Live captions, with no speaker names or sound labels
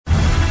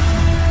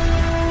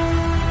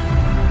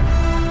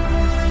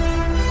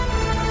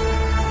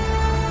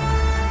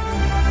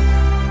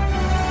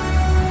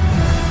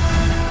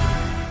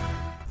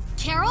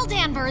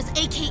Force,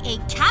 aka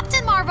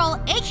Captain Marvel,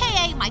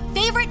 aka my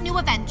favorite new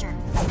Avenger.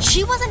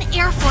 She was an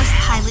Air Force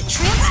pilot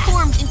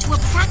transformed into a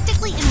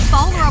practically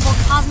invulnerable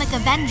cosmic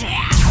Avenger.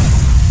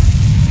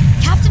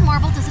 Captain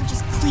Marvel doesn't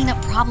just clean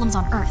up problems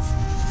on Earth.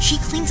 She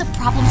cleans up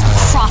problems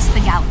across the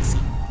galaxy.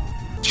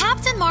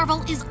 Captain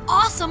Marvel is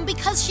awesome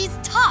because she's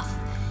tough,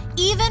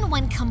 even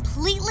when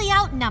completely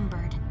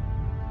outnumbered.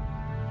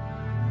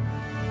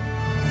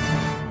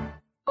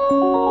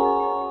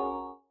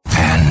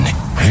 And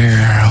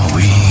here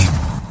we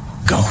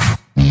go.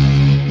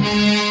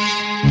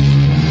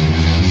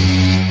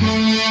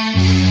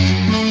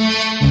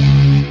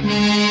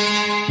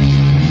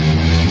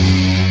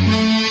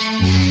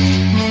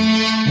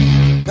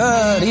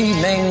 Good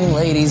evening,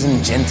 ladies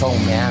and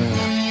gentlemen.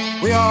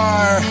 We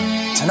are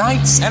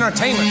tonight's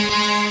entertainment.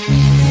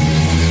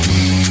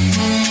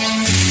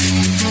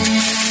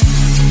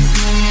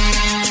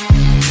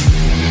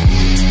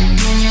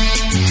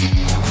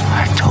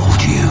 I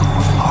told you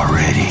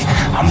already,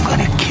 I'm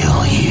gonna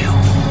kill you.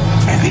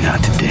 Maybe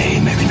not today,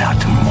 maybe not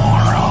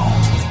tomorrow.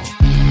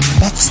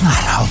 That's not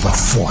how the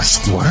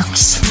Force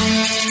works.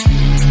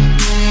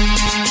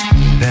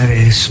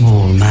 Very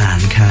small man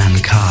can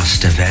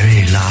cast a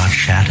very large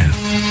shadow.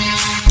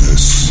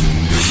 This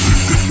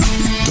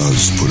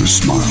does put a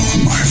smile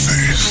on my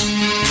face.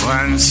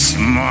 Once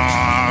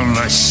more,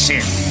 the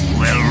Sith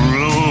will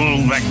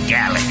rule the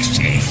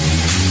galaxy.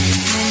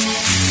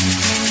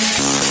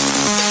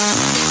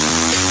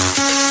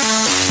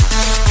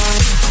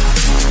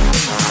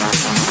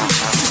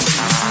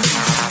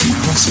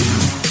 Impressive.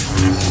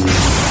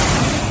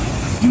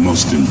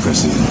 Most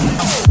impressive.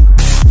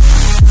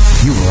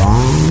 You were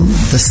on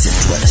the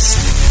Sith list.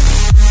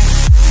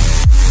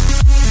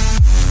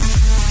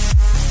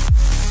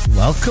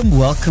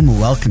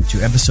 Welcome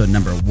to episode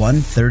number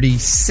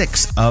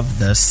 136 of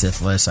the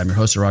Sith List. I'm your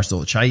host, Arash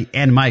Dolachai,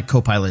 and my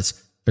co-pilots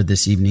for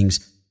this evening's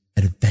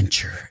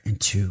adventure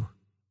into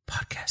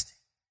podcasting.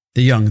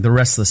 The young, the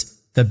restless,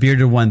 the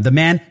bearded one, the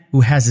man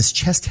who has his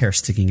chest hair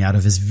sticking out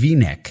of his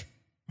V-neck.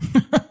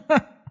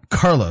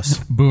 Carlos.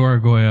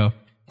 Buargoyo.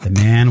 The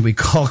man we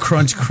call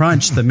Crunch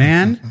Crunch. The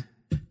man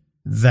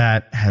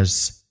that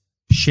has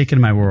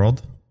shaken my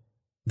world.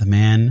 The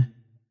man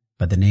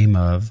by the name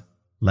of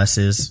Les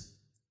is...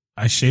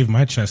 I shave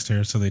my chest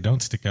hair so they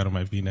don't stick out of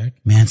my V-neck.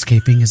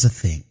 Manscaping is a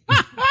thing.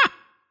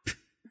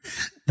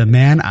 The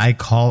man I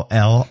call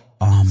El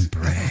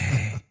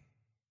Hombre.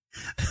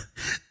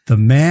 The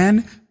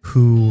man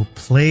who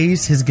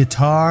plays his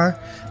guitar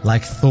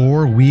like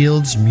Thor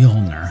wields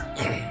Mjolnir.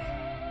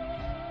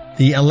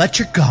 The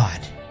electric god,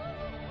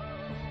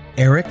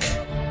 Eric.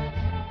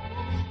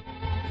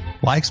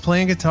 Likes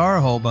playing guitar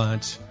a whole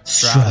bunch.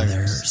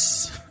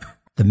 Struthers.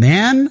 The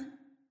man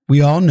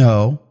we all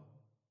know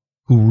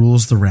who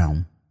rules the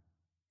realm,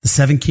 the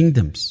Seven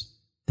Kingdoms,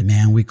 the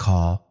man we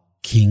call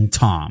King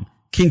Tom.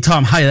 King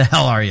Tom, how the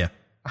hell are you?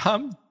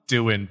 I'm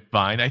doing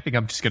fine. I think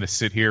I'm just going to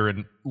sit here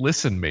and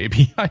listen,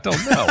 maybe. I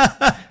don't know.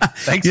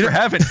 Thanks for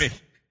having me.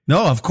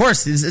 No, of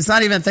course. It's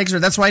not even thanks for,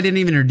 that's why I didn't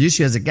even introduce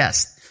you as a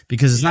guest,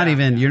 because it's not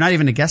even, you're not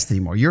even a guest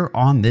anymore. You're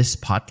on this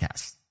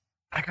podcast.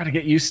 I got to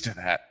get used to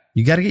that.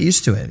 You got to get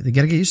used to it. They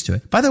got to get used to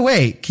it. By the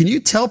way, can you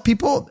tell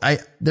people,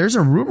 there's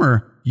a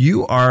rumor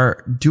you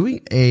are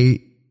doing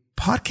a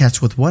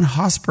podcast with one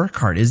Haas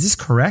Burkhardt. Is this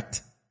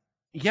correct?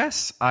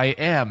 Yes, I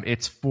am.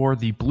 It's for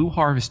the Blue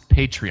Harvest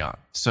Patreon.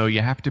 So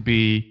you have to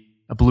be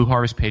a Blue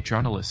Harvest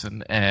Patreon to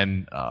listen.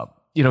 And,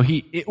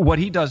 what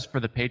he does for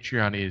the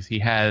Patreon is he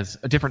has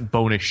a different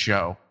bonus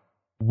show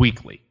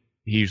weekly.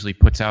 He usually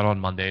puts out on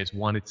Mondays.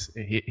 One, it's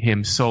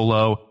him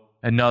solo.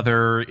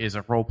 Another is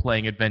a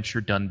role-playing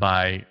adventure done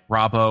by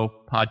Robbo,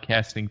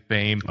 podcasting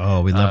fame.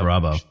 Oh, we love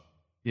Robbo.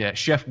 Yeah,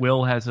 Chef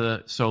Will has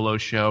a solo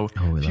show.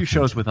 A few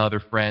shows with other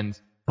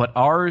friends. But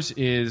ours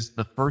is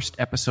the first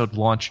episode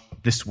launched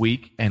this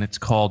week, and it's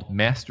called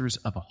Masters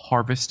of a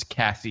Harvest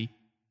Cassie.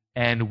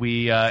 And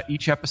we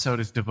each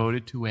episode is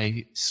devoted to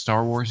a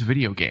Star Wars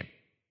video game.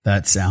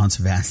 That sounds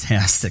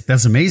fantastic.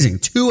 That's amazing.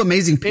 Two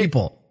amazing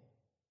people.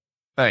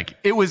 Thank you.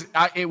 It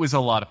was a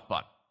lot of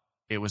fun.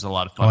 It was a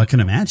lot of fun. Oh, I can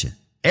imagine.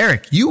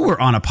 Eric, you were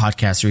on a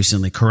podcast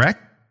recently,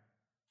 correct?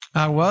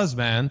 I was,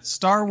 man.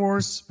 Star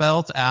Wars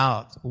spelt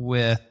out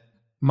with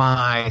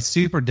my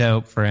super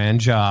dope friend,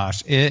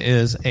 Josh. It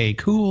is a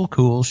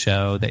cool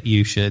show that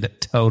you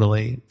should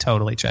totally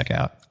check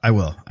out. I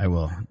will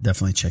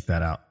definitely check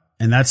that out.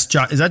 And that's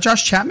is that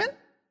Josh Chapman?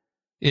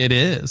 It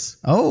is.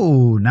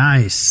 Oh,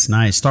 nice.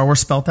 Star Wars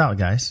spelt out,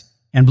 guys.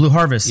 And Blue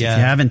Harvest. Yeah. If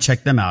you haven't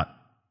checked them out,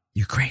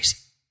 you're crazy.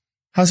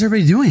 How's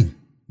everybody doing?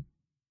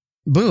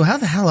 Blue, how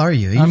the hell are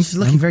you? You're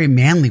looking very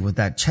manly with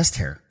that chest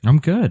hair. I'm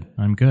good.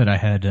 I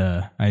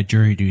had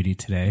jury duty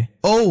today.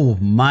 Oh,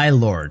 my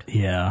Lord.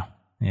 Yeah.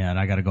 Yeah, and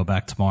I got to go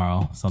back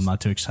tomorrow, so I'm not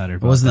too excited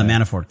about It wasn't that.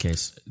 the Manafort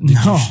case.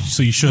 No.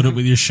 So you showed up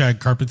with your shag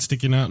carpet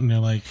sticking out, and they're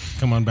like,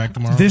 "Come on back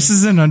tomorrow." This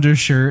is an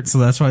undershirt, so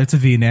that's why it's a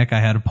V-neck. I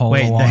had a polo.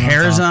 Wait, on the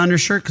hair is top. an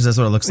undershirt? Because that's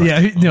what it looks like.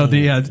 Yeah, no,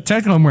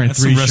 technically I'm wearing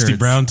That's 3 some Rusty shirts.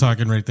 Brown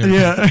talking right there.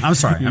 Yeah. I'm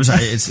sorry.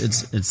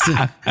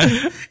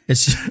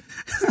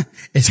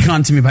 It's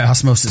gone to me by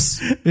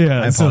osmosis.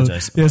 Yeah, I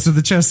apologize. So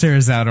the chest hair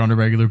is out on a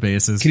regular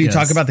basis. Can you yes.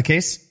 talk about the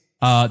case?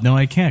 No,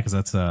 I can't because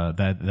that's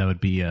that would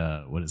be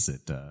what is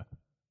it?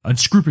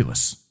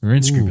 Unscrupulous or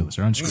unscrupulous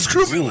or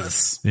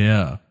Unscrupulous.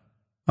 Yeah.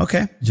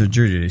 Okay. So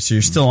jury duty. So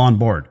you're still on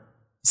board.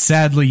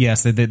 Sadly,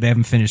 yes, they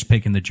haven't finished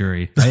picking the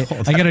jury.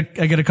 I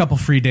get a couple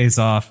free days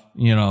off,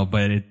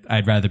 but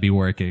I'd rather be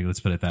working. Let's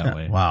put it that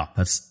way. Wow,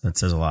 that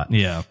says a lot.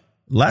 Yeah.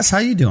 Les, how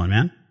you doing,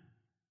 man?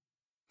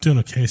 Doing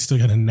okay. Still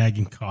got a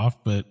nagging cough,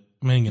 but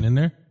I'm hanging in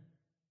there.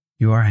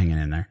 You are hanging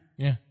in there.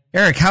 Yeah.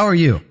 Eric, how are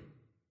you?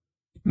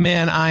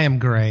 Man, I am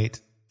great.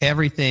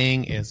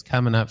 Everything is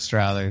coming up,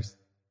 Strathers.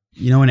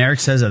 You know, when Eric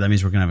says that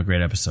means we're going to have a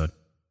great episode.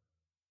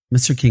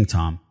 Mr. King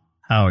Tom,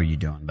 how are you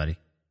doing, buddy?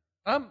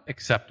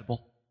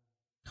 Acceptable.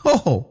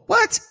 Oh,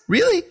 what?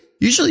 Really?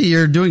 Usually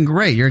you're doing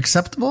great. You're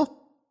acceptable?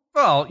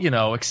 Well,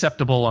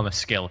 acceptable on a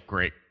scale of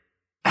great.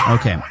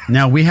 Okay.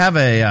 Now we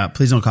have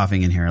please no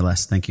coughing in here,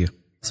 Les. Thank you.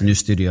 It's a new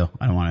studio.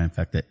 I don't want to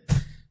infect it.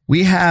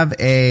 We have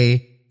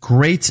a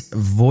great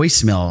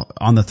voicemail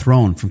on the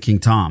throne from King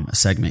Tom, a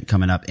segment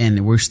coming up,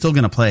 and we're still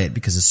going to play it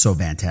because it's so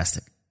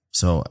fantastic.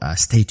 So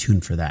stay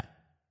tuned for that.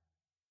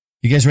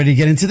 You guys ready to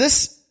get into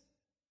this?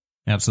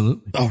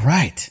 Absolutely. All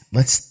right.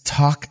 Let's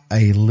talk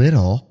a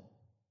little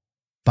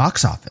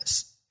box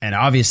office. And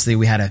obviously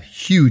we had a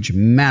huge,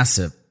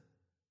 massive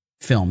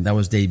film that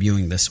was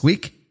debuting this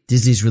week.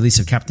 Disney's release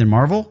of Captain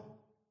Marvel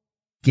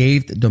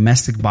gave the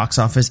domestic box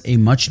office a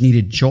much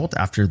needed jolt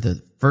after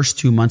the first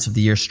 2 months of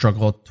the year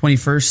struggled.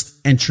 21st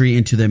entry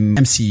into the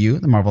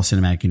MCU, the Marvel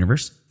Cinematic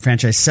Universe,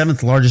 franchise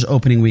 7th largest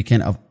opening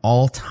weekend of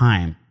all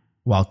time,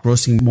 while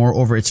grossing more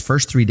over its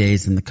first 3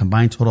 days than the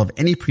combined total of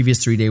any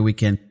previous 3-day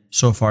weekend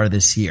so far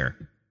this year.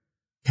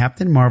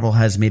 Captain Marvel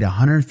has made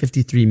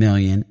 $153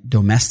 million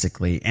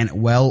domestically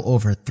and well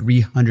over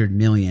 $300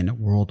 million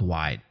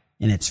worldwide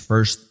in its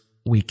first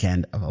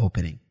weekend of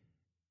opening.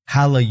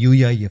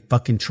 Hallelujah, you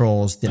fucking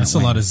trolls. That's a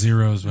lot of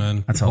zeros,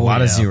 man. That's a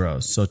lot of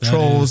zeros. So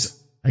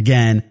trolls,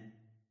 again,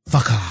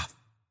 fuck off.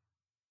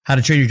 How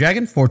to Train Your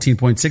Dragon,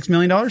 $14.6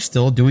 million,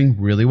 still doing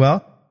really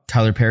well.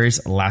 Tyler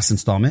Perry's last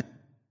installment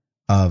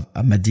of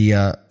a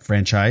Medea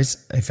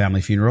franchise, A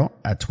Family Funeral,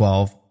 at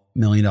 $12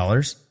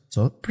 million.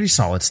 So pretty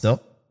solid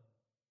still.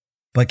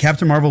 But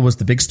Captain Marvel was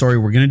the big story.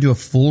 We're going to do a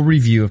full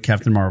review of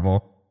Captain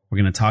Marvel. We're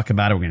going to talk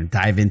about it. We're going to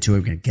dive into it.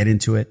 We're going to get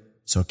into it.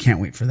 So can't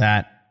wait for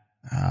that.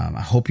 I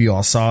hope you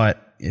all saw it.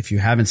 If you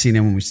haven't seen it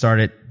when we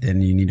started,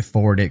 then you need to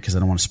forward it because I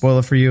don't want to spoil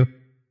it for you.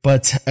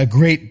 But a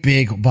great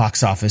big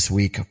box office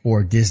week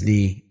for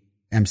Disney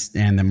and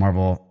the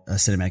Marvel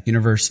Cinematic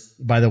Universe.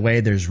 By the way,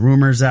 there's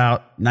rumors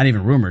out, not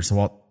even rumors.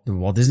 The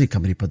Walt Disney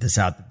Company put this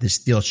out that this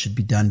deal should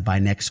be done by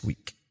next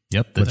week.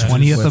 Yep, the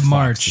 20th of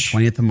March. The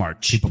 20th of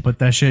March. People put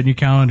that shit in your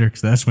calendar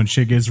because that's when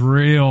shit gets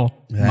real.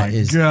 And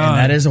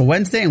that is a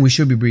Wednesday, and we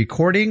should be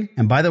recording.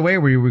 And by the way,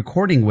 we're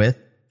recording with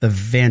the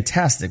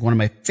fantastic, one of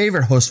my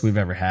favorite hosts we've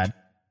ever had.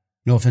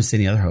 No offense to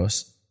any other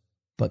hosts,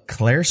 but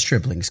Claire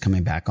Stribling's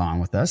coming back on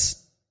with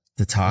us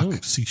to talk.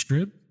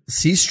 C-Strib?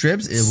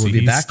 C-Stribs, it will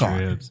be back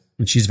on.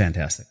 And she's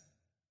fantastic.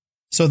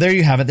 So there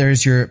you have it.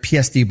 There's your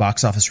PSD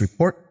box office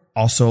report.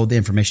 Also, the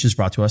information is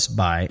brought to us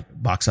by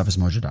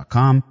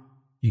boxofficemojo.com.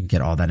 You can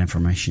get all that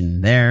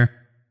information there.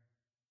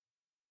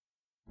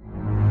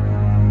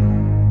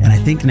 And I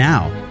think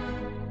now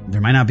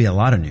there might not be a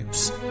lot of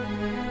news,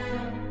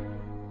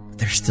 but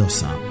there's still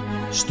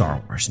some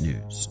Star Wars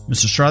news.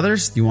 Mr.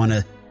 Struthers, do you want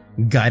to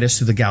guide us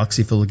through the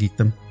galaxy full of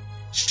geekdom?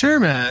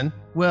 Sure, man.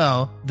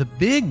 Well, the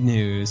big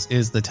news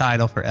is the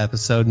title for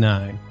episode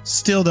 9.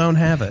 Still don't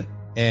have it.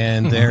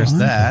 And there's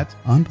that.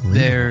 Unbelievable.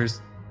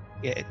 There's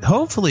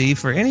hopefully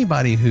for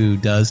anybody who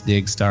does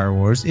dig Star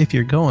Wars, if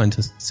you're going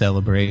to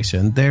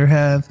Celebration, there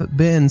have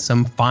been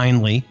some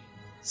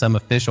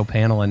official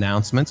panel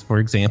announcements. For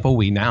example,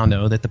 we now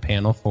know that the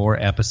panel for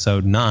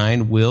episode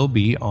 9 will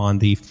be on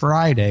the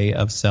Friday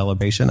of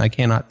Celebration. I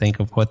cannot think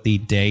of what the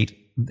date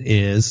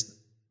is,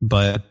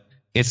 but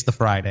it's the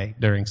Friday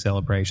during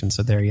Celebration.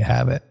 So there you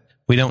have it.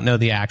 We don't know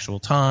the actual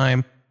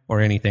time or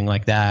anything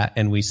like that.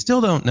 And we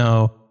still don't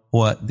know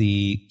what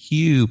the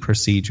queue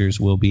procedures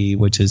will be,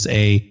 which is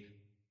a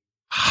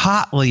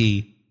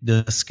hotly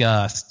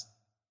discussed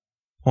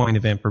point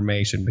of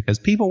information because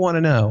people want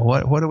to know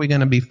what are we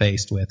going to be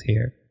faced with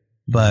here.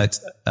 But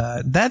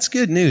that's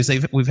good news.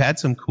 We've had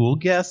some cool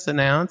guests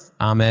announced.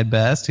 Ahmed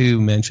Best,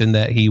 who mentioned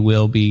that he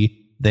will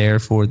be there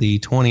for the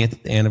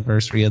 20th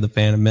anniversary of the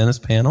Phantom Menace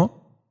panel,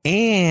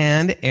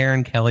 and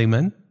Erin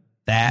Kellyman.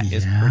 That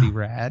is pretty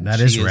rad. That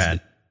is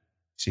rad.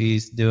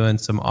 She's doing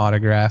some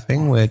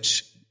autographing,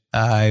 which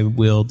I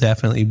will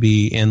definitely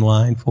be in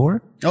line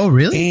for. Oh,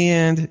 really?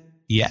 And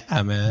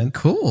yeah, man.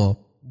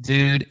 Cool.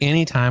 Dude,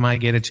 anytime I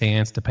get a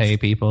chance to pay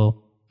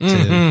people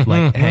to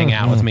like hang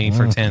out with me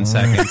for 10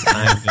 seconds,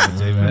 I'm going to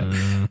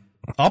do it.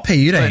 I'll pay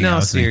you to But hang out no,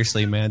 with me.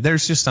 seriously, man,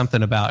 there's just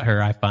something about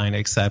her I find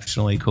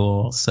exceptionally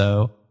cool.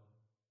 So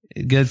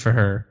good for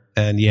her.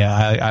 And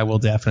yeah, I will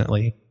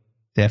definitely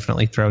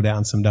throw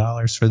down some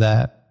dollars for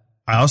that.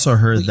 I also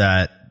heard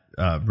that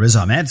Riz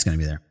Ahmed is going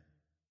to be there.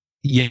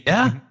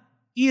 Yeah.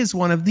 He is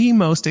one of the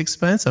most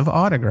expensive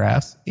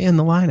autographs in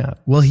the lineup.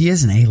 Well, he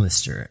is an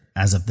A-lister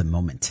as of the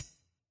moment,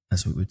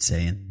 as we would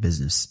say in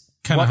business.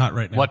 Kind of hot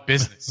right now. What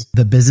business?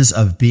 The business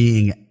of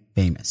being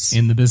famous.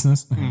 In the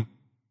business?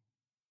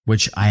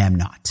 Which I am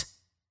not.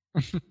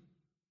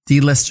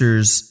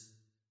 D-listers.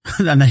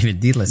 I'm not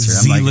even D-lister.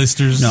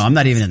 Z-listers. No, I'm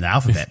not even in the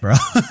alphabet, bro.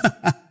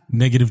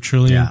 Negative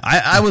trillion. Yeah,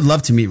 I would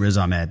love to meet Riz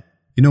Ahmed.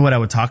 You know what I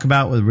would talk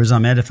about with Riz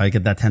Ahmed if I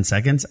get that 10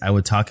 seconds? I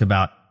would talk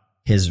about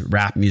his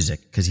rap music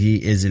because he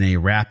is in a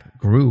rap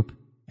group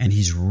and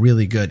he's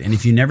really good. And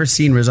if you've never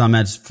seen Riz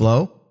Ahmed's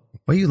flow,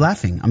 why are you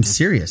laughing? I'm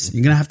serious.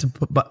 You're going to have to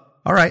put,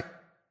 all right,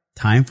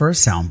 time for a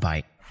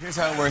soundbite. Here's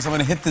how it works. I'm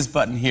going to hit this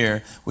button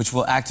here, which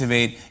will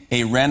activate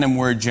a random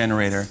word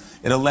generator.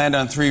 It'll land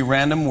on 3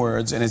 random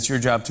words, and it's your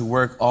job to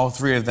work all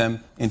 3 of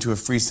them into a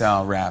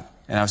freestyle rap.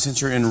 And now,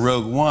 since you're in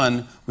Rogue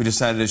One, we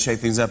decided to shake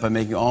things up by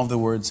making all of the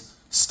words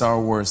Star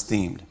Wars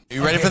themed. Are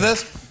you ready for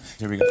this?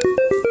 Here we go.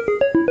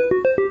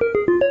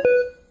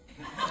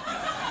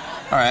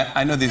 All right,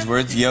 I know these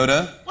words.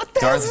 Yoda. What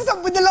the hell is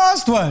up with the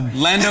last one?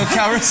 Lando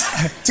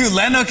Calrissian. Dude,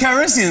 Lando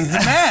Calrissian's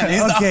the man.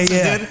 He's Okay, awesome,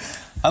 yeah. dude.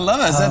 I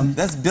love it.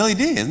 That's Billy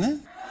D, isn't it?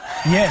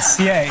 Yes,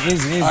 yeah, it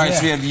is. All right,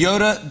 so we have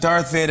Yoda,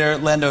 Darth Vader,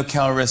 Lando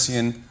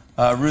Calrissian.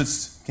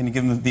 Roots, can you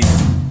give him the beat?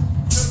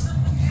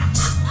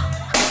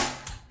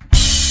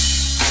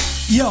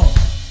 Yo,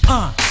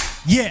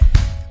 yeah,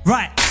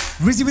 right.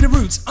 Rizzy with the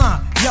roots,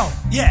 yo,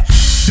 yeah.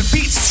 The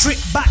beat's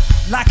stripped back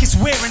like it's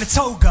wearing a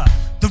toga.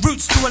 The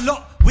roots do a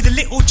lot with a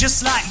little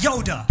just like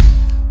Yoda.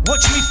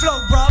 Watch me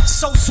flow, bruv,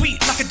 so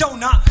sweet like a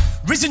donut.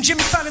 Riz and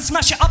Jimmy Fallon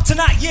smash it up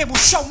tonight, yeah, we'll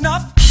show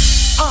enough.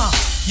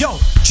 Yo,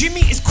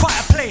 Jimmy is quite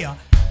a player.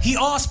 He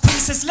asked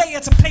Princess Leia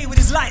to play with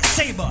his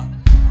lightsaber.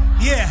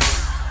 Yeah,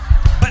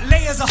 but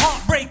Leia's a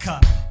heartbreaker.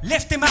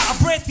 Left him out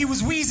of breath, he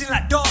was wheezing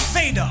like Darth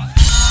Vader.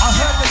 I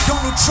heard that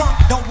Donald Trump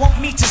don't want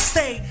me to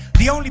stay.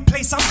 The only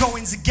place I'm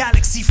going's a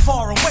galaxy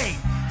far away.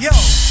 Yo,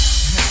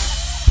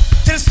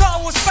 to the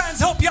Star Wars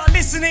fans, hope y'all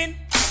listening.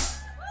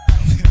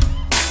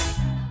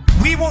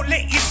 We won't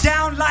let you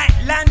down like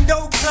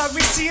Lando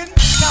Calrissian.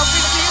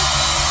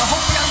 I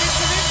hope y'all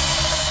listening.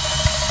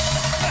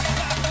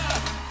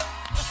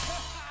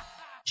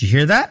 Did you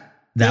hear that?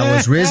 That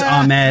was Riz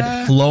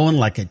Ahmed flowing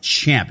like a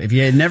champ. If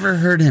you had never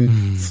heard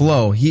him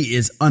flow, he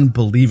is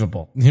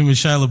unbelievable. Him and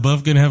Shia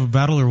LaBeouf gonna have a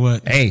battle or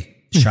what? Hey,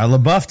 Shia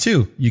LaBeouf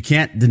too. You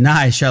can't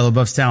deny Shia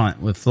LaBeouf's talent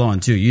with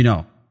flowing too. You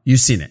know, you've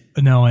seen it.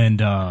 No,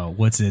 and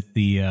what's it?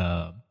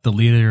 The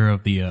leader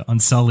of the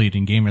Unsullied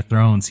in Game of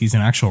Thrones. He's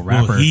an actual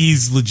rapper. Well,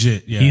 he's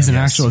legit. Yeah. He's an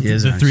actual.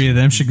 The 3 of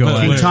them should go.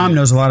 King Tom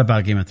knows a lot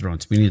about Game of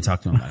Thrones. We need to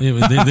talk to him about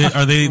it.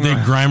 Are they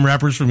grime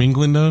rappers from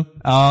England though?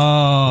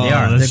 Oh, they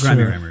are. They're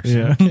grimy true. rappers.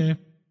 Yeah. Okay.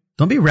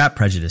 Don't be rap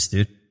prejudiced,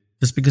 dude.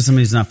 Just because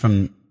somebody's not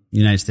from the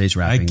United States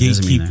rapping, I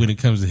doesn't mean gatekeep when it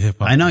comes to hip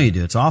hop. I know you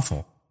do. It's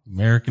awful.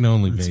 American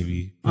only,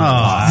 baby.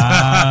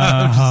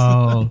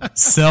 Oh,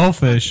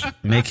 selfish.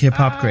 Make hip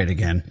hop great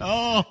again.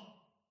 Oh.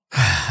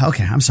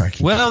 Okay, I'm sorry.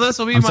 Keith. Well, this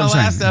will be I'm my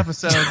sorry. last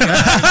episode.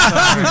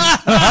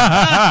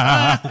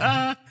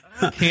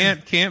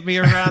 Can't be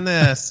around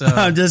this. So.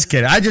 I'm just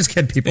kidding. I just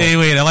kid people. Hey,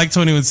 wait. I like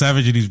 21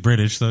 Savage and he's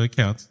British, so it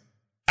counts.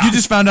 You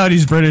just found out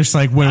he's British,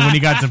 like when he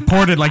got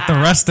deported, like the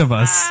rest of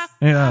us.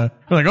 Yeah,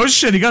 we're like, oh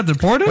shit, he got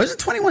deported. Wasn't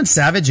 21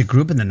 Savage a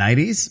group in the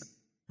 90s?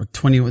 Or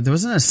 20? There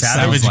wasn't a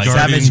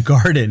Savage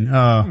Garden.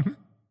 Oh,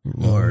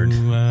 Lord.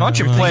 Why don't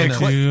you play a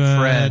clip,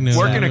 Fred?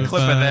 Working a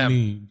clip of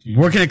them.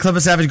 Working a clip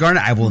of Savage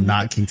Garden? I will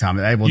not, King Tom.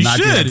 I will not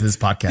do that to this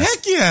podcast.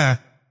 Heck yeah.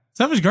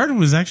 Savage Garden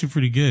was actually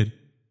pretty good.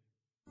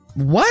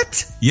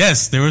 What?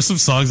 Yes, there were some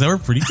songs that were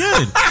pretty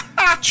good.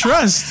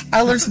 Trust.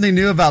 I learn something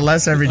new about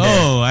Les every day.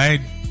 Oh,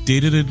 I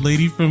dated a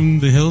lady from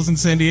the hills in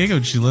San Diego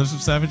and she lives some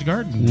Savage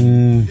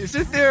Garden.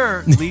 Isn't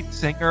their lead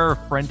singer a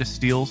friend of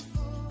Steele's?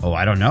 Oh,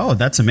 I don't know.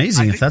 That's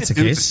amazing if that's the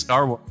Dude's case. a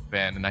Star Wars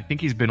fan, and I think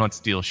he's been on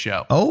Steele's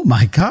show. Oh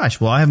my gosh.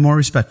 Well, I have more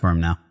respect for him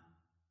now.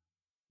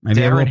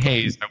 Maybe Darren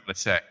Hayes, I'm going to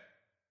say.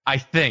 I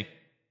think.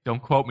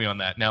 Don't quote me on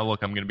that. Now,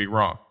 look, I'm going to be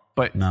wrong.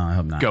 But no, I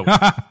hope not. Go.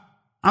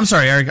 I'm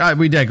sorry, Eric.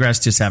 We digress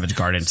to Savage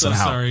Garden So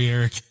somehow. sorry,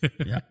 Eric.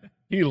 Yeah.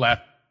 He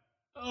left.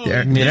 Oh,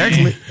 Eric,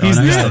 He's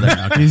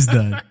done. He's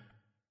done.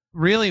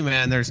 Really,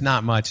 man, there's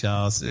not much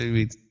else.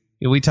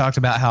 We talked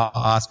about how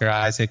Oscar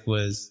Isaac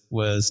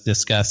was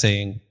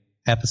discussing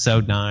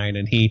episode 9,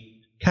 and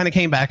he kind of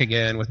came back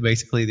again with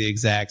basically the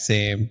exact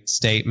same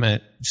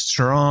statement,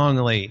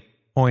 strongly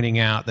pointing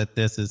out that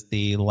this is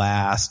the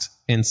last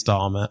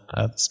installment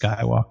of the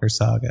Skywalker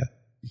saga.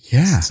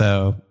 Yeah.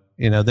 So,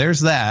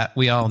 there's that.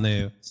 We all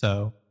knew.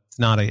 So it's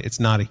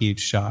not a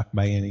huge shock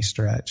by any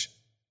stretch.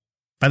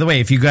 By the way,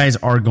 if you guys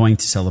are going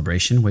to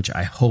Celebration, which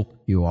I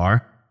hope you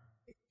are,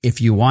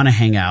 if you want to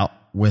hang out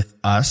with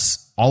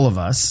us, all of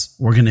us,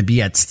 we're going to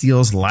be at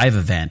Steele's live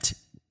event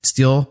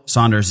Steele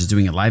Saunders is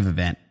doing a live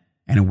event,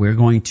 and we're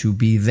going to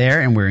be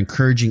there, and we're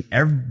encouraging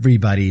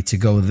everybody to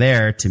go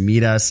there to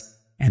meet us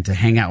and to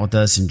hang out with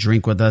us and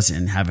drink with us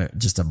and have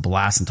just a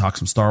blast and talk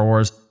some Star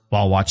Wars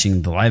while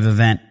watching the live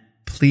event.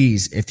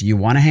 Please, if you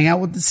want to hang out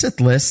with the Sith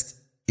List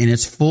in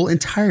its full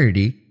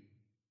entirety,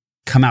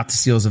 come out to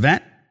Steele's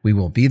event. We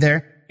will be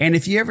there. And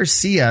if you ever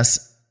see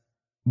us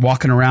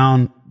walking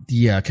around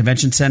the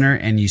convention center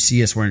and you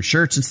see us wearing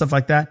shirts and stuff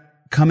like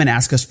that, come and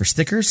ask us for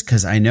stickers,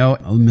 because I know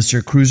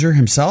Mr. Cruiser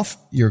himself,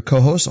 your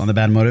co-host on the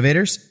Bad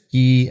Motivators,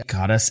 he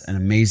got us an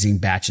amazing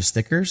batch of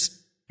stickers,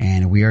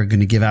 and we are going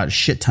to give out a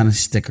shit ton of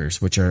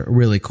stickers, which are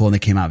really cool, and they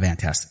came out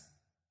fantastic.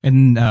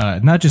 And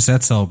not just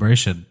that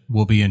celebration,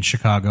 we'll be in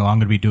Chicago. I'm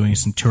going to be doing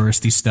some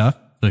touristy stuff.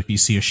 So if you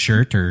see a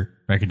shirt or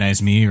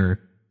recognize me or...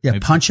 Yeah,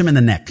 punch him in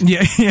the neck.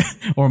 Yeah, yeah.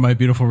 Or my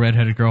beautiful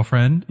redheaded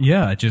girlfriend.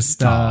 Yeah, just...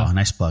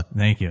 nice plug.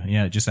 Thank you.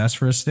 Yeah, just ask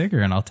for a sticker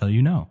and I'll tell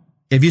you no.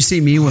 If you see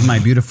me with my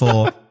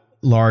beautiful,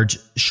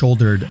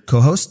 large-shouldered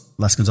co-host,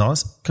 Les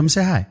Gonzalez, come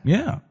say hi.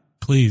 Yeah.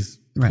 Please.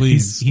 Right.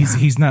 Please.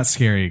 He's not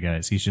scary,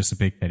 guys. He's just a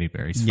big teddy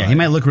bear. He's yeah, fine. he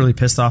might look really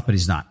pissed off, but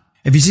he's not.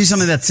 If you see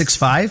something that's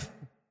 6'5",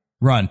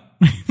 run.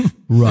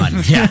 Run.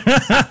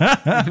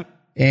 Yeah.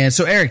 And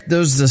so, Eric,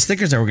 those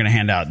stickers that we're going to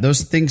hand out,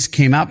 those things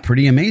came out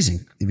pretty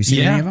amazing. Have you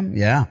seen any of them?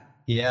 Yeah.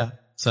 Yeah.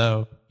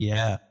 So,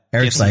 yeah.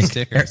 Eric's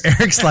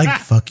like,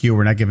 fuck you.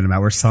 We're not giving them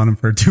out. We're selling them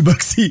for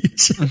 $2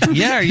 each.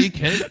 Yeah. Are you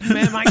kidding?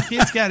 Man, my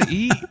kids got to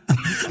eat.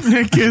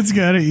 My kids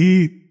got to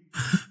eat.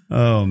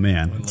 Oh,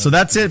 man. So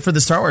that's it for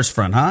the Star Wars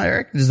front, huh,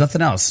 Eric? There's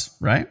nothing else,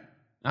 right?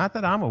 Not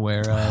that I'm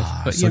aware of,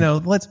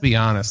 but let's be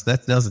honest.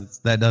 That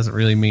doesn't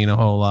really mean a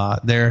whole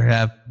lot. There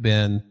have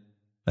been,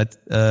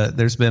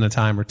 there's been a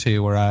time or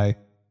two where I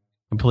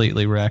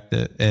completely wrecked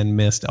it and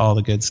missed all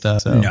the good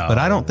stuff. So, No. But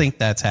I don't think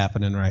that's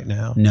happening right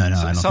now. No, I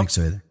don't think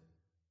so either.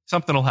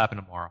 Something will happen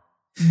tomorrow.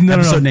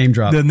 Episode name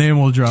drop. The name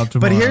will drop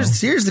tomorrow. But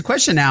here's the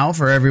question now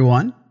for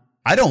everyone.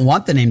 I don't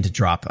want the name to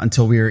drop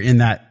until we are in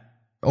that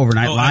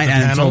overnight line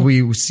and until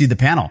we see the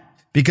panel.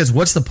 Because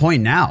what's the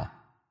point now?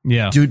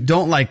 Yeah. Dude,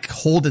 don't like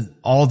hold it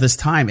all this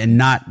time and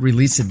not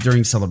release it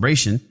during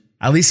celebration.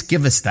 At least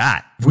give us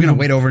that. If we're going to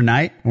wait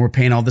overnight and we're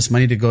paying all this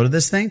money to go to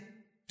this thing,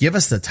 give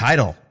us the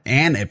title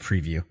and a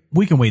preview.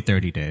 We can wait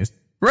 30 days.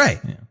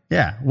 Right.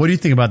 Yeah. What do you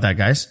think about that,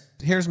 guys?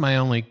 Here's my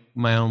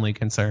only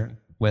concern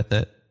with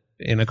it.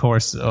 And of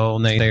course,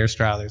 Nader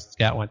Strouthers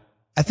got one.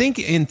 I think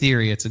in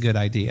theory, it's a good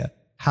idea.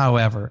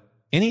 However,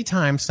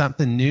 anytime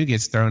something new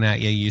gets thrown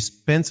at you, you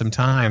spend some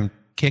time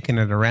kicking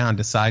it around,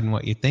 deciding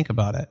what you think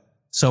about it.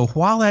 So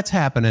while that's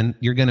happening,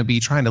 you're going to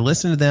be trying to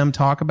listen to them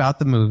talk about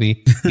the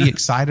movie, be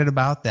excited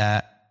about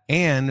that,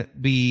 and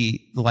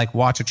be like,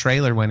 watch a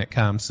trailer when it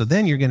comes. So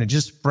then you're going to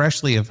just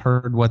freshly have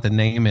heard what the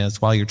name is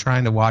while you're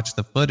trying to watch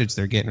the footage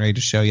they're getting ready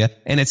to show you.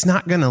 And it's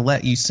not going to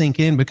let you sink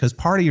in because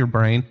part of your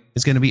brain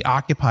is going to be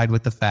occupied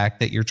with the fact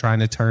that you're trying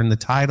to turn the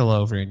title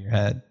over in your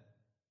head.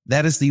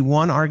 That is the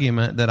one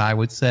argument that I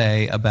would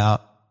say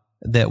about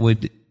that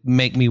would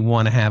make me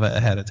want to have it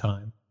ahead of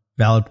time.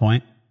 Valid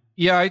point.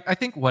 Yeah, I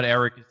think what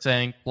Eric is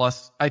saying,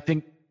 plus I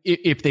think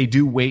if they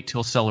do wait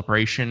till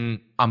Celebration,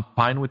 I'm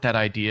fine with that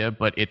idea,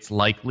 but it's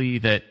likely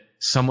that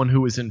someone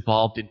who is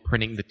involved in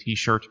printing the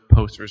T-shirts,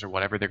 posters, or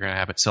whatever they're going to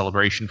have at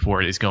Celebration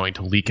for it is going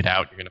to leak it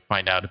out. You're going to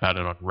find out about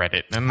it on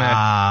Reddit. And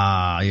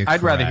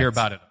I'd rather hear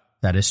about it.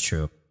 That is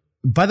true.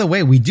 By the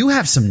way, we do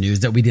have some news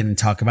that we didn't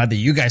talk about that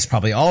you guys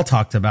probably all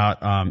talked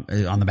about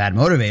on the Bad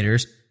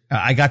Motivators.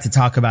 I got to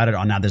talk about it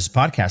on Now This is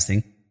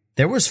Podcasting.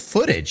 There was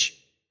footage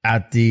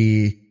at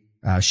the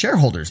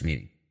shareholders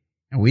meeting,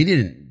 and we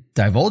didn't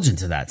divulge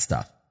into that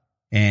stuff.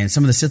 And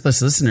some of the Sith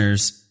List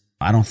listeners,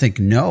 I don't think,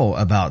 know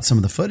about some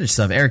of the footage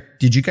stuff. Eric,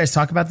 did you guys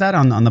talk about that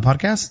on the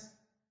podcast?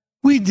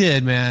 We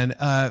did, man.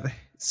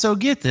 So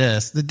get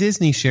this, the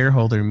Disney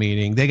shareholder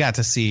meeting, they got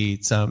to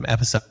see some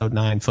episode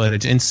 9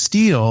 footage, and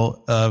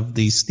Steele of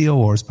the Steele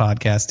Wars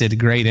podcast did a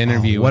great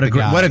interview. What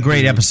a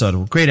great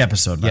episode. Great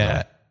episode. By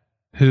the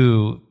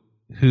way.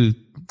 Who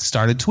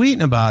started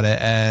tweeting about it,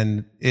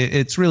 and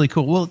it's really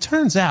cool. Well, it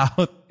turns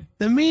out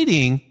the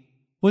meeting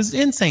was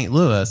in St.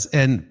 Louis,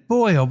 and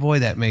boy, oh boy,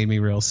 that made me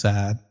real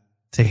sad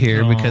to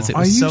hear because it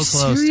was so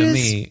close to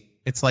me.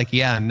 It's like,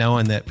 yeah,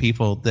 knowing that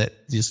people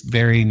that just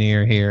very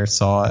near here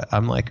saw it,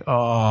 I'm like,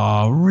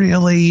 oh,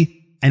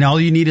 really? And all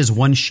you need is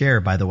one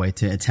share, by the way,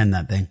 to attend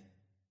that thing.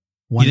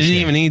 You didn't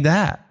even need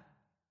that.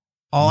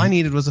 All I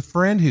needed was a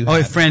friend who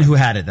had a friend who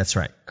had it. That's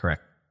right.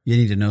 Correct. You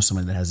need to know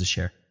somebody that has a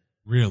share.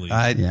 Really?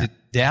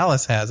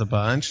 Dallas has a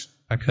bunch.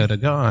 I could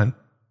have gone.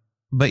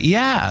 But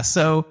yeah,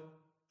 so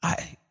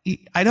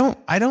I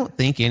don't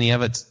think any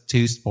of it's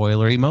too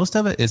spoilery. Most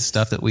of it is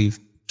stuff that we've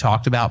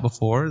talked about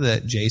before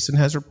that Jason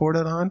has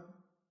reported on.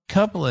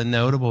 Couple of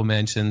notable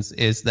mentions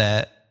is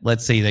that,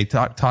 let's see, they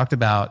talked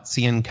about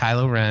seeing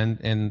Kylo Ren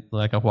in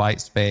like a white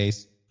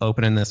space,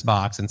 opening this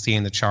box and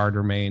seeing the charred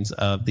remains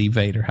of the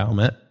Vader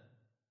helmet.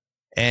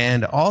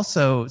 And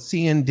also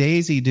seeing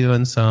Daisy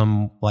doing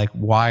some like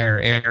wire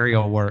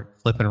aerial work,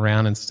 flipping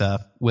around and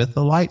stuff with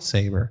the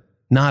lightsaber.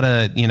 Not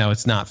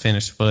it's not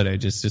finished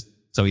footage. It's just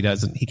so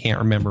he can't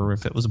remember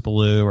if it was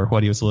blue or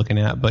what he was looking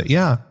at. But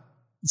yeah,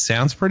 it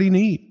sounds pretty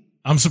neat.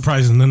 I'm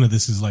surprised none of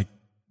this is like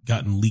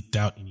gotten leaked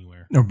out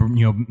anywhere. Or,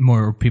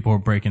 more people are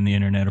breaking the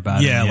internet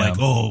about it. Yeah, like,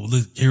 oh,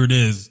 look, here it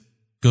is.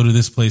 Go to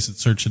this place and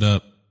search it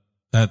up.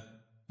 That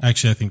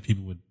actually, I think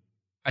people would.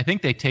 I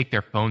think they take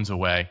their phones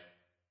away.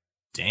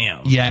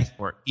 Damn. Yeah.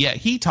 Yeah.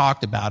 He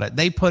talked about it.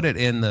 They put it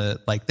in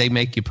they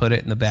make you put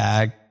it in the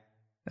bag,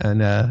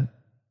 and then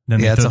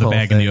they throw the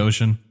bag in the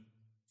ocean.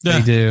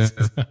 They do.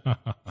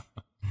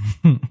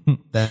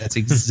 That's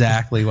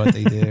exactly what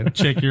they do.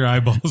 Check your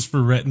eyeballs for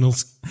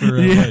retinals.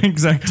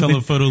 Exactly.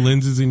 Telephoto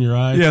lenses in your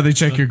eyes. Yeah, they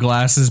check your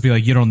glasses. Be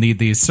like, you don't need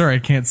these, sir. I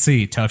can't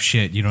see. Tough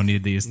shit. You don't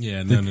need these.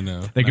 Yeah,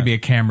 no. There could be a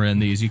camera in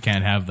these. You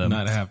can't have them.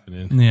 Not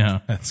happening.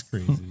 Yeah, that's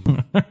crazy.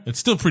 It's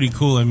still pretty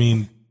cool. I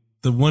mean,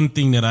 the one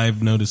thing that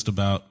I've noticed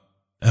about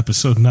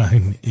episode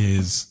 9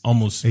 is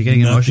almost. Are you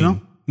getting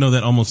emotional? No,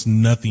 that almost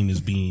nothing is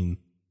being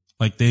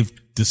like the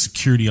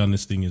security on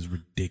this thing is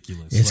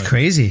ridiculous. It's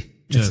crazy.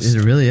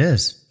 It really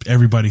is.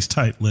 Everybody's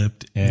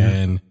tight-lipped,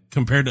 and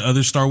compared to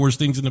other Star Wars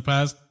things in the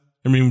past,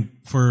 I mean,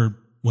 for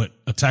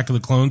Attack of the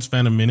Clones,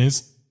 Phantom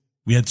Menace,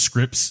 we had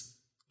scripts,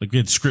 like we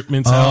had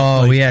scriptments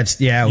out. Oh, we had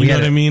know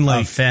what I mean?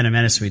 Like Phantom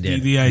Menace, we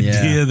did. The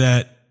idea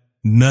that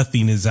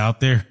nothing is out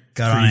there.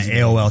 Got on an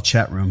AOL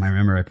chat room. I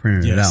remember I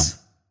printed it out.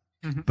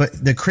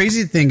 But the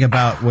crazy thing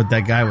about what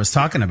that guy was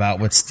talking about,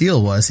 what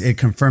Steele was, it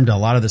confirmed a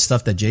lot of the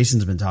stuff that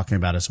Jason's been talking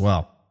about as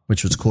well,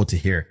 which was cool to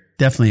hear.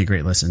 Definitely a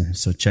great listen.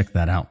 So check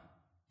that out.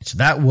 So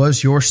that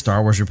was your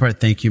Star Wars report.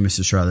 Thank you,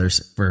 Mr.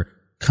 Struthers, for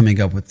coming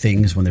up with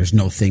things when there's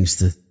no things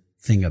to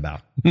think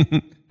about.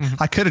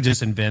 I could have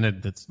just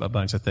invented a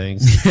bunch of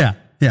things. Yeah.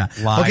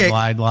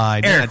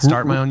 Lied. Eric, I'd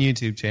start my own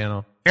YouTube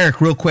channel.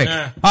 Eric, real quick.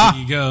 There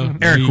you go.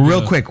 Eric,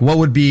 real quick. What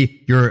would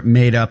be your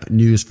made up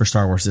news for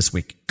Star Wars this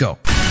week? Go.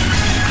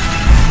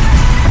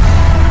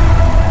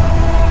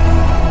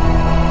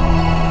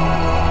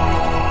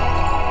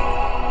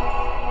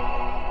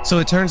 So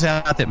it turns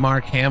out that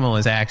Mark Hamill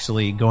is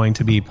actually going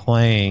to be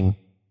playing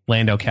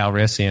Lando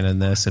Calrissian in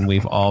this, and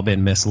we've all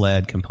been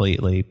misled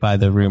completely by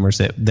the rumors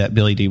that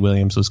Billy D.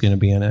 Williams was going to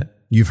be in it.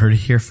 You've heard it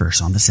here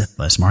first on the Sith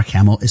List. Mark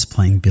Hamill is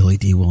playing Billy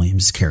D.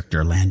 Williams'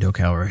 character, Lando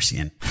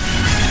Calrissian.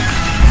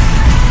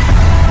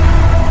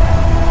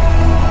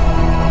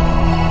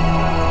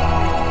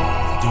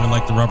 Doing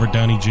like the Robert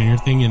Downey Jr.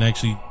 thing and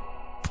actually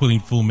putting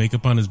full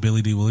makeup on as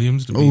Billy D.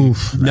 Williams to be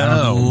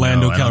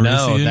Lando Calrissian.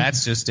 No,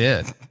 that's just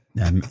it.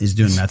 Yeah, he's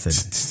doing method.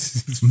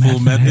 Full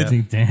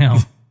method. Damn.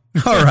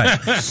 All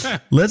right.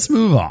 Let's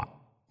move on.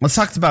 Let's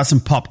talk about some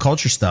pop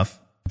culture stuff.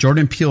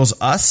 Jordan Peele's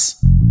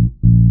Us,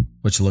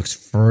 which looks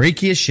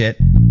freaky as shit.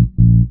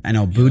 I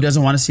know Boo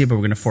doesn't want to see it, but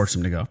we're going to force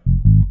him to go.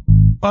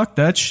 Fuck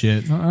that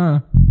shit.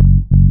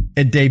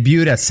 It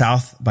debuted at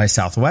South by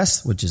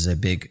Southwest, which is a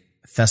big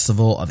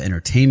festival of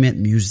entertainment,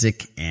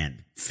 music,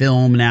 and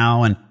film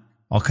now, and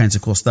all kinds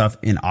of cool stuff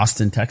in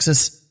Austin,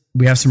 Texas.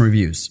 We have some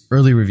reviews,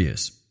 early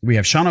reviews. We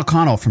have Sean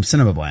O'Connell from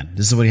Cinema Blend.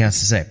 This is what he has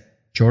to say.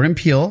 Jordan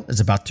Peele is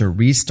about to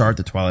restart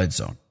The Twilight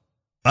Zone.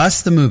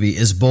 Us, the movie,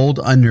 is bold,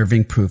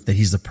 unnerving proof that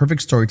he's the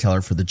perfect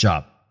storyteller for the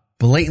job.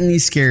 Blatantly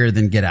scarier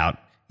than Get Out,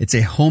 it's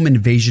a home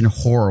invasion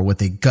horror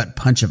with a gut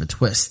punch of a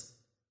twist.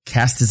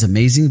 Cast is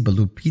amazing, but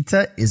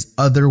Lupita is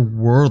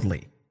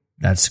otherworldly.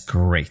 That's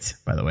great,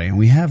 by the way. And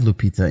we have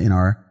Lupita in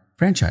our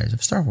franchise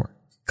of Star Wars.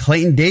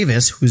 Clayton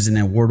Davis, who's an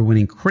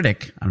award-winning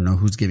critic. I don't know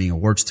who's giving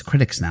awards to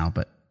critics now,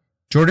 but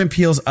Jordan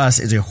Peele's Us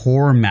is a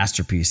horror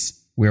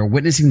masterpiece. We are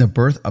witnessing the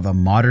birth of a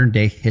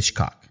modern-day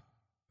Hitchcock.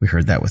 We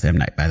heard that with M.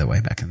 Night, by the way,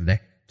 back in the day.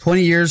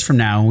 20 years from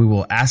now, we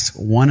will ask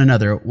one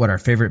another what our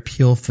favorite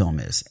Peele film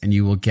is, and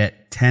you will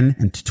get 10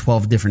 and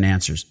 12 different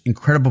answers.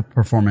 Incredible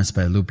performance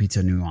by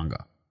Lupita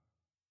Nyong'o.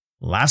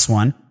 Last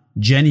one,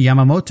 Jen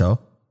Yamamoto,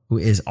 who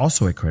is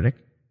also a critic.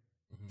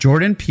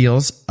 Jordan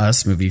Peele's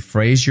Us movie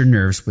frays your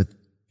nerves with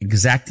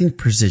exacting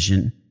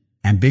precision,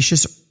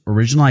 ambitious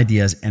original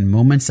ideas, and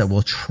moments that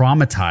will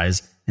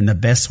traumatize in the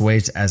best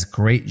ways as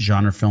great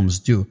genre films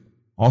do.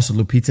 Also,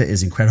 Lupita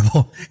is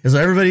incredible. So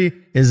everybody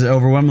is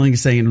overwhelmingly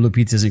saying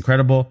Lupita is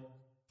incredible.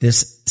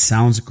 This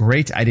sounds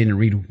great. I didn't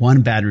read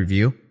one bad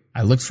review.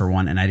 I looked for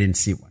one and I didn't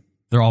see one.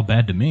 They're all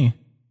bad to me.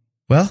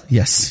 Well,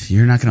 yes,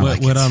 you're not going to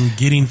like it. What I'm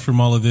getting from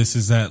all of this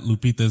is that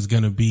Lupita is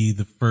going to be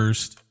the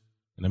first,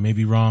 and I may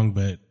be wrong,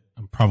 but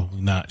I'm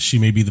probably not. She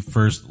may be the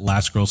first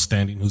last girl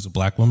standing who's a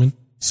black woman.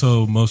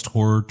 So most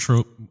horror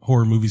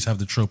movies have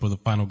the trope of the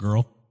final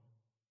girl.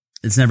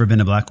 It's never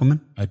been a black woman?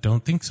 I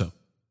don't think so.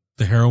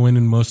 The heroine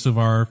in most of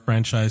our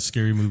franchise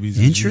scary movies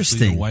is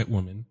usually a white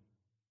woman.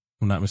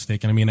 If I'm not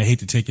mistaken. I mean, I hate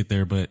to take it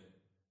there, but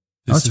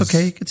it's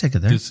okay. You can take it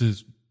there. This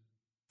is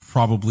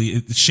probably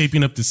it's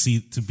shaping up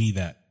to be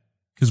that.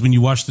 Because when you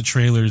watch the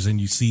trailers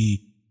and you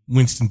see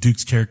Winston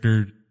Duke's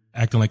character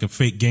acting like a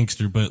fake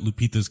gangster, but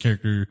Lupita's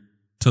character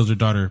tells her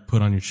daughter,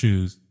 put on your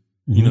shoes.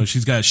 Mm-hmm. You know,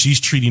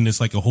 she's treating this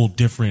like a whole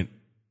different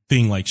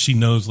thing. Like she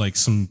knows like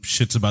some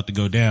shit's about to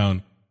go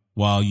down.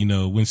 While, you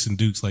know, Winston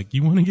Duke's like,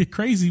 you want to get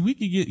crazy?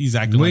 He's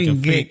acting like a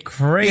fake.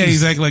 Crazy. Yeah,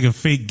 he's acting like a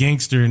fake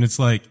gangster. And it's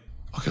like,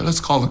 okay,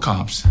 let's call the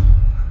cops.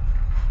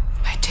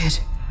 I I did.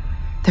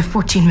 They're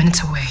 14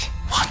 minutes away.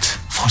 What?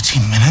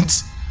 14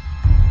 minutes?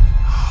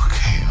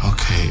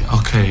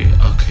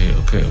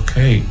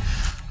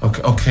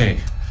 Okay.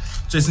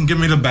 Jason, give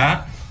me the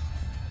bat.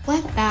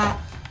 What bat?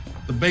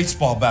 The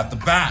baseball bat, the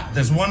bat.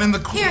 There's one in the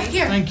corner.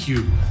 Here. Thank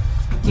you.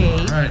 Gabe.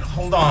 All right,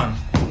 hold on.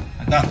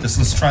 I got this.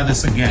 Let's try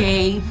this again.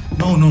 Gabe.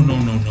 No.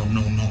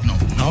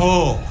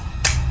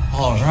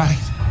 All right.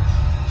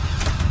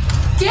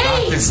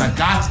 Gabe! I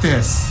got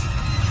this.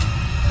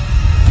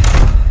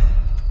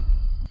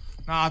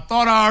 Now, I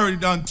thought I already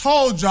done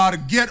told y'all to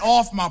get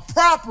off my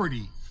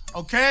property,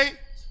 okay?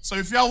 So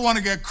if y'all want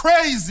to get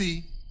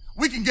crazy,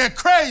 we can get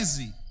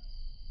crazy.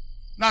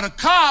 Now, the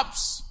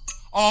cops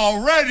are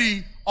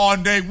already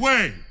on their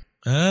way.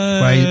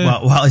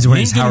 While he's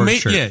wearing his Howard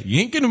shirt. Yeah,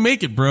 you ain't gonna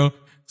make it, bro.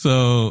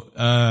 So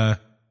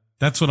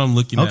that's what I'm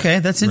looking at. Okay,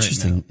 that's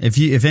interesting.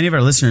 If any of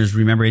our listeners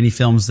remember any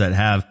films that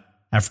have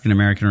African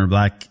American or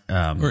black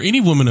or any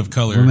woman of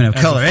color,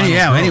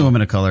 any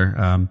woman of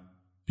color,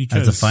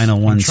 because as the final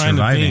one I'm trying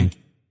surviving. To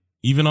think,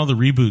 even all the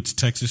reboots,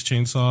 Texas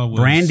Chainsaw was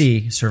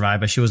Brandy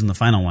survived, but she wasn't the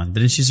final one.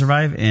 Didn't she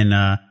survive in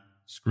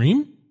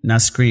Scream?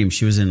 Not Scream.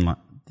 She was in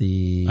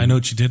the I Know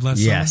What You Did Last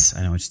Summer? Yes,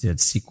 I Know What You Did.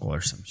 Sequel or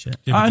some shit.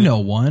 I know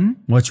one.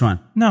 Which one?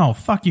 No,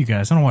 fuck you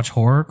guys. I don't watch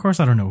horror. Of course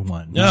I don't know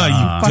one. Oh,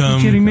 you dumb.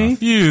 You kidding me?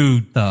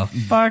 You the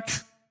fuck?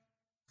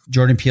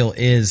 Jordan Peele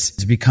is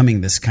becoming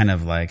this kind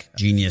of like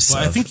genius.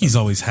 Well, I think he's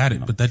always had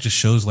it, but that just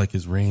shows like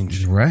his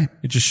range. Right.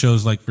 It just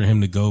shows like for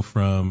him to go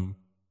from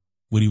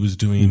what he was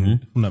doing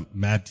from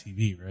Mad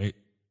TV, right?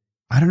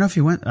 I don't know if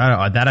he went.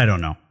 I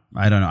don't know.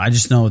 I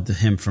just know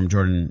him from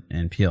Jordan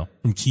and Peele.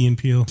 From Key and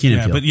Peele.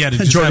 Peele. But yeah,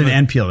 to Jordan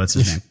and Peele, that's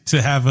his name.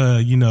 To have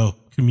a,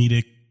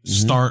 comedic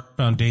start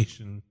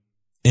foundation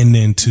and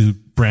then to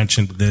branch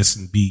into this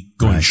and be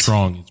going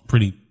strong is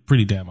pretty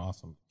damn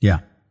awesome. Yeah.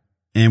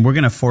 And we're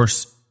going to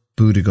force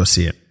Boo to go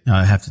see it.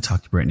 I have to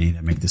talk to Brittany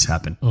to make this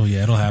happen. Oh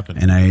yeah, it'll happen.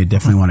 And I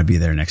definitely want to be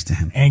there next to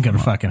him. Ain't gonna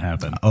fucking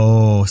happen.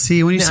 Oh,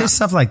 see, when you say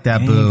stuff like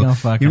that, Boo,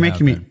 you're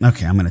making me.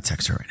 Okay, I'm going to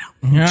text her right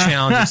now.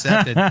 Challenge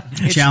accepted.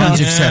 Challenge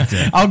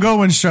accepted. I'll go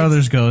when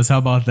Struthers goes. How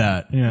about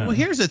that? Yeah. Well,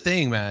 here's the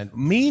thing, man.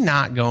 Me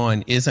not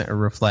going isn't a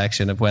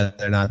reflection of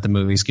whether or not the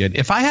movie's good.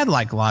 If I had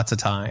like lots of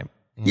time,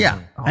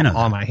 I know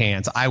on my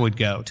hands, I would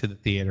go to the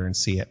theater and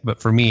see it. But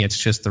for me, it's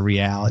just the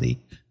reality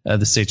of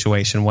the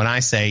situation. When I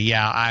say,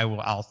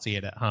 I'll see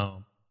it at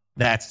home.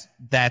 That's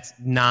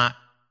not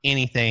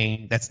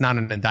anything. That's not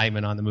an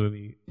indictment on the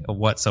movie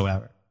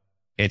whatsoever.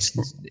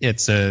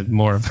 It's a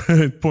more of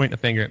a point a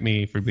finger at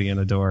me for being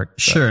a dork.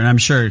 So. Sure, and I'm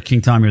sure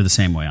King Tom, you're the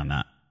same way on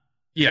that.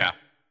 Yeah.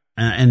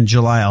 And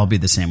July, I'll be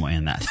the same way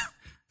in that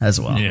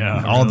as well.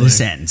 Yeah, all really. this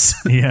ends.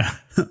 Yeah,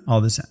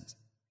 all this ends.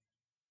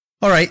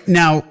 All right,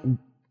 now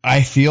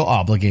I feel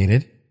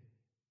obligated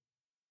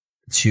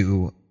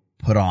to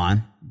put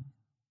on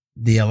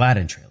the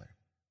Aladdin trailer.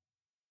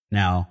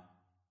 Now,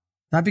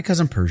 not because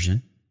I'm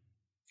Persian.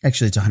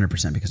 Actually, it's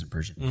 100% because I'm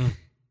Persian.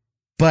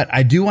 But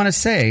I do want to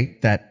say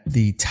that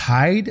the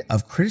tide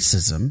of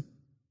criticism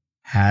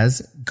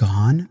has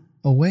gone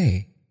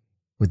away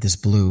with this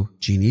blue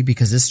genie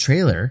because this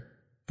trailer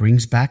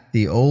brings back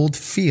the old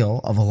feel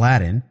of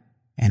Aladdin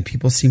and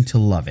people seem to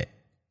love it.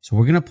 So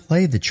we're going to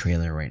play the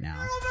trailer right now.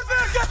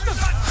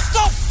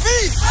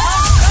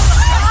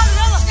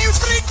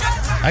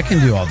 I can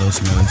do all those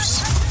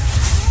moves.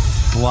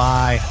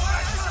 Fly.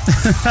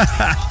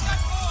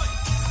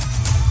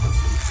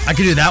 I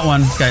could do that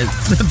one, guy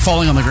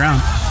falling on the ground.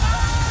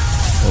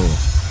 Oh,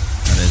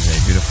 that is a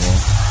beautiful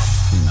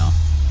female.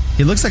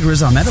 He looks like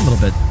Riz Ahmed a little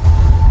bit.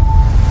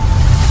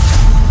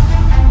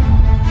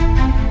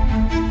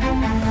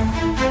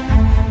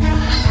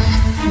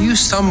 You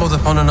stumbled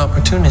upon an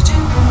opportunity.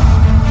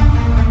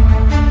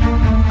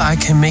 I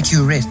can make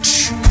you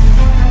rich.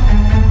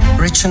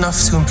 Rich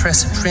enough to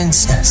impress a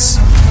princess.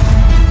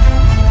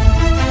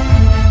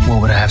 What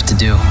would I have to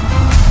do?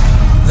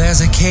 There's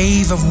a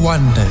cave of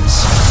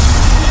wonders.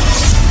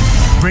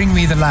 Bring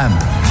me the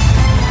lamp.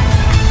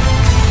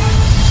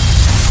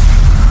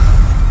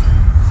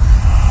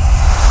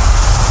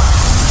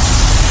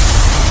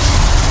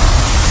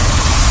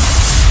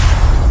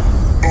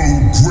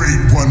 O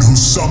great one who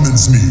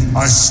summons me,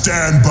 I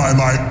stand by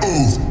my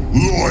oath,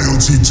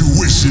 loyalty to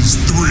wishes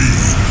 3.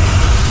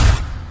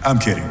 I'm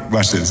kidding.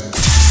 Watch this.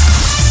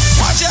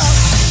 Watch out!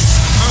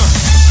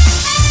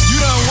 You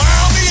done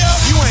wound me up.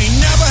 You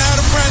ain't never had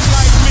a friend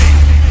like me.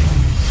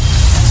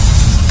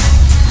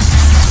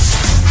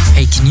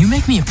 Hey, can you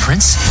make me a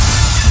prince?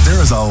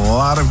 There is a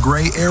lot of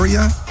gray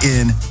area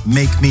in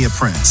make me a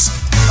prince.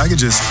 I could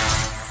just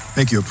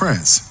make you a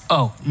prince.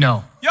 Oh,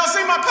 no. Y'all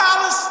see my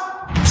palace?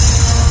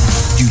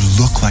 You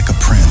look like a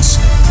prince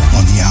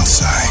on the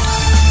outside,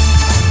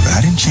 but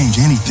I didn't change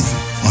anything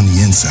on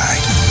the inside.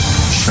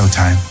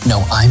 Showtime.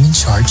 No, I'm in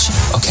charge,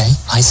 okay?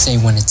 I say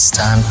when it's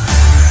time.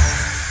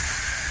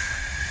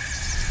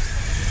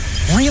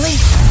 Really?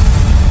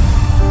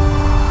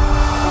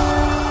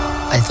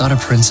 I thought a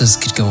princess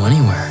could go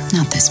anywhere.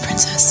 Not this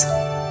princess.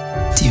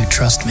 Do you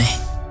trust me?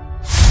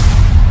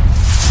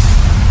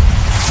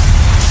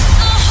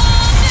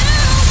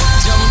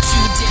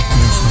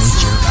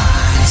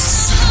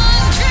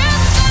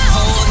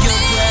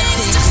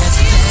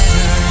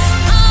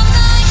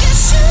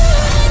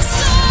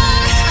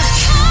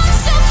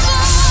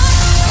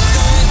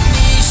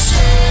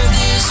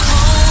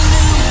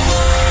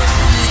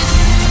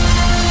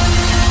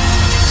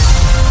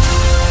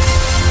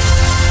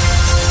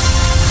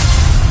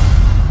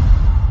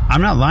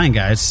 I'm not lying,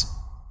 guys.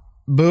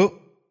 Boo.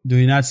 Do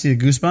you not see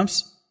the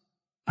goosebumps?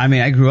 I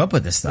mean, I grew up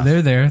with this stuff.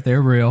 They're there.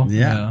 They're real.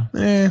 Yeah.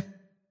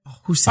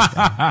 Who said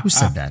that? Who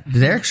said that?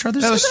 Did Eric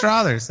Struthers? That was say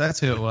Struthers.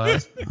 That's who it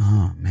was.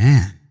 Oh,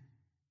 man.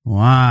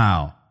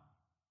 Wow.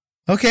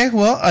 Okay,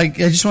 well, I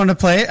just wanted to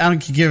play it. I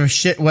don't give a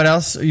shit what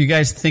else you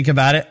guys think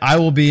about it. I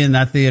will be in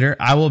that theater.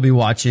 I will be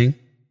watching.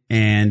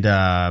 And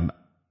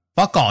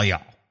fuck all y'all.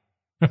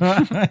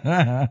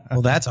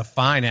 Well, that's a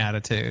fine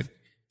attitude.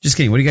 Just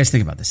kidding. What do you guys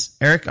think about this?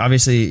 Eric,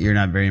 obviously you're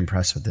not very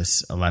impressed with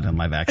this Aladdin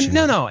live action.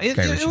 No, it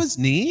was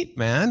neat,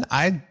 man.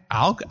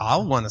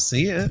 I'll want to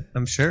see it.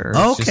 I'm sure.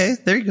 Oh, okay,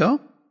 there you go.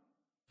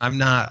 I'm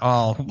not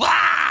all. Wow,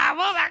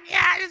 oh my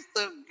God,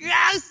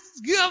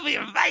 it's gonna be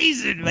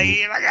amazing,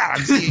 man. I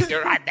gotta see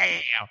it right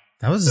now.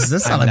 That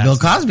sounded like Bill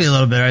Cosby a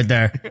little bit right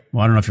there.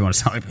 Well, I don't know if you want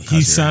to sound like Bill Cosby.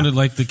 He sounded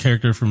like the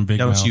character from Big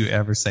Mouth. Don't you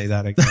ever say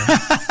that again.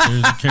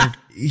 There's a character.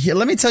 Yeah,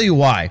 let me tell you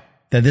why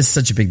that this is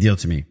such a big deal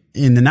to me.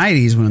 In the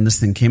 90s, when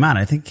this thing came out,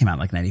 I think it came out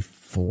like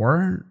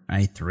 94,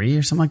 93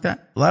 or something like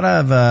that. A lot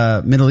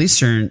of Middle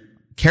Eastern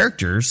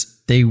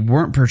characters, they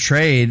weren't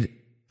portrayed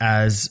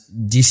as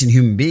decent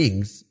human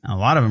beings. A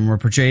lot of them were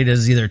portrayed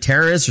as either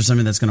terrorists or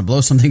something that's going to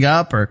blow something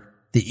up, or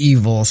the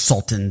evil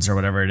sultans or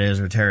whatever it is,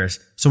 or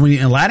terrorists. So when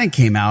Aladdin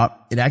came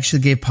out, it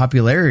actually gave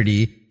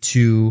popularity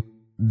to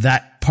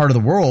that part of the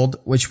world,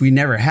 which we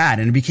never had.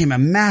 And it became a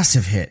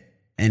massive hit.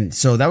 And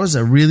so that was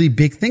a really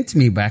big thing to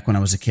me back when I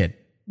was a kid.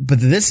 But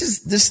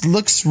this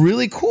looks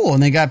really cool.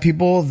 And they got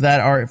people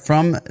that are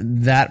from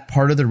that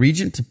part of the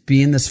region to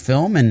be in this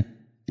film. And,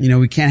 you know,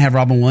 we can't have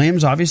Robin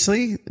Williams,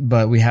 obviously,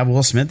 but we have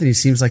Will Smith, and he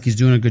seems like he's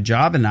doing a good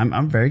job. And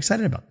I'm very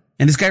excited about it.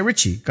 And it's Guy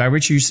Ritchie. Guy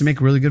Ritchie used to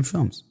make really good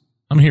films.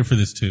 I'm here for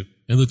this too.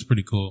 It looks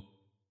pretty cool.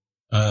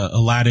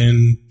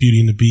 Aladdin, Beauty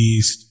and the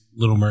Beast,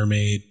 Little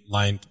Mermaid,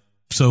 Lion.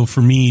 So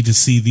for me to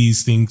see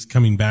these things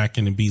coming back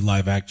and to be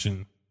live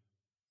action,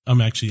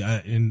 I'm actually,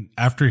 and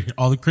after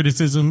all the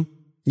criticism,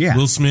 yeah,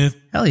 Will Smith,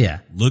 hell yeah,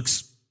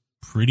 looks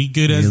pretty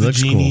good as the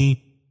genie.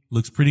 Cool.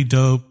 Looks pretty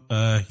dope.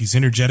 He's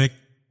energetic.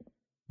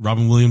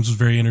 Robin Williams was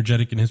very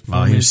energetic in his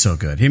performance. Oh, he was so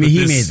good. I mean,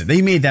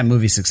 he made that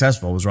movie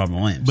successful. Was Robin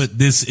Williams? But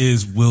this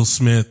is Will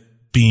Smith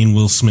being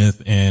Will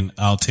Smith, and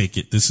I'll take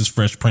it. This is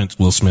Fresh Prince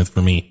Will Smith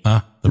for me.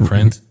 Huh? The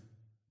Prince.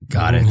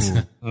 Got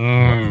it.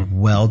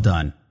 Well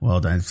done. Well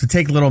done. To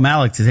take little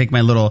Malik, to take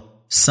my little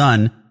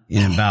son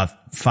in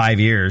about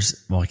 5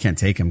 years. Well, I can't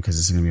take him because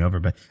it's going to be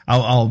over, but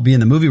I'll be in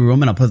the movie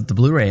room and I'll put the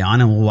Blu-ray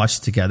on and we'll watch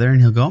it together, and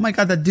he'll go, oh my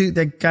God,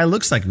 that guy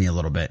looks like me a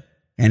little bit.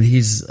 And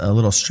he's a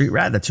little street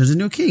rat that turns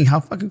into a king. How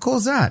fucking cool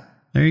is that?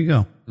 There you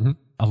go. Mm-hmm.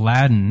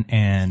 Aladdin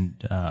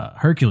and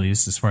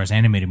Hercules, as far as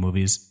animated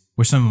movies,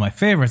 were some of my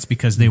favorites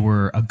because they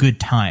were a good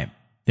time.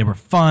 They were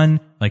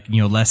fun. Like,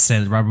 you know, Les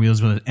said, Robert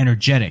Williams was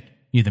energetic.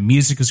 You know, the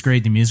music is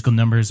great. The musical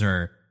numbers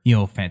are, you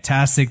know,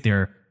 fantastic.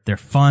 They're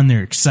fun.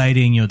 They're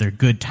exciting. You know, they're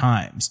good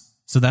times.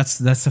 So that's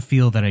the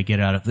feel that I get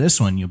out of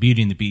this one. You know,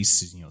 Beauty and the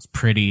Beast is, you know, it's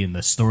pretty and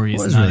the story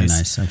is nice. Really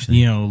nice, actually.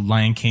 You know,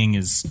 Lion King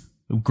is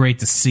great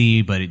to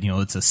see, but you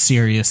know, it's a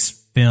serious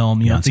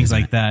film, you know, things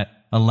like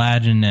that.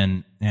 Aladdin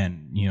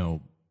and, you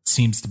know,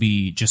 seems to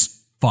be just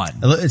fun.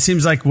 It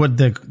seems like what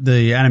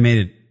the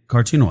animated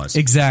cartoon was.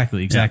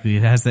 Exactly. Yeah.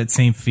 It has that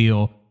same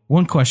feel.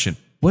 One question.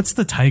 What's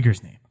the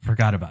tiger's name?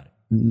 Forgot about it.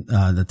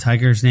 The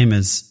tiger's name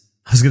is,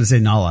 I was going to say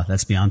Nala.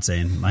 That's Beyonce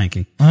in Lion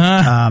King.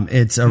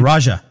 It's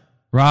Raja.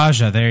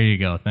 Raja. There you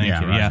go. Thank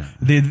you. Raja.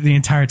 Yeah. The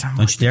entire time.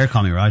 Don't you dare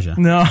call me Raja.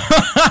 No.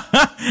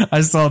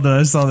 I saw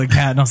the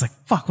cat and I was like,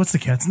 fuck, what's the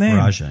cat's name?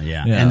 Raja.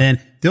 Yeah. And then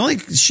the only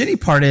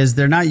shitty part is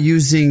they're not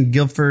using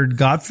Guilford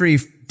Godfrey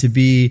to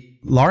be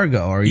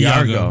Largo or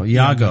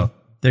Iago.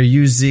 They're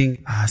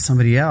using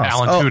somebody else.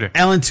 Alan Tudyk.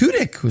 Alan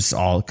Tudyk, who's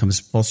all comes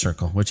full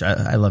circle, which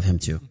I love him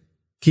too.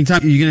 King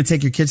Tom, are you going to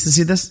take your kids to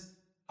see this?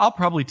 I'll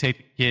probably take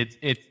the kids.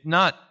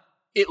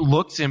 It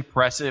looks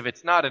impressive.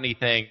 It's not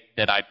anything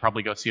that I'd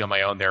probably go see on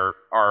my own. There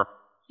are a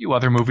few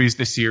other movies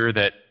this year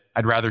that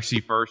I'd rather see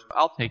first.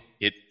 I'll take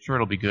it. Sure,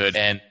 it'll be good.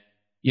 And,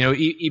 you know,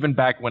 even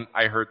back when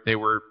I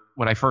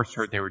first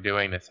heard they were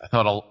doing this, I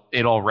thought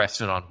it all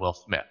rested on Will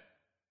Smith.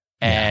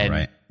 And yeah,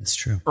 right. It's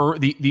true.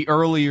 The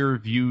earlier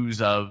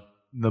views of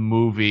the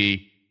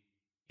movie,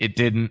 it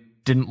didn't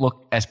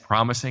look as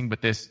promising, but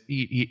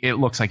it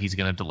looks like he's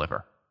going to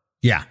deliver.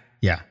 Yeah.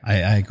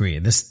 I agree.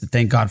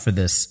 Thank God for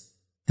this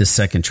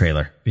second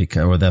trailer,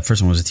 or the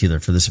first one was a teaser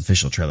for this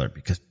official trailer,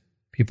 because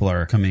people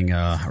are coming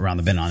around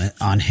the bend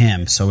on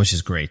him. So which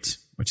is great,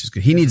 which is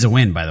good. He needs a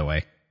win, by the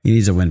way. He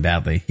needs a win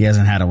badly. He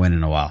hasn't had a win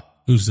in a while.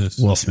 Who's this?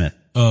 Will Smith.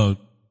 Oh,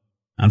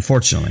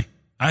 unfortunately,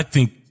 I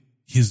think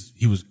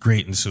he was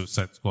great in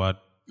Suicide Squad.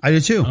 I do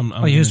too.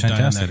 He was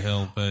fantastic. That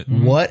hill, but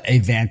what a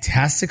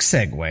fantastic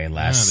segue,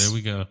 Les. Yeah, there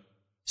we go.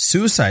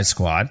 Suicide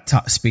Squad.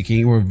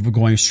 Speaking, we're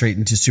going straight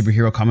into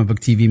superhero comic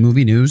book TV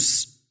movie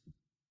news.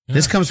 Yeah.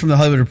 This comes from the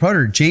Hollywood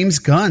Reporter. James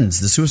Gunn's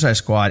The Suicide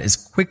Squad is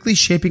quickly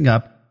shaping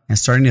up and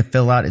starting to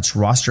fill out its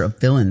roster of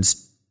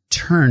villains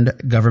turned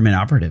government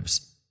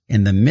operatives.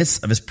 In the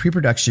midst of its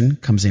pre-production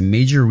comes a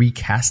major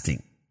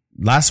recasting.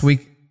 Last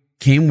week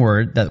came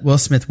word that Will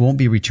Smith won't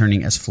be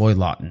returning as Floyd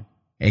Lawton,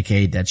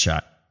 aka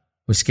Deadshot.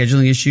 with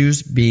scheduling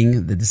issues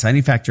being the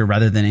deciding factor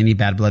rather than any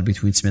bad blood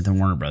between Smith and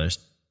Warner Brothers.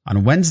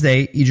 On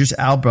Wednesday, Idris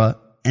Elba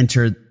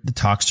entered the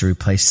talks to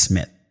replace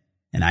Smith,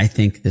 and I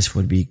think this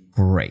would be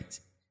great.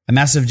 A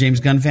massive James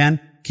Gunn fan,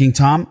 King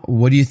Tom,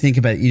 what do you think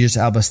about Idris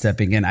Elba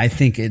stepping in? I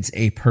think it's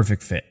a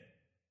perfect fit.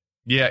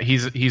 Yeah,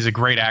 he's a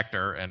great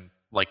actor, and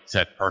like you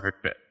said,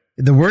 perfect fit.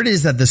 The word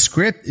is that the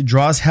script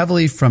draws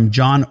heavily from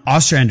John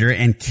Ostrander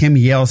and Kim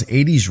Yale's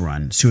 80s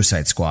run,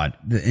 Suicide Squad,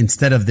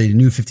 instead of the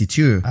New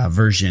 52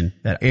 version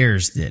that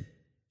Ayers did.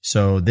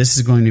 So this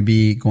is going to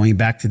be going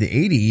back to the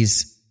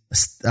 80s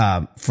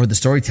for the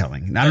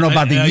storytelling. I don't know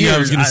about the years. Yeah, I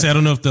was going to say, I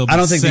don't know if they'll be I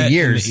don't think set the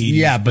years. in the 80s,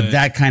 yeah, but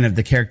that kind of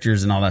the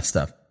characters and all that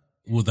stuff.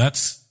 Well,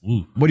 that's...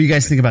 Ooh. What do you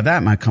guys think about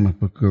that, my comic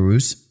book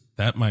gurus?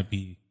 That might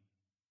be...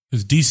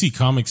 Because DC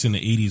Comics in the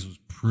 80s was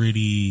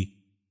pretty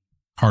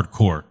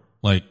hardcore.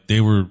 Like they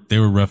were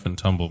rough and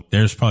tumble.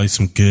 There's probably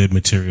some good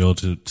material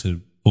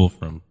to pull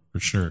from for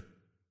sure.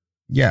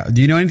 Yeah.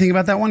 Do you know anything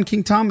about that one,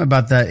 King Tom,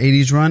 about the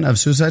 80s run of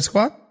Suicide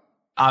Squad?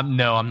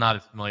 No, I'm not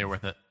as familiar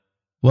with it.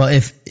 Well,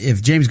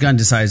 if James Gunn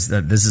decides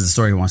that this is the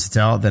story he wants to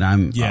tell, then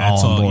I'm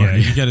all on board. Yeah,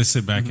 you got to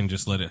sit back and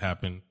just let it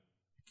happen.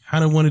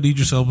 Kind of wanted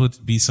Idris Elba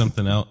to be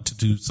something else, to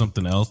do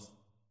something else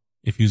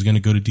if he was going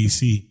to go to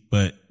DC,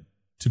 but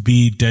to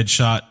be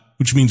Deadshot,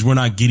 which means we're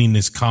not getting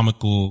this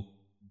comical,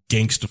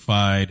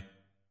 gangstified.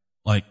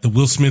 Like the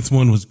Will Smith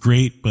one was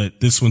great, but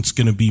this one's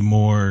going to be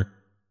more,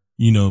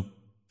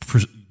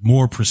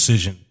 more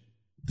precision.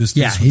 This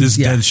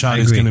Deadshot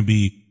is going to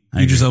be,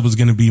 Idris Elba's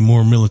going to be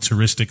more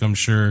militaristic, I'm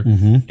sure.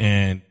 Mm-hmm.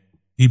 And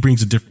he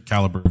brings a different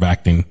caliber of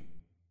acting.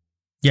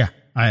 Yeah.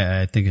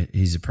 I think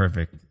he's a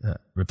perfect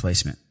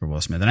replacement for Will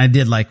Smith. And I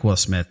did like Will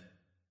Smith.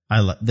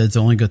 That's the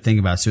only good thing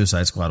about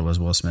Suicide Squad was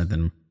Will Smith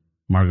and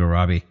Margot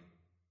Robbie.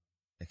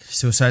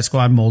 Suicide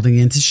Squad molding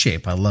into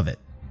shape. I love it.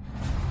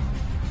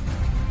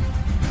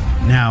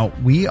 Now,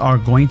 we are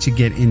going to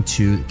get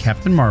into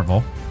Captain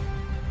Marvel,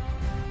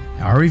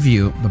 our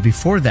review. But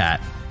before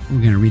that, we're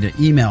going to read an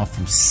email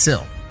from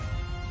Sil.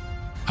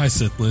 Hi,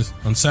 Sithless.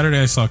 On Saturday,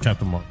 I saw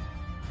Captain Marvel.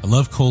 I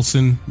love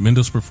Coulson,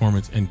 Mendel's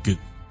performance, and good.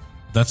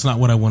 That's not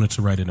what I wanted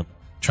to write in about.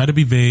 Try to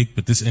be vague,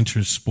 but this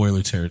enters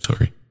spoiler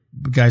territory.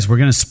 Guys, we're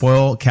going to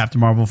spoil Captain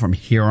Marvel from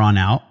here on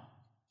out.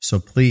 So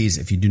please,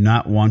 if you do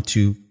not want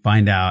to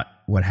find out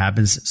what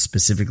happens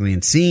specifically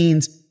in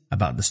scenes,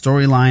 about the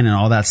storyline and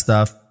all that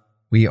stuff,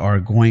 we are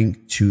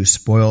going to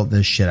spoil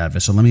the shit out of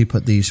it. So let me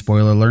put the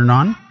spoiler alert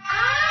on.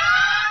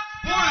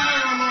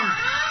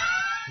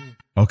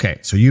 Okay,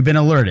 so you've been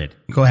alerted.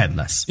 Go ahead,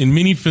 Les. In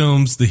many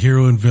films, the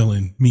hero and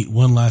villain meet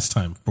one last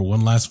time for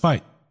one last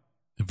fight.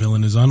 The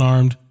villain is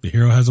unarmed, the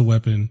hero has a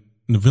weapon,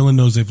 and the villain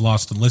knows they've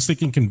lost unless they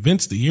can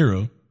convince the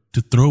hero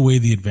to throw away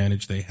the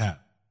advantage they have.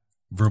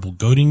 Verbal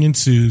goading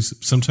ensues,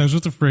 sometimes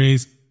with the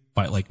phrase,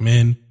 fight like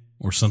men,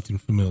 or something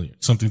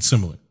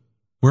similar.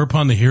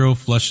 Whereupon the hero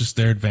flushes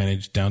their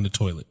advantage down the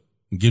toilet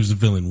and gives the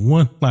villain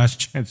one last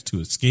chance to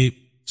escape,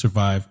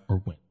 survive,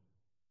 or win.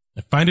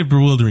 I find it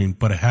bewildering,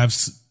 but I have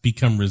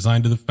become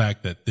resigned to the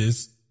fact that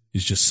this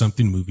is just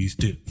something movies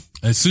do.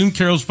 I assume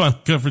Carol's final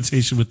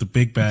confrontation with the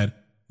big bad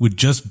would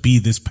just be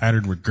this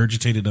pattern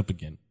regurgitated up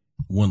again.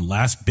 One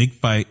last big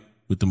fight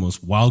with the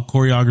most wild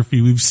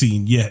choreography we've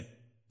seen yet,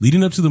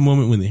 leading up to the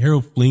moment when the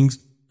hero flings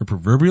her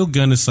proverbial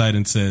gun aside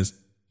and says,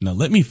 "Now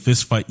let me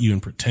fist fight you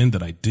and pretend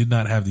that I did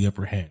not have the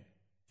upper hand,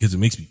 because it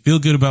makes me feel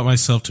good about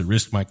myself to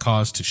risk my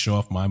cause to show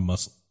off my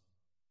muscle."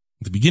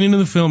 At the beginning of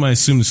the film, I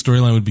assumed the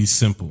storyline would be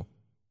simple.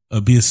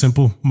 Be a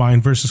simple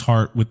mind versus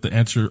heart, with the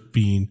answer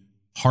being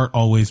heart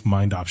always,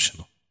 mind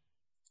optional.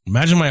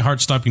 Imagine my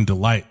heart-stopping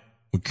delight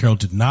when Carol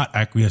did not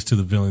acquiesce to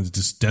the villain's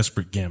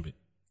desperate gambit.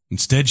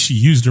 Instead, she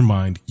used her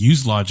mind,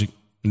 used logic,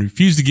 and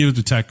refused to give it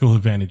the tactical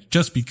advantage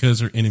just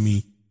because her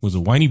enemy was a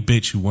whiny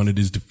bitch who wanted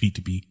his defeat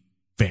to be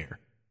fair.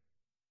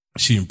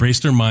 She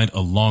embraced her mind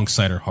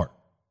alongside her heart.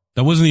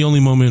 That wasn't the only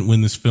moment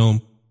when this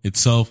film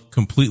itself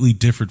completely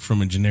differed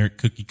from a generic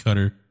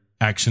cookie-cutter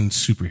action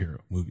superhero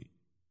movie.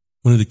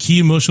 One of the key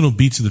emotional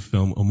beats of the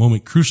film, a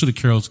moment crucial to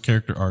Carol's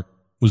character arc,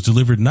 was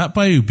delivered not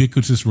by a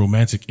ubiquitous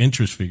romantic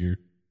interest figure,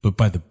 but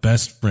by the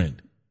best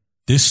friend.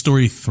 This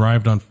story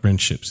thrived on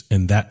friendships,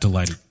 and that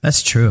delighted me.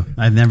 That's true.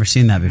 I've never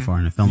seen that before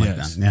in a film like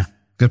that. Yeah,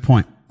 good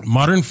point.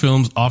 Modern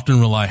films often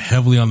rely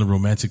heavily on the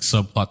romantic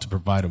subplot to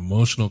provide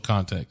emotional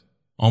context,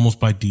 almost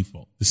by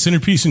default. The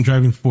centerpiece and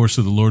driving force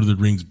of the Lord of the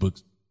Rings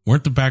books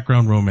weren't the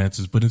background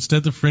romances, but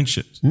instead the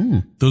friendships.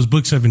 Those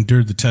books have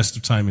endured the test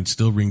of time and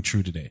still ring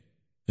true today.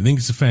 I think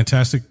it's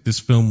fantastic this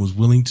film was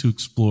willing to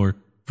explore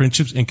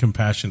friendships and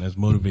compassion as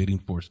motivating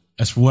force.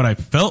 As for what I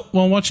felt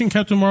while watching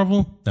Captain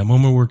Marvel, that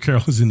moment where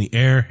Carol is in the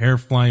air, hair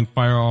flying,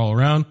 fire all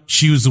around,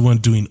 she was the one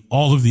doing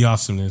all of the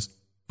awesomeness,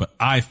 but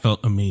I felt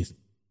amazing.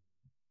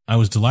 I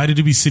was delighted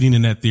to be sitting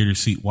in that theater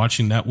seat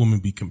watching that woman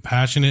be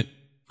compassionate,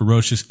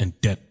 ferocious, and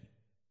deadly.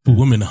 A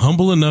woman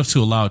humble enough to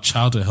allow a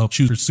child to help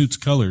choose her suit's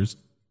colors,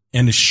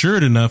 and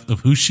assured enough of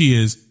who she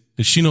is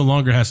that she no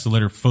longer has to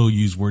let her foe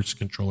use words to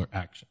control her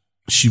action.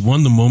 She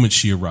won the moment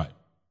she arrived.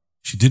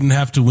 She didn't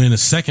have to win a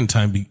second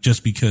time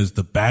just because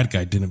the bad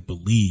guy didn't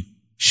believe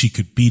she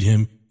could beat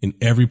him in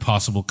every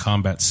possible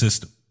combat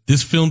system.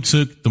 This film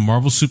took the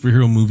Marvel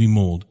superhero movie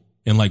mold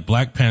and, like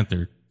Black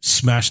Panther,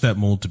 smashed that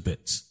mold to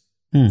bits.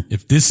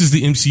 If this is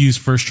the MCU's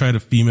first try to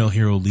female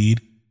hero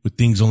lead, with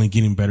things only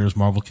getting better as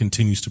Marvel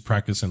continues to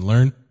practice and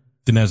learn,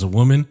 then as a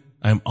woman,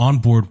 I am on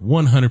board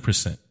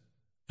 100%.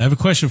 I have a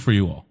question for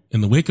you all. In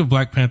the wake of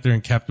Black Panther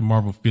and Captain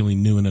Marvel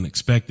feeling new and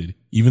unexpected,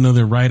 even though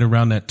they're right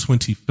around that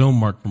 20 film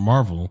mark for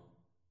Marvel,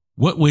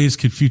 what ways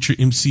could future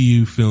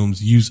MCU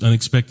films use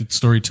unexpected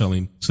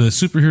storytelling so that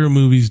superhero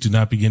movies do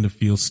not begin to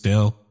feel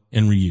stale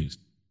and reused?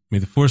 May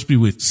the force be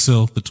with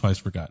Sil, the twice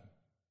forgotten.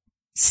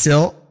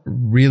 Sil,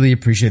 really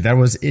appreciate it. That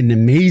was an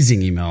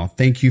amazing email.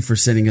 Thank you for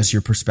sending us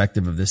your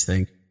perspective of this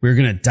thing. We're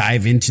going to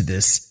dive into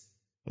this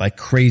like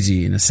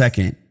crazy in a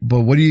second.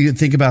 But what do you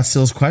think about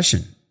Sil's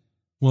question?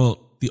 Well,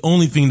 the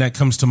only thing that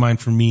comes to mind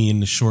for me in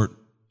the short,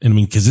 and I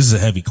mean, cause this is a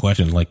heavy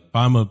question. Like if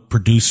I'm a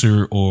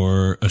producer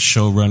or a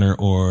showrunner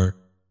or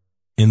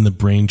in the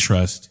brain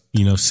trust,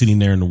 you know, sitting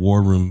there in the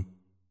war room,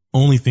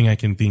 only thing I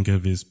can think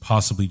of is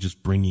possibly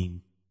just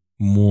bringing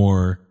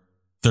more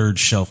third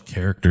shelf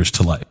characters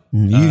to life.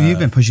 You've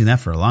been pushing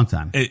that for a long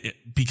time.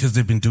 Because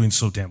they've been doing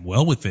so damn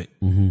well with it.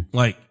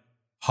 Like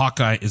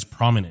Hawkeye is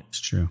prominent. It's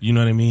true. You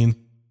know what I mean?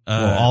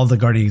 Well, all the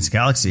Guardians of the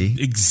Galaxy.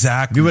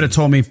 Exactly. If you would have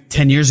told me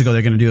 10 years ago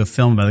they're going to do a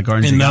film about the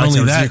Guardians and of the Galaxy.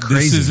 And not only that,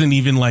 crazy. this isn't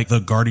even like the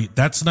Guardian.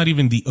 That's not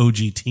even the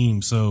OG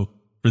team. So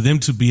for them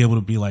to be able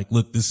to be like,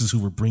 look, this is who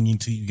we're bringing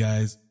to you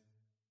guys.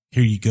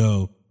 Here you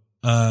go.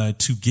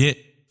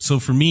 So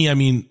for me, I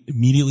mean,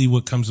 immediately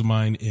what comes to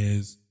mind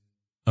is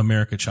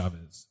America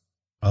Chavez.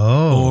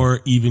 Oh.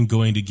 Or even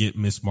going to get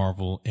Miss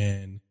Marvel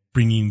and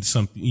bringing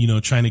something, you know,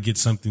 trying to get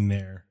something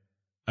there.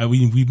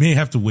 We may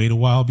have to wait a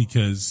while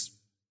because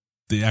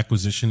the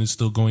acquisition is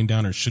still going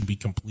down or should be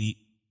complete,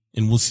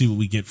 and we'll see what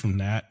we get from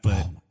that.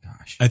 But oh my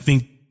gosh. I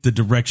think the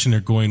direction they're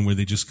going where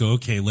they just go,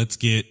 okay, let's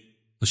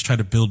try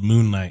to build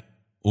Moon Knight,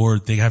 or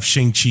they have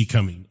Shang-Chi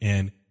coming.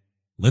 And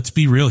let's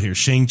be real here.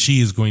 Shang-Chi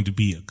is going to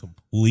be a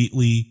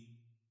completely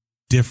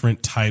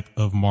different type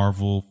of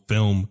Marvel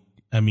film.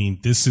 I mean,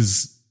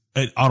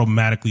 it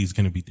automatically is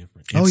going to be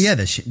different. That's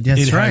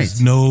it right. Has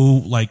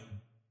no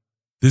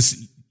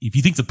this. If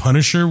you think the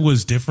Punisher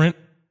was different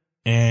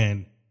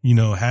and, you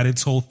know, had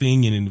its whole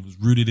thing and it was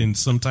rooted in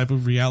some type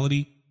of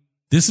reality,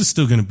 this is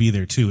still going to be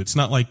there too. It's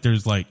not like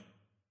there's like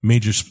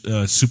major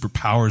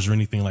superpowers or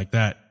anything like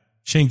that.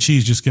 Shang-Chi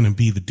is just going to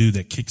be the dude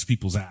that kicks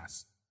people's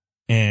ass.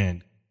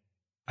 And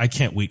I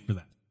can't wait for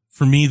that.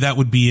 For me, that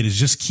would be it, is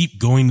just keep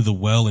going to the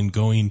well and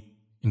going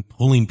and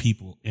pulling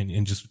people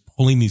and just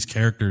pulling these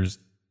characters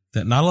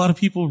that not a lot of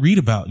people read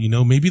about. You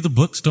know, maybe the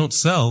books don't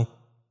sell,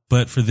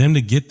 but for them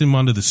to get them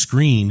onto the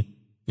screen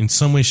in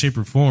some way, shape,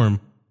 or form,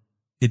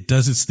 it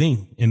does its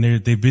thing. And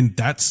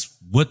that's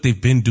what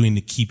they've been doing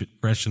to keep it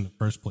fresh in the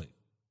first place.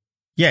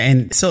 Yeah.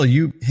 And so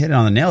you hit it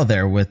on the nail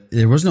there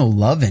there was no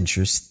love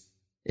interest.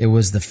 It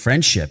was the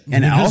friendship.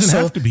 And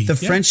also the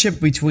friendship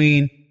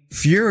between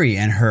Fury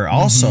and her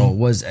also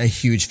was a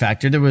huge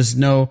factor. There was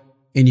no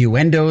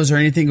innuendos or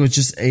anything. It was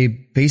just a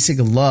basic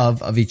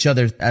love of each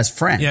other as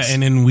friends. Yeah.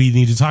 And then we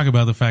need to talk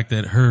about the fact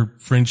that her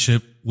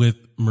friendship with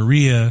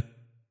Maria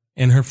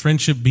and her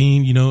friendship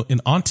being, you know, an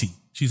auntie.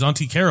 She's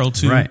Auntie Carol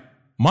to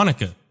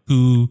Monica,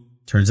 who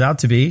turns out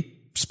to be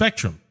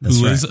Spectrum,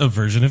 who is a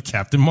version of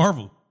Captain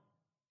Marvel.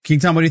 King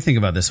Tom, what do you think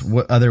about this?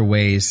 What other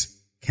ways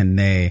can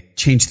they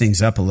change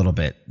things up a little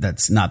bit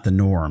that's not the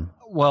norm?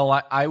 Well,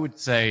 I would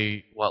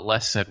say what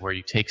Les said, where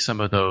you take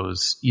some of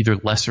those either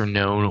lesser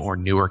known or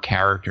newer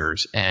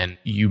characters and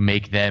you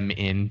make them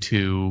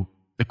into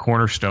the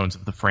cornerstones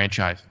of the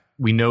franchise.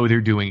 We know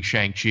they're doing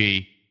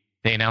Shang-Chi.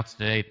 They announced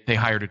today they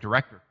hired a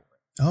director for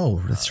it.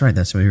 Oh, that's right.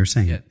 That's what you were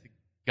saying. Yeah,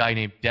 a guy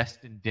named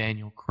Destin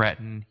Daniel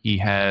Cretton. He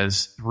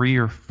has 3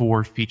 or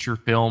 4 feature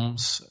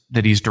films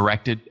that he's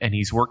directed, and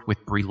he's worked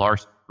with Brie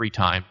Larson 3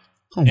 times.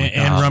 Oh my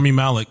and Rami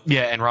Malek.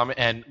 Yeah,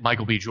 and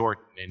Michael B.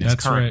 Jordan in his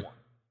That's current right. one.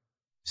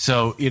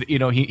 So, you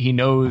know, he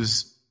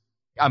knows.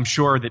 I'm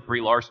sure that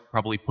Brie Larson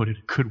probably put in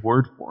a good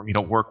word for him. You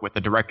don't work with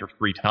the director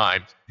 3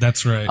 times.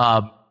 That's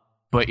right.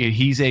 But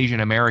he's Asian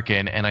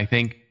American, and I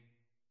think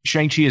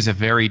Shang-Chi is a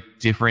very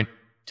different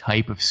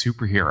type of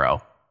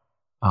superhero,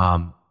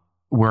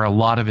 where a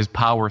lot of his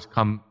powers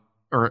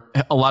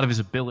a lot of his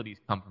abilities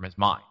come from his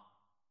mind.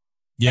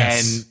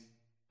 Yes.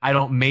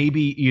 And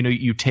maybe, you know,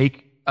 you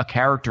take a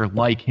character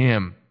like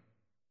him,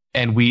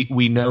 and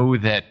we know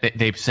that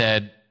they've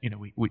said, you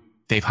know,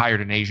 they've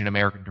hired an Asian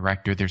American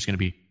director. There's going to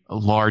be a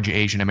large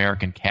Asian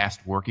American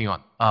cast working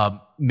on.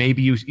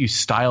 Maybe you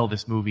style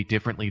this movie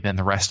differently than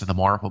the rest of the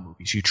Marvel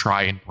movies. You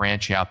try and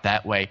branch out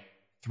that way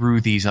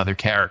through these other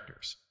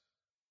characters.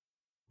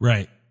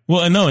 Right.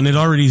 Well, no, and it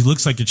already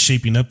looks like it's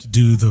shaping up to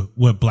do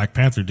what Black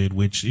Panther did,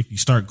 which if you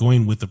start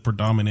going with the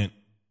predominant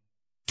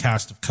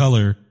cast of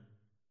color,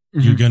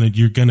 you're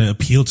gonna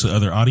appeal to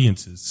other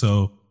audiences.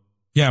 So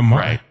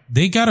yeah,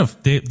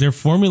 their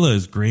formula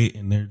is great,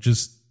 and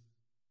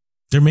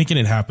they're making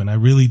it happen. I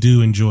really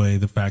do enjoy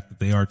the fact that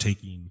they are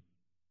taking,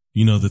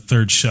 you know, the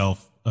third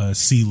shelf,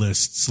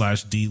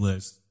 C-list /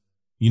 D-list,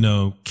 you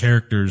know,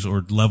 characters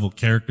or level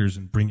characters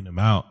and bringing them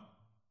out.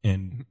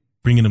 and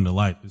bringing them to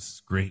life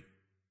is great.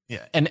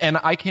 Yeah, and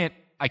I can't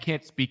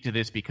speak to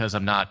this because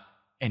I'm not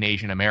an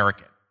Asian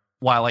American.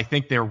 While I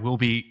think there will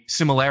be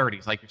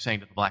similarities, like you're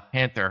saying to the Black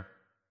Panther,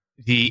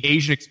 the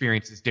Asian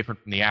experience is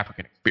different from the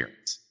African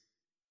experience.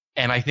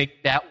 And I think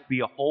that will be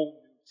a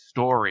whole new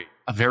story,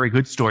 a very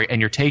good story.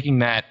 And you're taking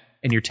that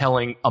and you're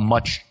telling a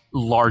much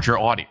larger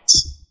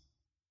audience.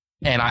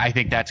 And I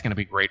think that's going to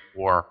be great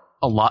for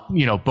a lot,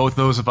 both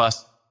those of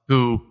us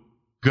who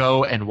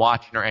go and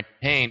watch and are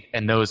entertained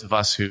and those of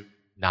us who,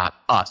 not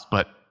us,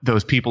 but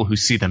those people who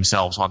see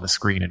themselves on the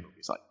screen in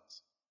movies like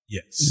this.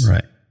 Yes.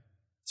 Right.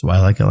 That's why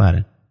I like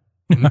Aladdin.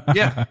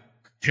 Yeah.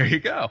 There you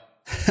go.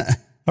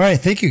 All right.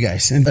 Thank you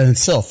guys. And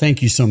Sil,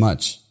 thank you so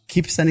much.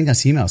 Keep sending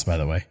us emails, by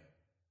the way.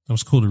 That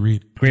was cool to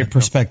read. Great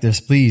perspectives.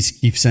 Please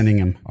keep sending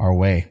them our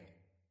way.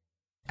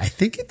 I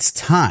think it's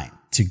time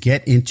to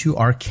get into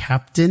our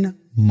Captain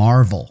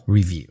Marvel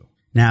review.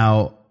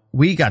 Now,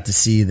 we got to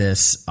see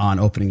this on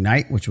opening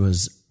night, which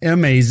was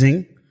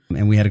amazing.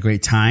 And we had a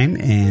great time.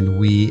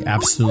 And I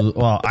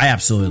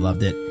absolutely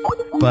loved it.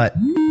 But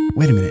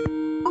wait a minute.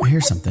 I hear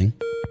something.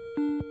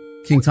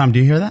 King Tom, do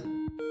you hear that?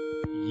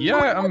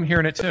 Yeah, I'm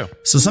hearing it too.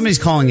 So somebody's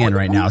calling in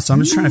right now. So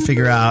I'm just trying to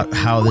figure out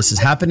how this is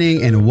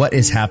happening and what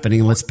is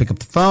happening. Let's pick up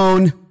the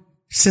phone.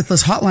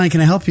 Sithless Hotline, can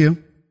I help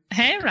you?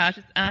 Hey, Raj,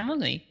 it's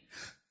Emily.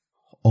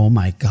 Oh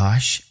my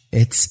gosh.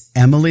 It's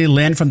Emily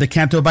Lynn from the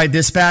Canto Bight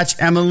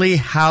Dispatch. Emily,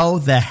 how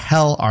the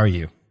hell are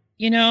you?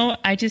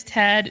 I just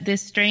had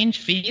this strange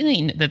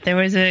feeling that there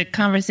was a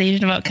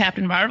conversation about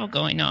Captain Marvel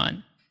going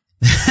on.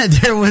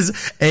 There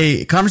was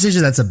a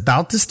conversation that's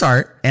about to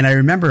start. And I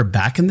remember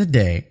back in the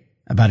day,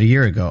 about a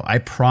year ago, I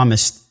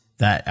promised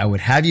that I would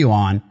have you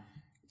on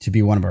to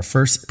be one of our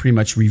first pretty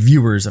much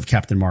reviewers of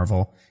Captain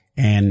Marvel.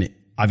 And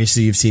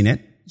obviously you've seen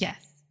it. Yes.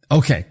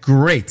 Okay,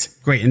 great.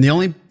 And the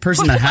only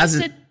person that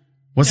hasn't...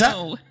 What's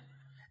no. that?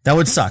 That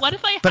would suck. What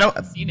if I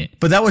haven't seen it?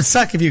 But that would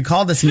suck if you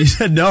called us and you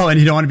said no and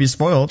you don't want to be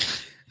spoiled.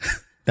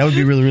 That would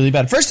be really, really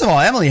bad. First of all,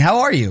 Emily, how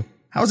are you?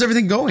 How's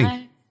everything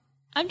going?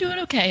 I'm doing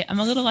okay. I'm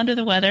a little under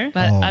the weather,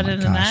 but other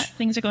than that,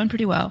 things are going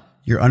pretty well.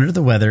 You're under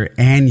the weather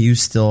and you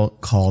still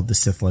called the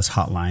Sithless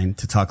Hotline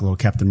to talk a little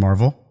Captain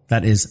Marvel.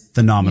 That is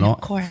phenomenal. Yeah,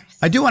 of course.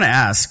 I do want to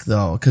ask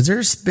though, because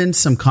there's been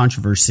some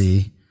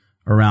controversy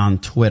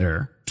around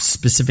Twitter,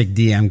 specific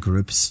DM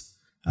groups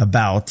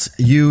about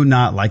you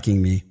not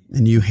liking me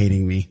and you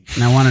hating me.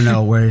 And I want to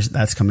know where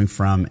that's coming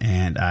from.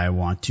 And I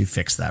want to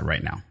fix that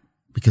right now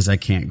because I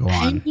can't go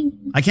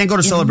on. I can't go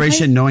to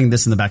Celebration knowing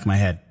this in the back of my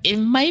head. It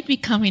might be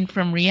coming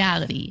from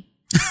reality.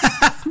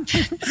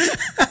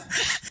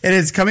 It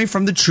is coming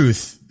from the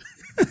truth.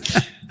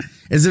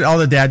 Is it all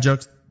the dad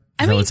jokes?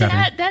 I mean,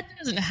 that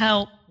doesn't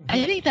help.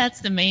 I think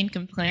that's the main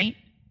complaint.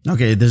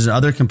 Okay, there's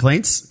other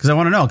complaints? Because I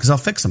want to know, because I'll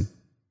fix them.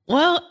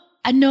 Well,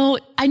 I know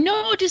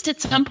just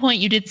at some point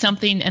you did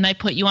something and I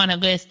put you on a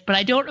list, but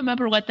I don't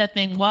remember what that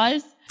thing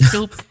was.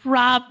 So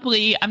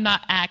probably I'm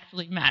not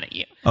actually mad at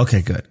you.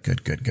 Okay, good.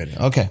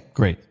 Okay,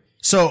 great.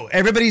 So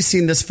everybody's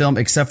seen this film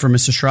except for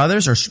Mr.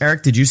 Struthers, or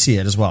Eric, did you see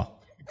it as well?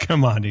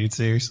 Come on, dude.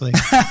 Seriously.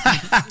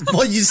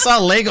 Well, you saw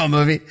a Lego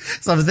movie.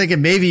 So I'm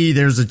thinking maybe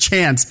there's a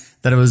chance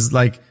that it was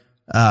like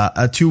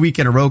a 2 week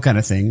in a row kind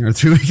of thing or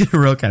 3 week in a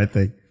row kind of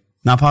thing.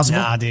 Not possible?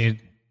 Nah, dude.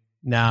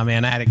 Nah,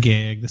 man. I had a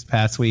gig this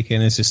past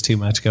weekend. It's just too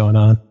much going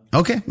on.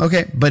 Okay.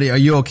 But are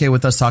you okay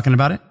with us talking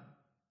about it?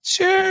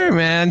 Sure,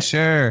 man.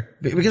 Sure.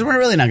 Because we're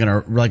really not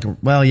going to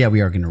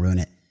we are going to ruin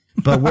it.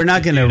 But we're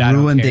not going to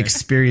ruin the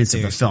experience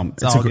of the film.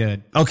 It's all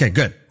good. Okay,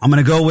 good. I'm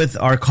going to go with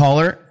our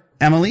caller,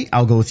 Emily.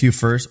 I'll go with you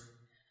first.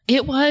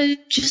 It was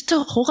just a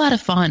whole lot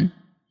of fun.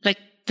 Like,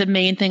 the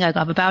main thing I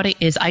love about it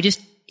is I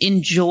just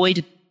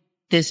enjoyed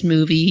this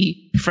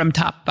movie from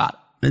top to bottom.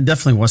 It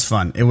definitely was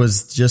fun. It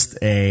was just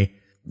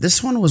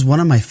this one was one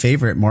of my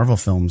favorite Marvel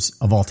films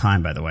of all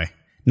time, by the way.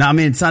 Now, I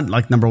mean, it's not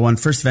like number one.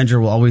 First Avenger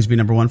will always be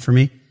number one for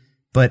me,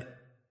 but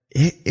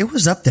it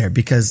was up there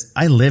because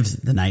I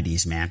lived the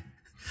 90s, man.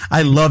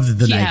 I loved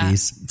the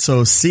 90s.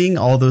 So seeing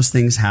all those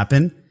things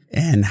happen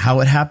and how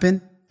it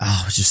happened,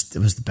 it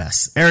was the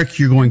best. Eric,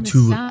 you're going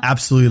to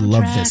absolutely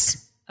love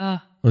this. It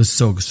was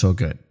so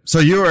good. So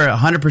you were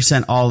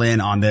 100% all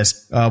in on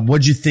this.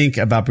 What'd you think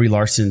about Brie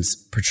Larson's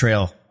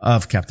portrayal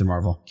of Captain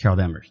Marvel, Carol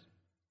Danvers?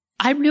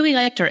 I really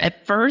liked her.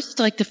 At first,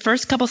 like the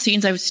first couple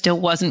scenes, I still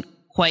wasn't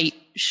quite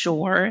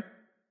sure.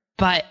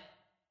 But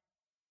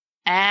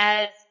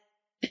as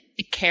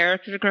the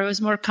character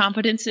grows more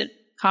confident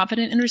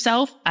in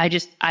herself,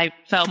 I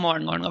fell more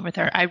and more in love with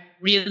her. I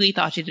really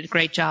thought she did a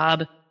great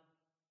job.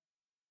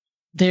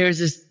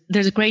 There's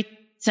a great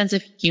sense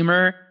of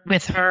humor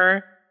with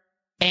her,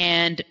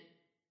 and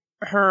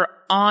her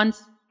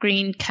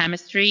on-screen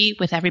chemistry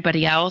with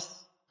everybody else.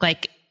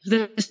 Like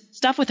the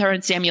stuff with her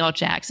and Samuel L.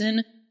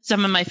 Jackson,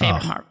 some of my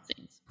favorite Marvel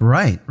scenes.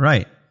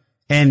 Right.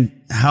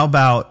 And how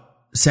about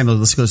Samuel?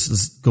 Let's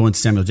go into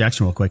Samuel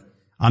Jackson real quick.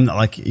 I'm not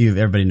like you.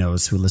 Everybody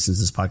knows who listens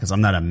to this podcast.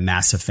 I'm not a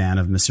massive fan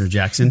of Mr.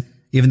 Jackson,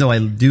 even though I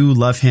do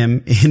love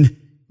him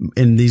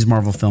in these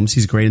Marvel films.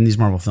 He's great in these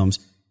Marvel films.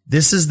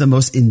 This is the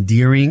most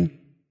endearing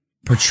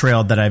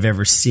portrayal that I've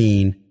ever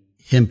seen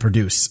him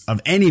produce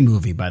of any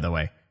movie, by the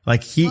way.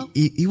 Like he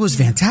was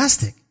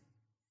fantastic.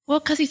 Well,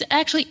 because he's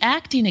actually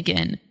acting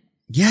again.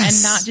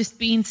 Yes. And not just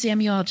being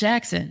Samuel L.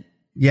 Jackson.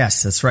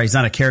 Yes, that's right. He's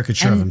not a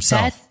caricature of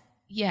himself.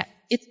 Yeah,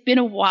 it's been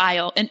a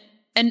while.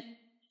 And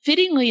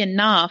fittingly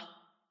enough,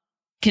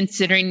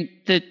 considering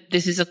that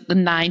this is a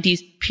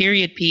 90s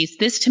period piece,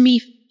 this to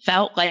me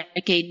felt like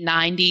a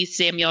 90s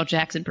Samuel L.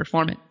 Jackson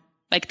performance.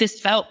 Like this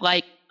felt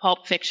like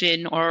Pulp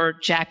Fiction or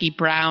Jackie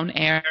Brown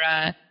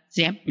era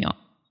Samuel.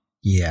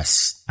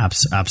 Yes,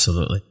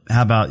 absolutely.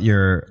 How about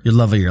your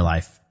love of your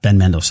life, Ben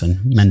Mendelsohn,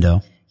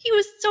 Mendo? He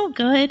was so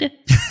good.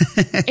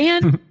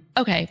 And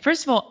okay,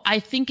 first of all, I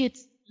think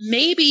it's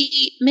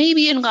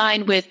maybe in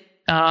line with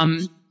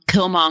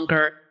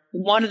Killmonger,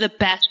 one of the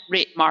best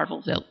written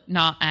Marvel villains,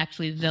 not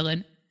actually the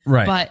villain.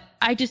 Right. But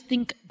I just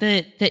think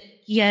that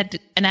he had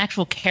an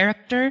actual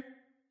character,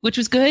 which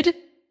was good.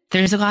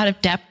 There's a lot of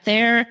depth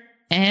there.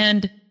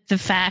 And the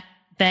fact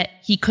that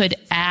he could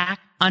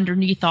act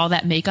underneath all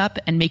that makeup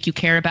and make you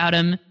care about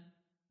him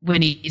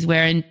when he's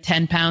wearing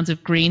 10 pounds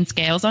of green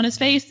scales on his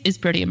face is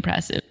pretty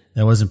impressive.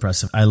 That was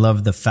impressive. I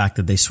love the fact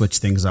that they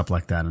switched things up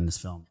like that in this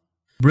film.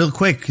 Real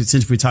quick,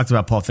 since we talked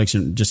about Pulp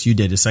Fiction, just you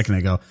did a second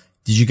ago,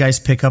 did you guys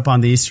pick up on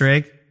the Easter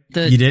egg?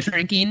 You did?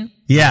 Drinking?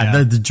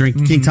 Yeah, the drink.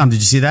 Mm-hmm. King Tom, did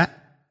you see that?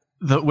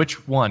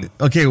 Which one?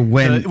 Okay,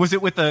 when was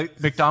it with the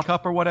McDonald's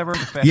cup or whatever?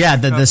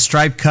 The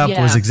striped cup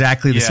was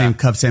exactly the same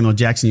cup Samuel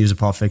Jackson used in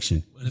Pulp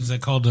Fiction. What is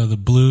that called?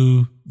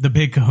 The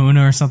Big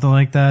Kahuna or something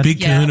like that. Big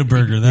Kahuna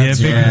Burger.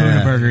 That's Big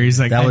Kahuna Burger. He's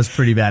like, that was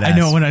pretty badass. I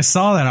know when I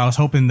saw that, I was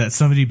hoping that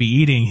somebody would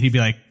be eating. He'd be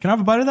like, "Can I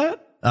have a bite of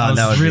that?" I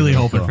was really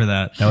hoping for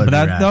that. That would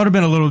have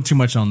been a little too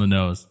much on the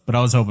nose, but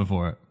I was hoping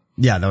for it.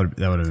 Yeah, that would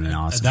have been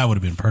awesome. That would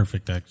have been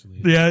perfect,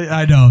 actually. Yeah,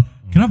 I know.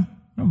 Can I have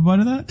a bite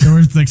of that? Or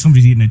it's like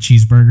somebody's eating a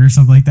cheeseburger or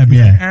something like that.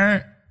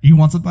 Like, he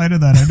wants a bite of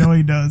that. I know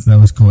he does. That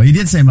was cool. He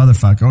did say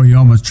motherfucker. Oh, you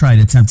almost tried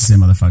to attempt to say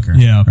motherfucker.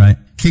 Yeah. Right?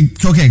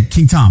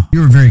 King Tom, you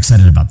were very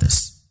excited about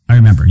this. I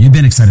remember. You've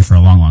been excited for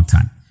a long, long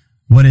time.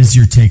 What is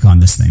your take on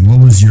this thing?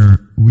 What is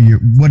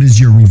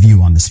your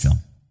review on this film?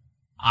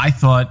 I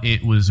thought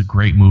it was a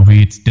great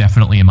movie. It's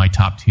definitely in my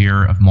top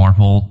tier of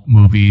Marvel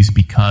movies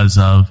because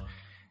of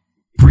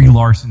Brie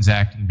Larson's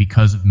acting,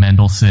 because of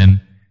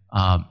Mendelsohn.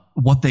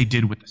 What they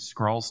did with the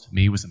Skrulls to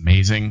me was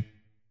amazing.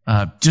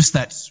 Just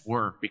that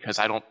swerve, because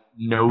I don't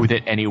know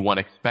that anyone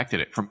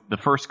expected it. From the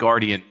first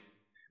Guardian,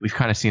 we've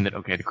kind of seen that,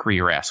 okay, the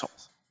Kree are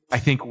assholes. I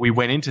think we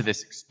went into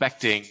this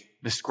expecting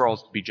the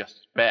Skrulls to be just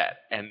as bad,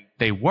 and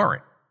they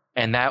weren't.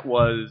 And that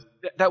was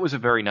a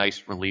very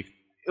nice relief.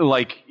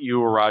 Like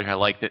you, Raj, I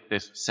like that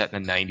this was set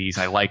in the 90s.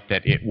 I like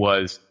that it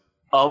was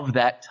of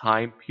that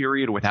time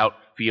period without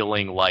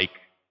feeling like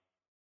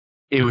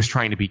it was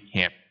trying to be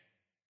camp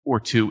or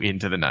too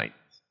into the 90s.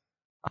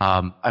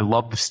 I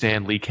love the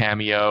Stan Lee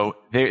cameo.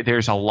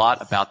 There's a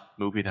lot about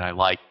the movie that I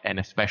like, and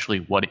especially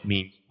what it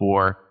means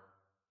for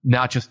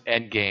not just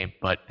Endgame,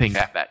 but things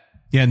after that.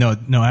 Yeah,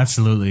 no,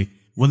 absolutely.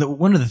 Well,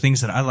 one of the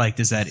things that I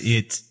liked is that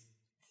it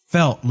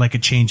felt like a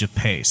change of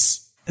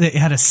pace. It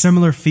had a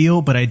similar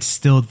feel, but I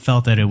still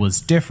felt that it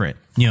was different.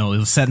 It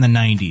was set in the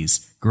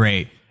 90s.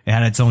 Great. It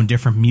had its own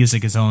different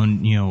music, its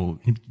own,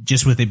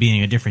 just with it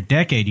being a different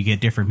decade, you get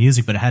different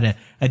music, but it had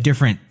a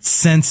different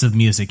sense of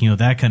music,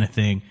 that kind of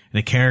thing.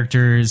 The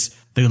characters,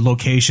 the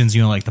locations,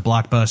 like the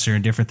Blockbuster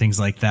and different things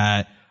like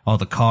that, all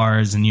the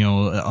cars and,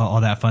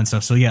 all that fun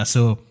stuff. So yeah,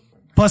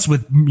 plus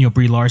with,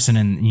 Brie Larson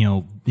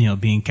and,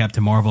 being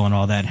Captain Marvel and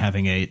all that,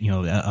 having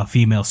a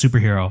female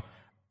superhero.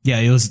 Yeah,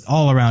 it was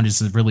all around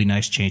just a really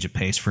nice change of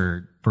pace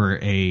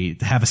to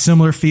have a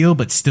similar feel,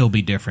 but still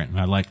be different.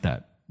 I like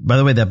that. By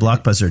the way, that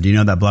Blockbuster, do you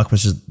know that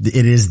Blockbuster,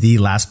 it is the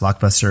last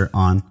Blockbuster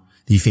on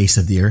the face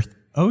of the earth?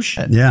 Oh,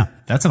 shit. Yeah.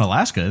 That's in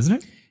Alaska, isn't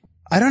it?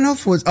 I don't know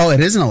if it was, it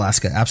is in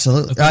Alaska.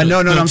 Absolutely.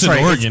 No, I'm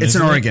sorry. It's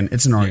in Oregon.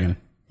 It's in Oregon.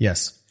 Yeah.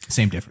 Yes.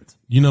 Same difference.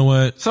 You know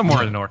what?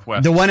 Somewhere in the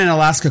Northwest. The one in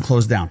Alaska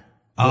closed down.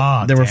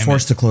 They were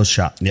forced to close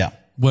shop. Yeah.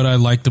 What I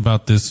liked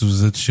about this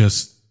was it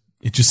just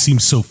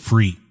seemed so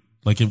free.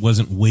 Like it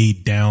wasn't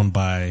weighed down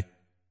by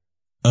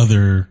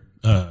other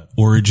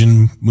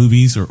origin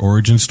movies or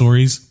origin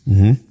stories.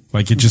 Mm-hmm.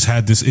 Like it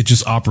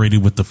just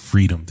operated with the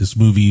freedom. This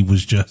movie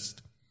was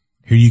just,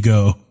 here you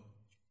go.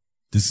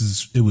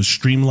 It was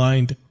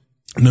streamlined.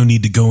 No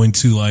need to go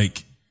into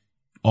like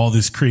all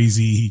this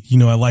crazy,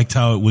 I liked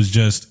how it was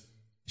just,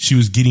 she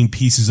was getting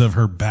pieces of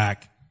her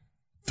back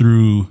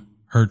through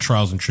her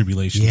trials and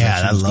tribulations.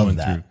 Yeah, I love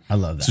that. I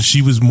love that. So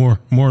she was more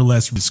or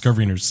less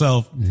discovering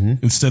herself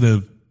instead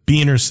of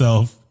being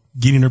herself,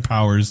 getting her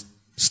powers,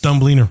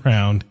 stumbling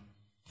around.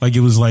 Like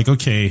it was like,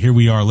 okay, here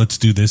we are. Let's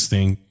do this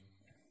thing.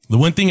 The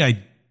one thing I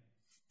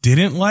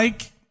didn't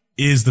like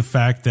is the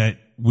fact that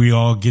we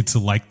all get to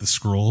like the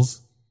Skrulls.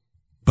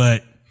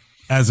 But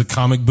as a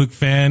comic book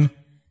fan,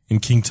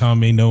 and King Tom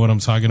may know what I'm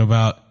talking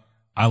about,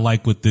 I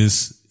like what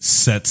this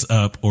sets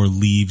up or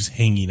leaves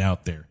hanging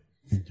out there.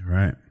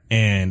 Right.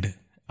 And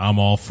I'm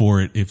all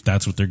for it if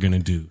that's what they're going to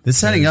do. They're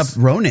setting up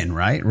Ronin,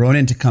 right?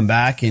 Ronin to come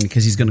back and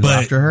because he's going to go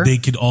after her. They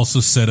could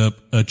also set up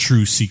a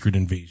true secret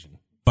invasion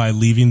by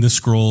leaving the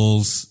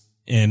Skrulls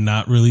and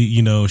not really,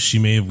 she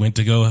may have went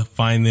to go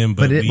find them.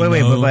 But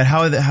But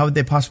how would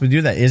they possibly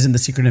do that? Isn't the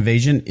secret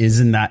invasion?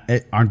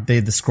 Aren't they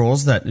the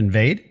Skrulls that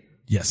invade?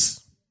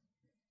 Yes.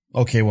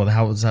 Okay, well,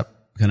 how is that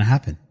going to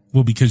happen?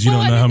 Well, because you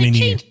don't know how many.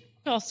 Changed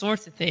all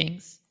sorts of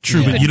things.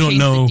 True, but you don't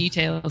know the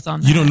details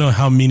on that. You don't know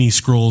how many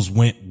Skrulls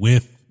went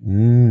with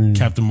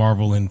Captain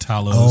Marvel and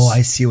Talos. Oh,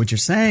 I see what you're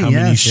saying. How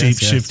many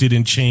shape-shifted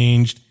and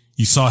changed.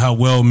 You saw how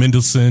well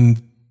Mendelsohn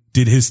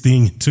did his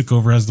thing, took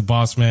over as the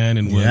boss man,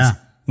 and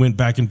went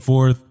back and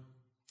forth.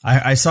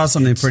 I saw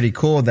something pretty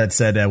cool that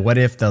said, what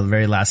if the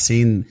very last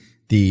scene,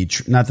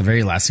 not the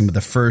very last scene, but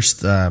the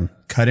first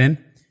cut in,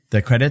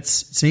 the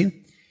credits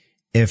scene,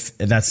 if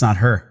that's not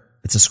her,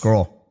 it's a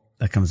Skrull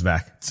that comes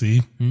back.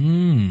 See?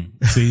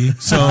 See?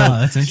 So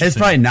that's interesting. It's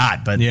probably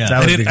not, but yeah.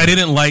 I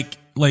didn't like,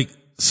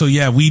 so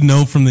yeah, we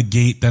know from the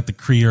gate that the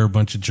Kree are a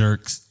bunch of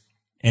jerks.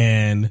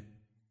 And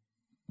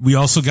we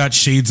also got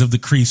shades of the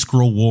Kree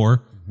Skrull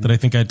War that I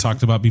think I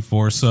talked about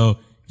before. So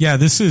yeah,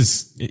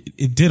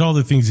 it did all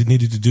the things it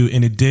needed to do,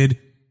 and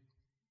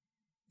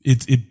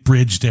it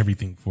bridged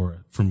everything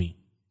for me.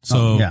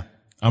 So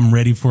I'm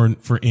ready for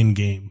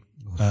Endgame.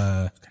 It's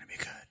gonna be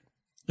good.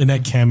 And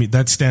that cameo,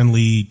 that Stan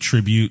Lee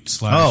tribute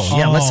 /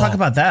 let's talk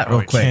about that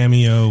real quick.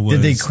 Cameo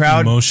was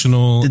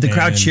emotional. Did the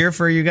crowd cheer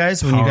for you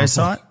guys when you guys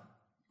saw it?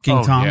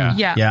 King Tom?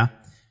 Yeah.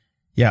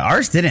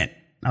 Ours didn't.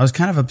 I was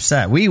kind of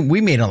upset. We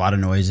made a lot of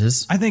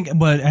noises. I think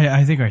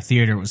our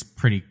theater was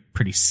pretty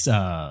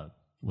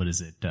what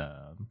is it?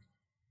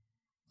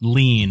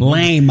 Lean.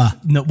 Lame.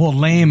 No, well,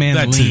 lame and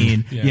that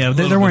lean. Too. Yeah,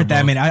 there weren't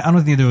that many. I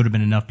don't think there would have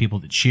been enough people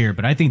to cheer,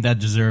 but I think that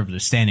deserved a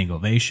standing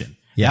ovation.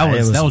 Yeah, that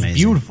was amazing.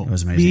 beautiful. It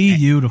was amazing.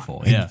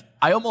 Beautiful. Yeah.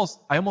 I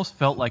almost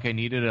felt like I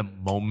needed a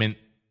moment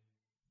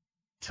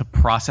to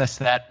process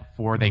that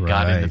before they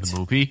got into the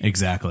movie.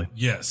 Exactly.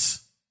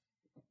 Yes.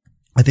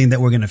 I think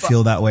that we're going to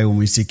feel that way when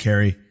we see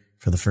Carrie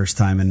for the first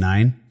time in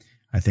 9.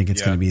 I think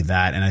it's going to be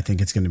that, and I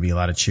think it's going to be a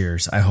lot of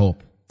cheers. I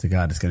hope to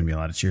God it's going to be a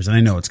lot of cheers, and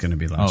I know it's going to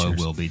be a lot of cheers.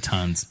 Oh, it will be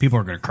tons. People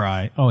are going to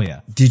cry. Oh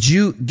yeah. Did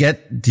you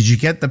get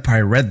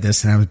I read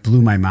this and it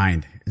blew my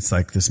mind. It's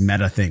like this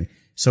meta thing.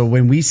 So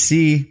when we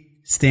see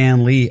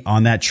Stan Lee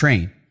on that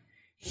train,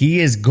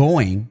 he's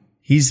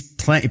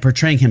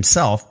portraying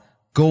himself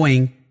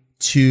going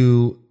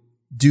to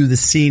do the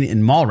scene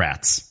in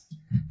Mallrats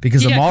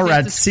because the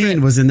Mallrats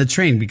scene was in the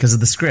train because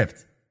of the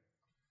script.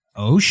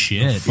 Oh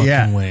shit.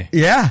 Fucking way.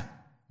 Yeah.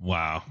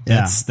 Wow.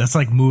 That's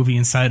like movie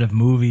inside of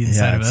movie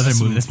inside of other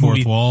movie. That's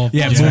fourth wall.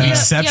 Yeah,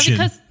 movieception.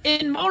 Yeah, because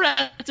in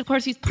Mallrats, of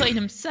course, he's playing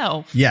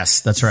himself.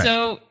 Yes, that's right.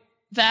 So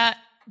that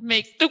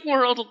makes the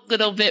world a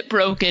little bit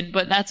broken,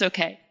 but that's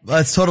okay.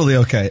 That's totally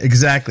okay.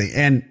 Exactly.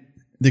 And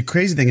the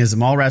crazy thing is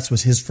Mallrats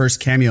was his first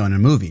cameo in a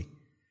movie.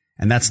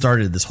 And that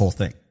started this whole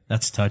thing.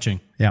 That's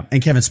touching. Yeah.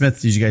 And Kevin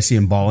Smith, did you guys see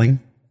him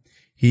bawling?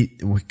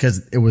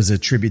 Because it was a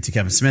tribute to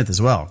Kevin Smith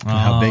as well.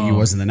 How big he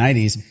was in the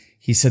 90s.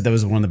 He said that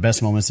was one of the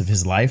best moments of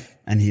his life,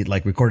 and he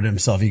recorded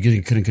himself. He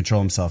couldn't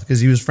control himself because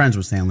he was friends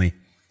with Stan Lee.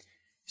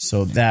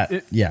 So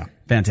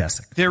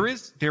fantastic. There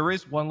is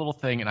one little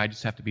thing, and I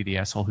just have to be the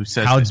asshole who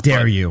says, "How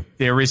dare you?"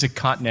 There is a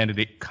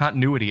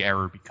continuity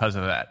error because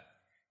of that.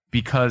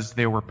 Because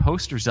there were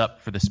posters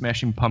up for the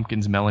Smashing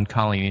Pumpkins,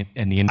 Melancholy,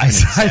 and the Infinite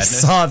Sadness. I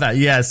saw that.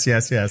 Yes.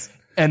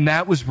 And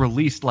that was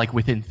released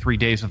within 3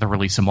 days of the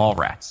release of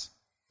Mallrats.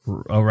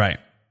 Oh, right.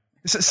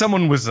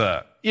 Someone was,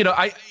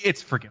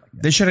 it's forgiven.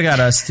 They should have got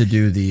us to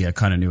do the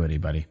continuity,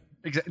 buddy.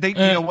 Exactly. You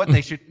know what?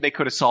 They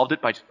could have solved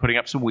it by just putting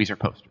up some Weezer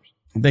posters.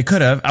 They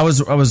could have. I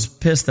was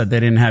pissed that they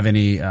didn't have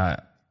any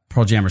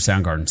Pearl Jam or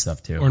Soundgarden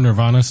stuff too, or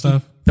Nirvana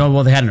stuff. No,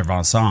 well, they had a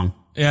Nirvana song.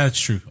 Yeah, that's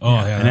true. Oh,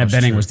 yeah. And Ed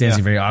Benning was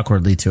dancing very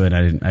awkwardly to it.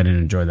 I didn't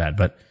enjoy that,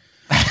 but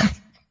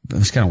it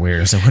was kind of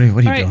weird. So what are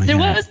you doing?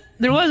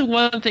 There was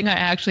one thing I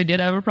actually did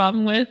have a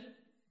problem with,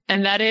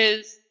 and that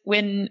is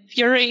when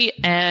Fury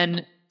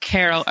and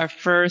Carol are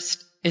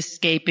first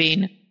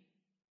escaping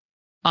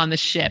on the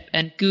ship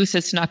and Goose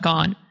has snuck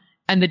on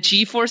and the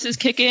G-forces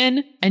kick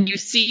in and you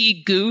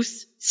see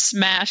Goose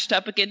smashed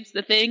up against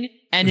the thing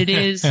and it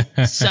is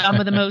some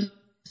of the most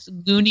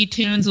Looney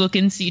Tunes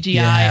looking CGI.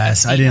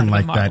 Yes, I didn't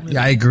like that.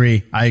 Yeah, I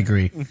agree.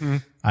 Mm-hmm.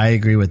 I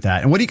agree with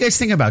that. And what do you guys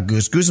think about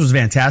Goose? Goose was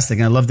fantastic,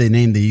 and I love the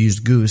name they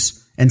used,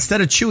 Goose,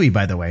 instead of Chewie,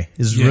 by the way.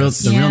 The real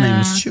name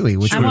was Chewie,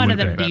 which I would wanted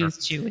have been them great. to use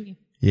Chewie.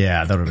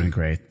 Yeah, that would have been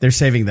great. They're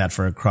saving that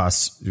for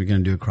you're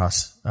going to do a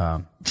cross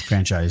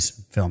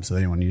franchise film, so they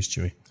didn't want to use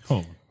Chewie.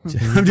 Oh.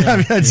 I'm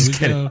just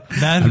kidding.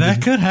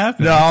 That could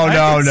happen. No.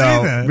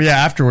 Yeah,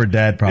 after we're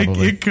dead,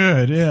 probably. It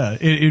could, yeah.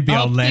 It'd be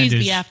outlandish.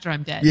 Please be after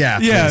I'm dead.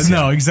 Yeah,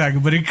 no,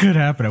 exactly. But it could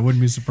happen. I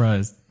wouldn't be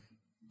surprised.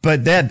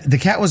 But the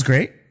cat was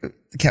great.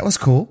 The cat was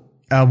cool.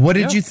 What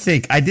did you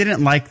think? I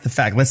didn't like the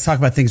fact. Let's talk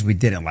about things we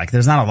didn't like.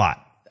 There's not a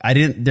lot.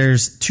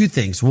 There's two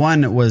things.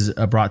 One was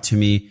brought to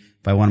me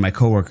by one of my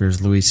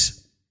coworkers, Luis.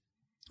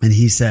 And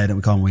he said, and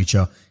we call him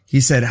Weicho, he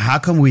said, how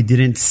come we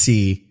didn't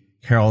see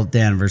Carol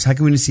Danvers? How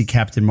come we didn't see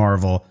Captain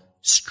Marvel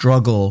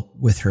struggle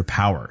with her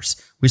powers?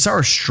 We saw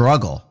her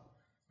struggle,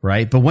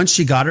 right? But once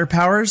she got her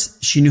powers,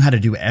 she knew how to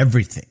do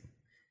everything.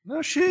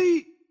 No,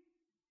 she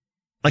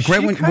Like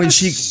right when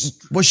she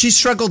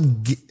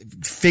struggled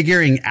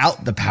figuring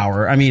out the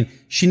power. I mean,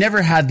 she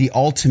never had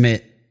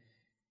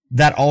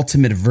that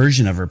ultimate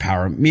version of her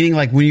power. Meaning,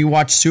 like when you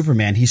watch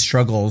Superman, he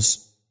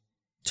struggles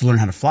to learn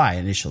how to fly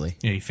initially.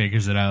 Yeah, he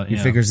figures it out. He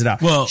figures it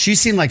out. Well, she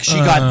seemed like she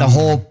got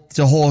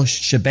the whole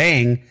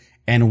shebang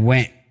and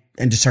went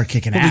and just started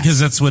kicking ass. Because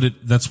that's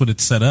what it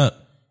set up.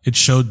 It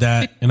showed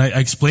that, and I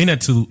explained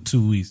that to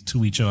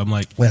Icho. I'm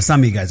like, well, it's not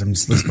me, guys.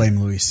 Let's blame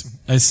Luis.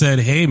 I said,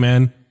 hey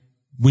man,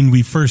 when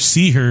we first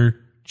see her,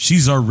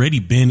 she's already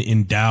been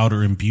endowed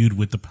or imbued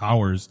with the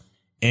powers,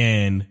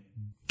 and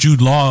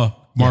Jude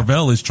Law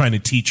Marvel is trying to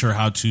teach her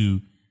how to,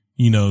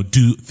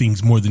 do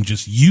things more than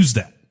just use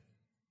that.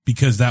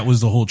 Because that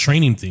was the whole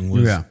training thing,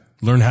 was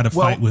learn how to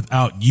fight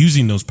without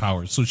using those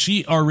powers. So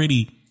you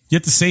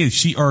have to say that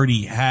she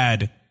already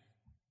had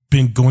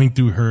been going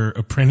through her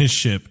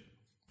apprenticeship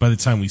by the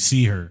time we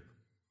see her.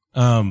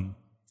 And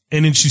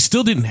then she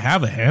still didn't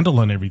have a handle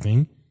on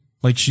everything.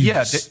 Like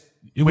it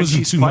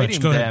wasn't too much.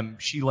 Go ahead.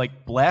 She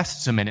like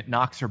blasts him and it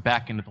knocks her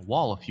back into the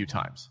wall a few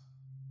times.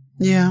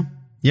 Yeah.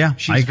 Yeah.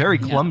 She's very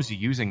clumsy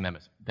using them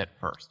at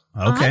first.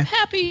 Okay. I'm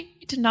happy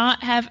to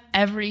not have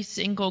every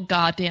single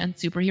goddamn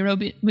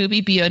superhero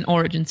movie be an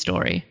origin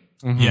story.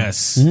 Mm-hmm.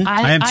 Yes. Mm-hmm.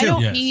 I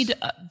don't need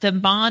the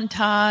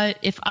montage.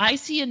 If I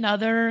see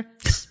another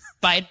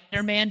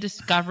Spider-Man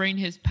discovering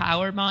his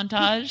power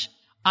montage,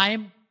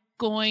 I'm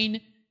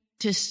going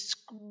to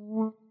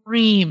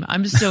scream.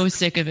 I'm so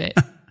sick of it.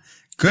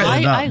 Good. I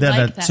like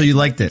that. So you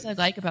liked it. I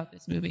like about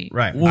this movie.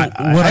 Right.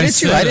 I did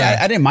too.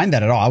 I didn't mind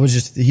that at all. I was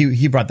just,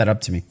 he brought that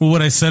up to me. Well,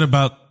 what I said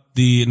about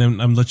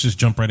let's just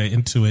jump right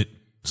into it.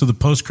 So the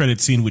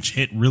post-credit scene, which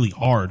hit really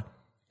hard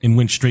and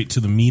went straight to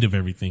the meat of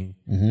everything.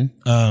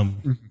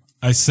 Mm-hmm.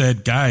 I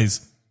said,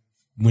 guys,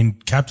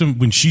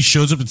 when she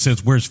shows up and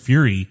says, "Where's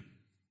Fury?"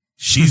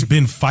 She's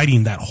been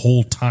fighting that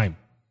whole time.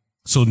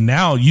 So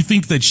now you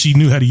think that she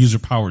knew how to use her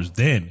powers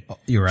then.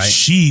 You're right.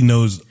 She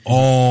knows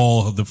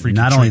all of the freaking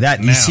Not only that,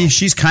 now. you see,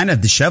 she's kind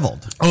of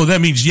disheveled. Oh,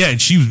 that means, and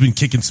she's been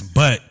kicking some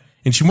butt.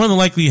 And she more than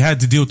likely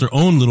had to deal with her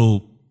own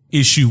little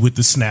issue with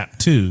the snap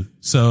too.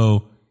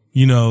 So,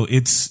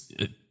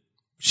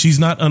 she's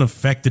not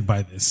unaffected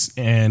by this.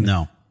 And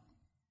no,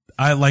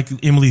 I, like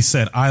Emily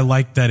said, I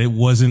like that it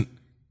wasn't,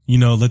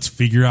 let's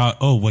figure out,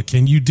 what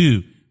can you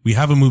do? We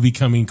have a movie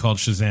coming called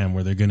Shazam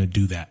where they're going to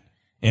do that.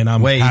 And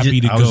I'm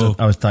happy to go.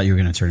 I thought you were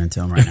going to turn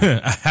into him right now.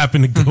 I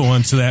happen to go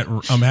onto that.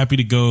 I'm happy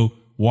to go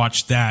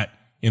watch that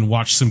and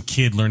watch some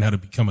kid learn how to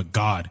become a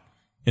god.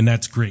 And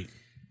that's great.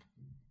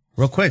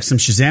 Real quick, some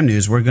Shazam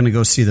news. We're going to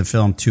go see the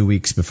film 2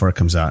 weeks before it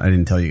comes out. I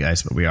didn't tell you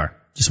guys, but we are.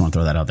 Just want to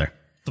throw that out there.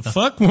 The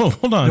fuck? Well,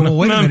 hold on. Well,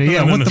 wait a minute.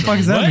 Yeah, what the fuck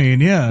does that mean?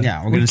 Yeah.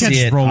 Yeah, we're going to see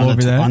it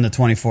on the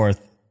 24th.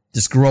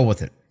 Just roll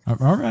with it.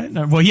 All right.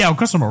 Well, yeah, of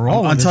course I'm a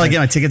roll. Until I get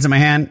my tickets in my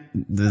hand. I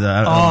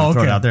don't want to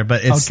throw it out there,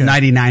 but it's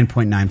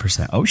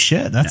 99.9%. Oh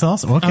shit, that's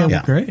awesome. Okay,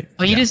 well, great.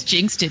 Well, you just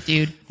jinxed it,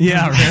 dude.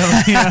 Yeah,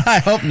 really. Yeah. I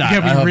hope not.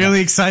 Yeah, we're really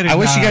excited. I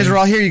wish you guys were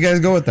all here. You guys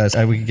go with us.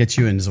 We could get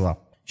you in as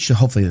well.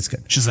 Hopefully that's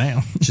good.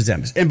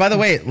 Shazam. And by the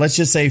way, let's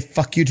just say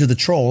fuck you to the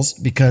trolls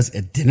because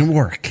it didn't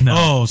work. No.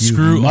 Oh,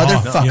 screw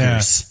motherfuckers. Yeah.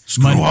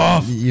 Screw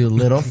off. You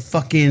little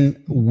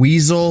fucking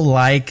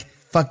weasel-like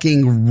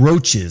fucking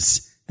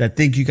roaches that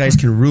think you guys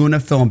can ruin a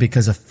film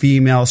because of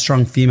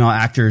strong female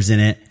actors in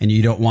it and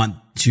you don't want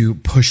to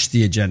push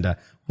the agenda.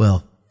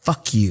 Well,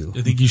 fuck you.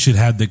 I think you should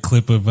have the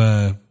clip of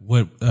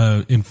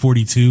in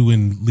 42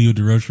 when Leo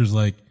DeRoche was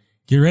like,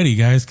 get ready,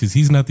 guys, because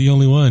he's not the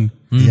only one.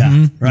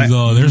 Yeah, right. He's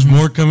all, there's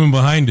more coming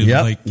behind him.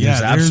 Yep. Like,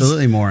 there's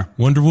absolutely more.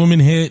 Wonder Woman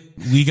hit.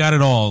 We got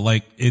it all.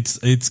 Like,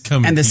 it's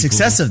coming. And the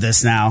success of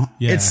this now,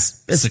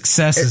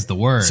 success is the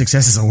word.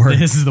 Success is the word.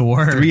 This is the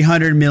word.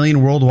 300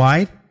 million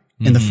worldwide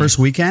in the first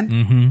weekend.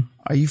 Mm-hmm.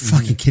 Are you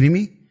fucking kidding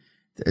me?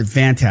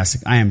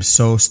 Fantastic. I am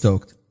so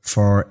stoked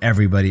for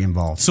everybody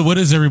involved. So what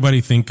does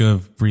everybody think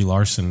of Brie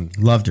Larson?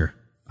 Loved her.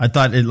 I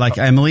thought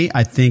Emily,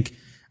 I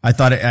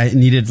thought I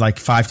needed like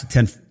 5 to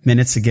 10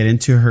 minutes to get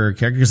into her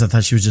character because I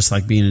thought she was just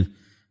like being,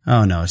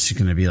 oh no, she's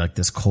going to be like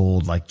this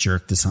cold, like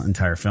jerk this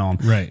entire film.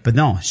 Right. But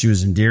no, she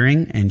was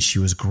endearing and she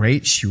was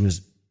great. She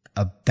was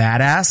a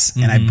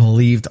badass and I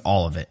believed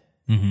all of it.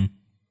 Mm-hmm.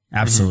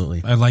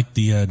 Absolutely. I like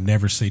the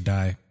never say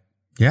die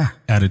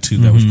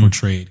attitude that was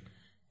portrayed.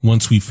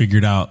 Once we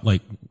figured out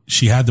like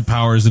she had the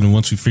powers and then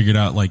once we figured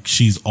out like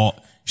she's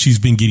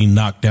been getting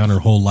knocked down her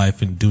whole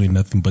life and doing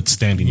nothing but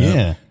standing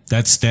up.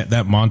 That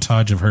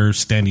montage of her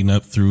standing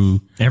up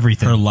through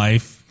everything, her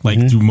life,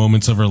 like through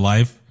moments of her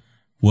life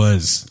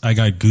I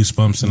got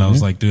goosebumps and I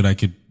was like, dude, I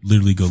could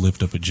literally go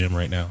lift up a gym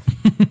right now.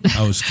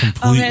 I was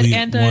completely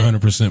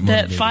 100%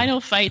 motivated. The final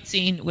fight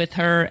scene with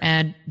her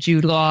and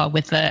Jude Law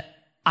with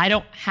I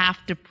don't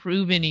have to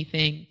prove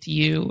anything to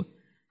you.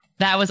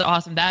 That was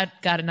awesome. That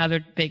got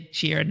another big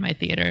cheer in my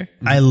theater.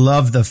 I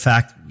love the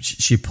fact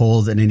she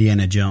pulled an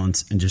Indiana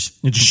Jones and just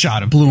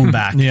shot him, blew him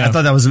back. Yeah. I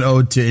thought that was an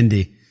ode to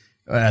Indy.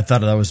 I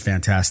thought that was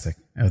fantastic.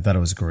 I thought it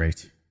was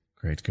great.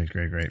 Great.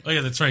 Oh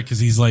yeah, that's right. Because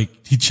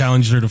he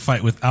challenged her to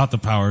fight without the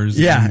powers.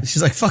 Yeah,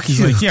 she's like, "Fuck you."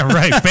 She's like, "Yeah,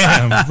 right."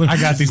 Bam! I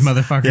got these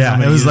motherfuckers.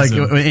 Yeah, it was like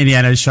when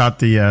Indiana shot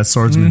the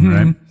swordsman,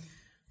 Mm-hmm. right?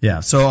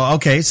 Yeah.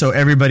 So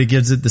everybody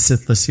gives it the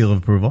Sithless seal of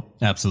approval.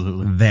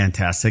 Absolutely,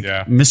 fantastic.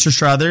 Yeah. Mr.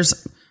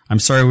 Struthers, I'm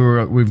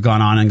sorry we've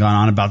gone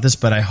on about this,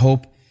 but I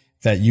hope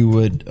that you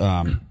would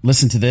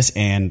listen to this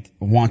and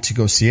want to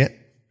go see it,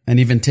 and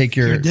even take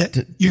your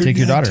take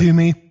your daughter to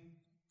me.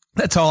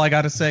 That's all I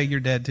got to say. You're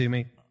dead to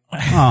me.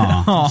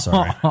 Oh, I'm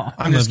sorry.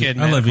 I'm just kidding.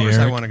 Man. I love you, Of course,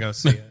 I Eric. want to go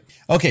see it.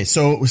 Okay,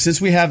 so since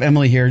we have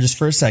Emily here, just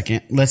for a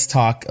second, let's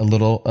talk a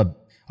little.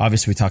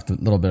 Obviously, we talked a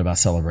little bit about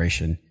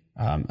Celebration,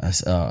 in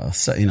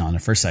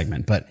the first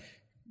segment, but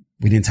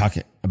we didn't talk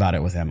about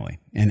it with Emily.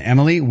 And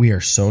Emily, we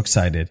are so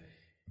excited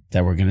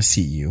that we're going to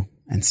see you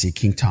and see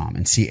King Tom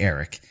and see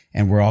Eric,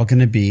 and we're all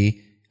going to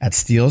be at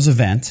Steele's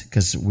event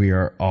because we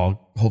are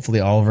hopefully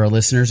all of our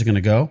listeners are going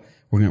to go.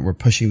 We're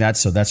pushing that,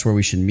 so that's where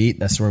we should meet.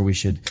 That's where we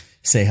should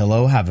say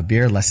hello, have a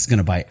beer. Les is going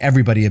to buy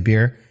everybody a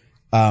beer.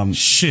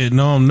 Shit,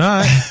 no, I'm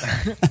not.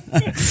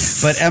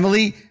 But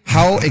Emily,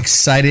 how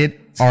excited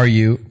are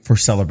you for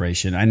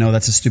Celebration? I know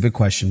that's a stupid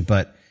question,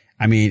 but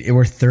I mean,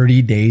 we're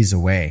 30 days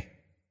away.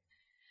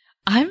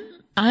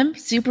 I'm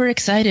super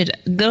excited.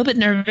 A little bit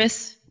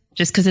nervous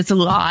just because it's a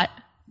lot,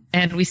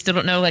 and we still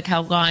don't know like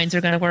how lines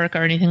are going to work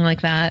or anything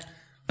like that.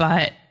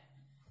 But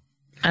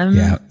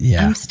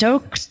I'm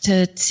stoked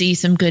to see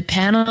some good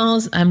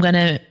panels. I'm going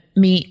to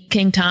meet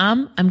King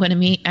Tom. I'm going to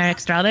meet Eric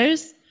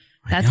Struthers.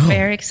 That's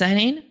very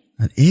exciting.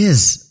 That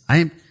is.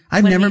 I've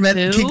never met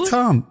Boo? King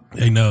Tom.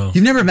 I know.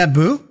 You've never met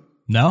Boo?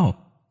 No.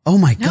 Oh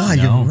my God,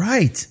 No. you're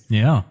right.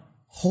 Yeah.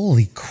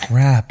 Holy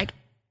crap.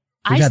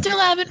 I still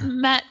haven't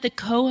met the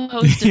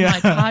co-host of my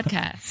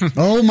podcast.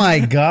 Oh my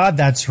God,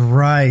 that's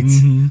right.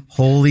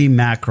 Holy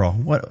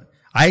mackerel.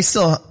 I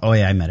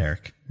met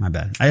Eric. My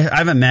bad. I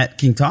haven't met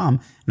King Tom,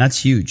 and that's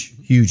huge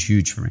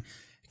for me.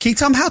 King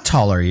Tom, how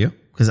tall are you?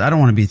 Because I don't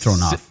want to be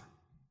thrown off.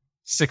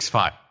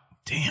 6'5".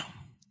 Damn.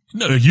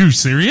 No, are you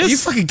serious? Are you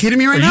fucking kidding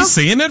me right now? now? Are you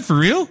saying that for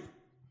real?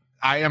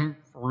 I am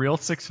for real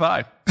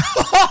 6'5".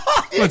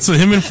 What, so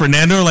him and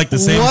Fernando are like the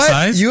same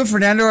size? You and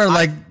Fernando are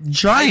like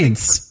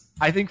giants.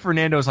 I think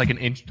Fernando is like an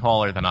inch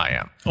taller than I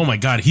am. Oh my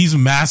God, he's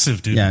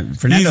massive, dude. Yeah,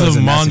 Fernando he's is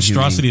a massive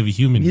monstrosity human. of a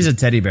human. He's a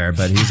teddy bear,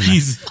 but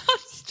he's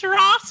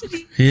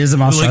Monstrosity. he is a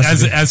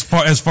monstrosity. Like as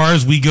far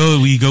as we go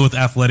with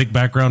athletic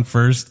background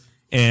first,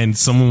 and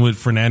someone with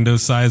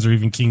Fernando's size or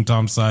even King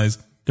Tom's size,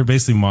 they're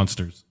basically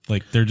monsters.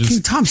 Like they're just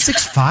King Tom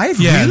 6'5".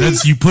 Yeah, really?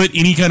 that's you put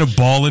any kind of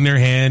ball in their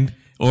hand,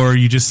 or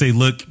you just say,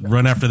 "Look,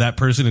 run after that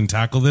person and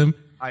tackle them."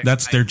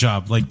 That's their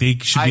job. Like they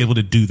should be able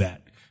to do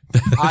that.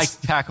 I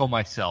tackle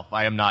myself.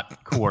 I am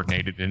not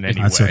coordinated in any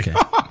That's way. okay.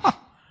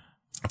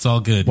 It's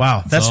all good.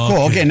 Wow, that's all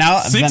cool. good. Okay, now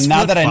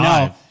that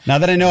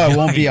I know, I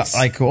won't be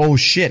like, oh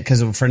shit,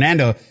 because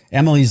Fernando,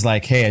 Emily's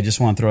like, hey, I just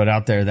want to throw it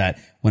out there that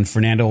when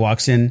Fernando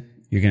walks in,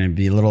 you're going to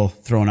be a little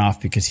thrown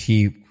off because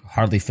he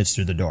hardly fits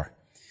through the door.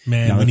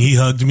 Man, when he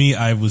hugged me,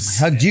 I was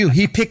hugged you.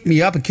 He picked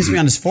me up and kissed me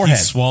on his forehead.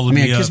 He swallowed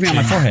me up. Kissed me on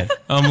my forehead.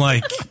 I'm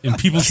like, and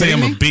people say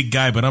I'm a big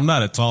guy, but I'm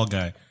not a tall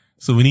guy.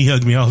 So when he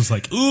hugged me, I was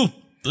like, ooh.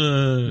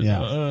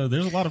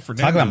 There's a lot of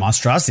Fernando. Talk about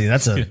monstrosity.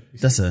 That's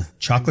a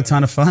chocolate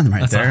ton of fun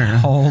right there.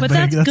 But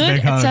that's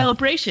good at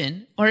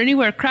Celebration or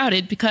anywhere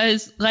crowded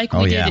because like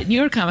we did at New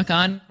York Comic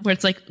Con where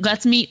it's like,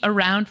 let's meet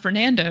around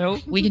Fernando.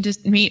 We can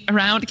just meet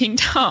around King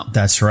Tom.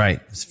 That's right.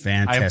 It's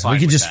fantastic. We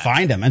can just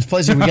find him. And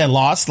places we get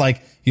lost,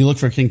 like you look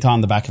for King Tom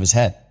in the back of his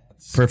head.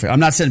 Perfect. I'm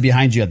not sitting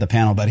behind you at the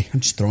panel, buddy.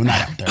 I'm just throwing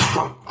that out there.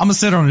 I'm gonna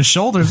sit on his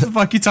shoulders. What the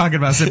fuck you talking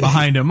about? Sit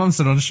behind him. I'm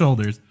sitting on his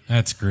shoulders.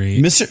 That's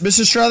great.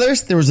 Mr.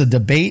 Struthers, there was a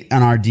debate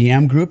on our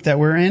DM group that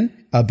we're in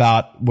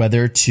about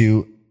whether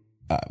to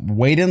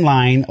wait in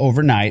line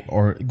overnight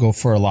or go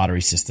for a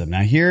lottery system.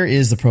 Now, here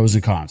is the pros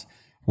and cons.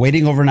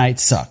 Waiting overnight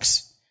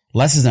sucks.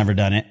 Les has never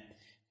done it,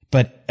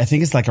 but I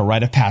think it's like a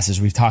rite of passage.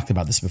 We've talked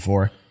about this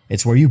before.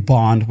 It's where you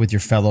bond with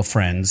your fellow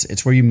friends.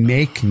 It's where you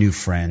make new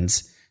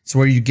friends. It's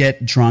where you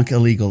get drunk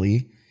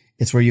illegally.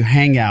 It's where you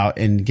hang out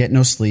and get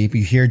no sleep.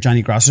 You hear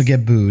Johnny Grosso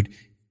get booed.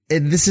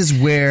 This is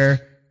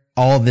where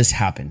all of this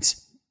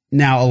happens.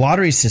 Now, a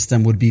lottery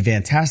system would be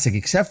fantastic,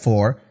 except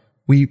for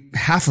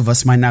half of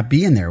us might not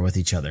be in there with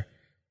each other.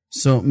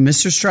 So,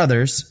 Mr.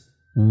 Struthers,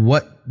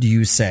 what do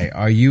you say?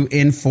 Are you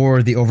in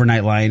for the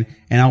overnight line?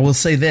 And I will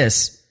say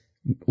this,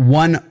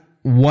 one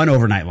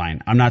overnight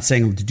line. I'm not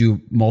saying to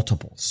do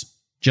multiples,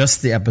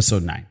 just the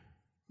episode 9.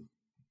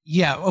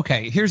 Yeah,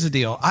 okay. Here's the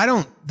deal.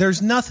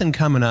 There's nothing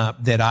coming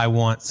up that I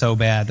want so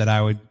bad that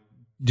I would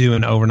do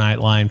an overnight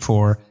line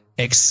for,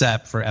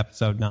 except for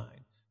episode 9.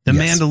 The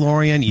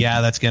Mandalorian,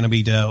 that's going to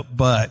be dope,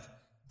 but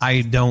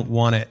I don't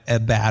want it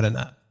bad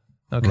enough.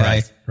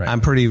 Okay. Right.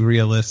 I'm pretty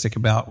realistic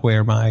about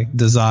where my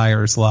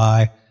desires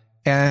lie.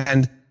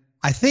 And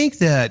I think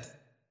that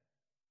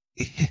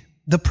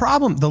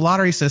the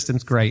lottery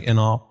system's great and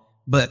all,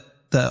 but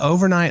the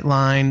overnight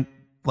line,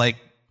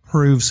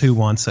 proves who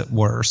wants it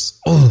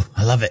worse. Oh,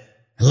 I love it.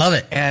 I love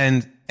it.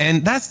 And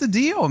that's the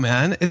deal,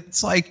 man.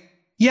 It's like,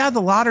 the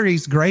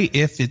lottery's great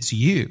if it's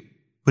you.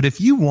 But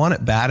if you want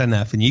it bad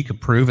enough and you could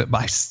prove it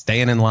by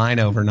staying in line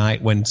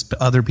overnight when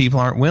other people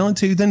aren't willing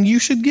to, then you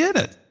should get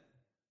it.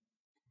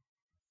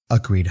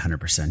 Agreed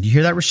 100%. You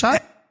hear that,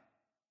 Rashad?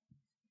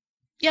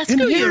 Yeah,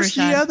 screw you,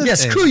 Rashad. Yeah,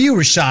 screw you,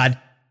 Rashad.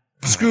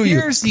 Screw you.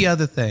 Here's the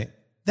other thing.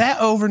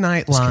 That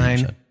overnight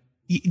line,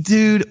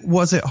 dude,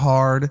 was it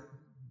hard?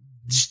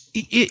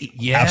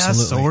 Yeah,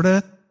 Absolutely. sort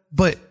of.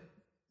 But,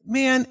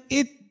 man,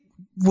 it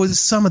was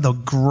some of the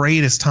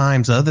greatest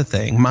times of the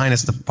thing,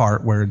 minus the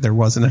part where there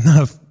wasn't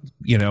enough,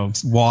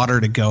 water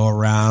to go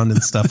around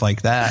and stuff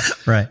like that.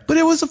 Right. But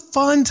it was a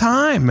fun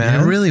time, man.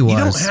 It really was. You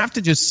don't have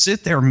to just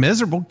sit there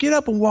miserable. Get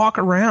up and walk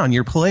around.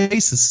 Your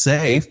place is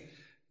safe.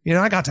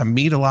 I got to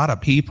meet a lot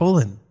of people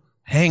and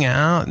hang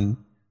out, and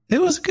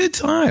it was a good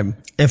time.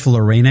 If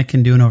Lorena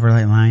can do an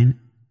overnight line,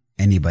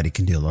 anybody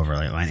can do an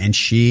overnight line. And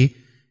she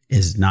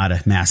is not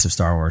a massive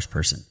Star Wars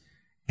person.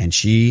 And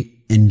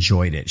she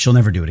enjoyed it. She'll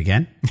never do it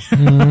again.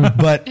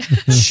 But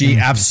she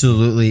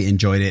absolutely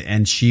enjoyed it.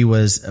 And she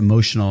was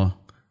emotional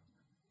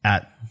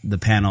at the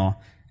panel.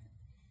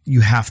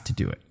 You have to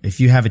do it. If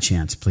you have a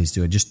chance, please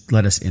do it. Just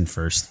let us in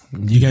first.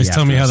 You guys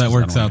tell me how that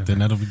works out then.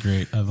 That'll be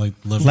great. I'd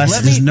love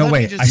Les, there's no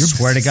way. I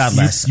swear to God,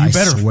 Les. I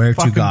swear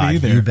to God,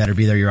 you better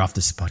be there. You're off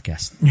this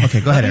podcast.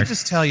 Okay, go ahead, Eric.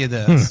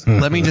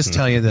 Let me just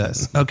tell you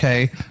this.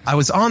 Okay. I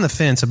was on the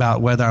fence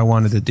about whether I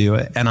wanted to do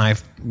it, and I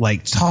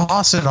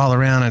toss it all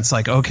around. And it's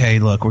like, okay,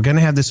 look, we're going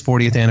to have this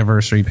 40th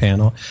anniversary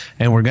panel,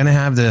 and we're going to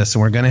have this,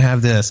 and we're going to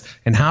have this.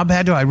 And how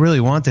bad do I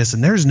really want this?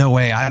 And there's no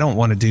way I don't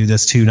want to do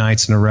this 2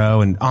 nights in a row,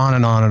 and on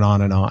and on and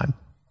on and on.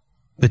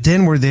 But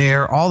then we're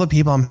there. All the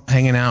people I'm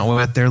hanging out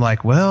with, they're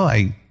like, well,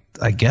 I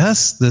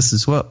guess this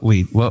is what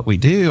we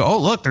do. Oh,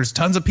 look, there's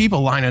tons of people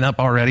lining up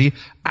already,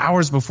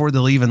 hours before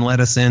they'll even let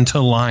us in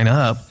to line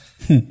up.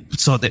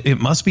 So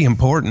it must be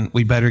important.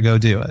 We better go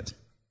do it.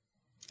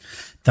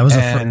 That was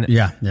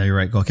yeah, you're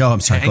right. Go. Oh, I'm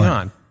sorry. Hang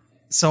on.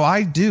 So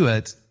I do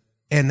it,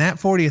 and that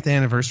 40th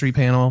anniversary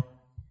panel,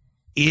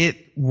 it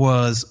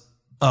was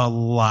a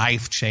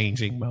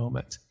life-changing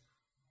moment.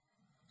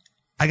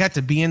 I got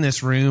to be in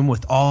this room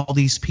with all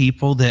these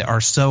people that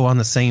are so on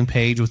the same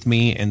page with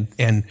me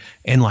and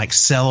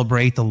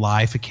celebrate the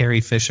life of Carrie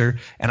Fisher.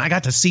 And I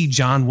got to see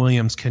John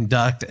Williams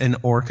conduct an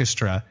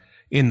orchestra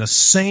in the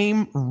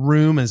same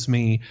room as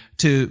me,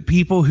 to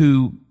people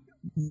who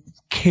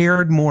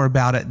cared more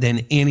about it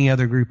than any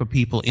other group of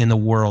people in the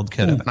world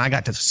could have. And I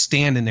got to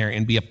stand in there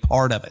and be a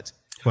part of it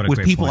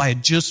with people I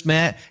had just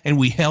met, and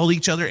we held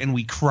each other and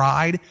we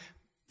cried.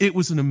 It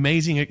was an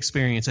amazing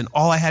experience, and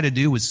all I had to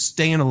do was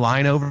stay in a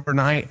line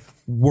overnight.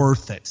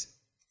 Worth it.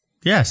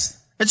 Yes.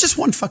 It's just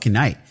one fucking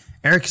night.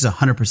 Eric is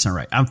 100%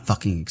 right. I'm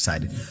fucking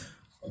excited.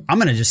 I'm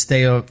going to just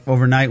stay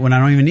overnight when I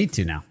don't even need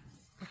to now.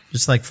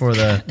 Just like for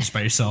the... Just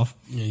by yourself.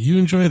 Yeah, you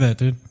enjoy that,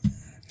 dude.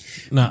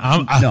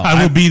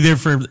 I will be there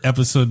for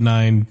episode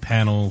 9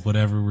 panel,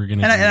 whatever we're going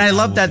to do. And I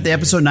love that the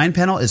episode 9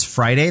 panel is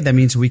Friday. That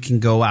means we can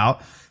go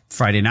out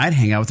Friday night,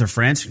 hang out with our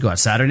friends. We go out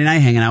Saturday night,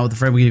 hanging out with a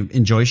friend. We can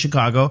enjoy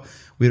Chicago.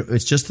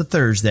 It's just a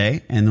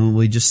Thursday, and then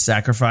we just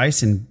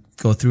sacrifice and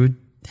go through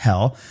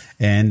hell,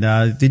 and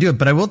they do it.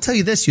 But I will tell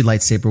you this, you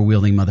lightsaber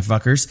wielding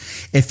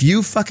motherfuckers. If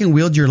you fucking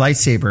wield your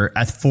lightsaber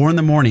at 4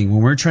 a.m.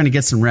 when we're trying to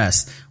get some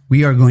rest,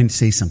 we are going to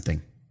say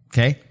something.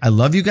 Okay? I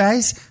love you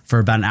guys for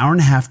about an hour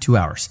and a half, 2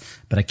 hours,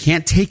 but I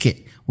can't take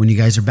it when you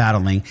guys are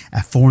battling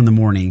at 4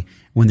 a.m.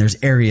 when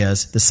there's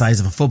areas the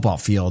size of a football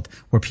field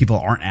where people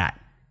aren't at.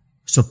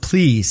 So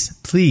please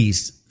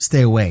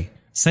stay away.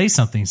 Say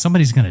something.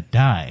 Somebody's going to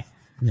die.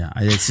 Yeah,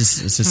 it's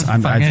just.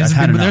 I've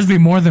had enough. There's be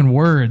more than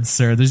words,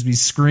 sir. There's be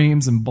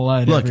screams and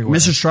blood. Look, everywhere.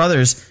 Mr.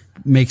 Struthers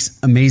makes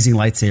amazing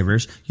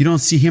lightsabers. You don't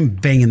see him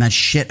banging that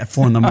shit at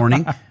 4 a.m.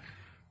 Okay.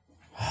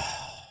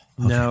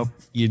 No,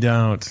 you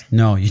don't.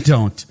 No, you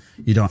don't.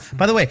 You don't.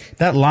 By the way,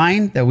 that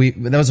line that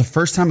was the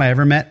first time I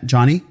ever met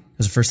Johnny. It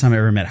was the first time I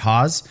ever met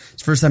Haas.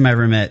 It's the first time I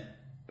ever met.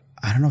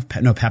 I don't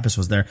know if Pappas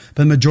was there,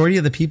 but the majority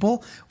of the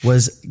people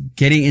was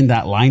getting in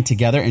that line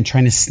together and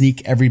trying to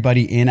sneak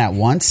everybody in at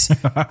once.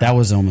 That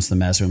was almost a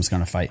mess. We almost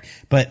going to fight,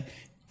 but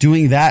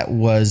doing that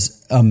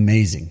was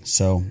amazing.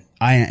 So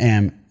I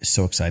am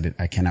so excited.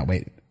 I cannot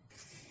wait.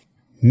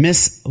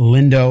 Miss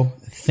Lindo,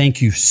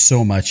 thank you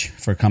so much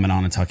for coming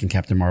on and talking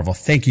Captain Marvel.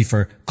 Thank you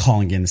for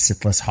calling in the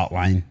Sithless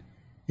hotline.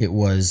 It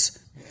was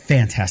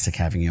fantastic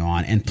having you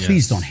on, and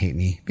please don't hate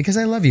me because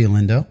I love you,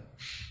 Lindo.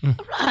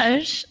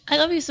 Raj, I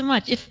love you so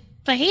much. If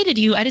I hated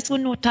you, I just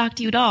wouldn't talk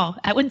to you at all.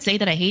 I wouldn't say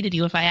that I hated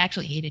you if I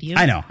actually hated you.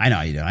 I know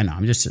you do. I know.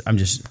 I'm just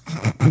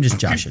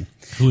joshing.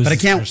 Who is but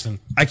this person?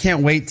 I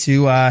can't wait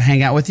to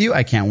hang out with you.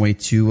 I can't wait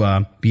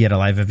to be at a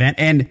live event.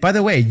 And by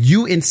the way,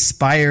 you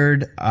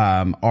inspired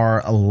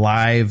our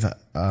live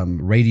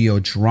radio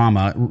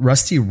drama.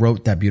 Rusty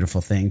wrote that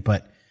beautiful thing,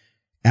 but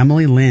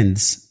Emily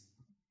Lynn's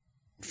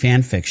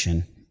fan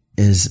fiction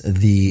is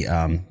the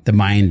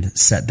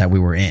mindset that we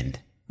were in.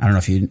 I don't know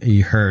if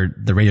you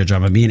heard the radio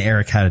drama. Me and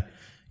Eric had,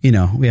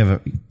 we have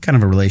a kind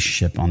of a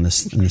relationship in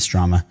this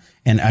drama.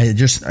 And I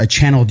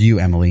channeled you,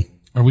 Emily,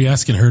 Are we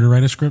asking her to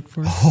write a script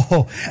for us?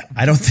 Oh,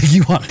 I don't think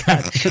you want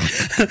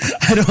that.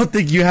 I don't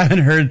think you haven't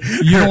heard.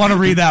 You don't want to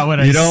read that one.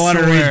 You don't want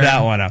to read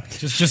that one up.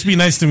 Just be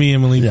nice to me,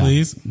 Emily,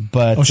 please.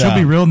 But she'll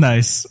be real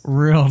nice.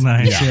 Real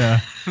nice. Yeah.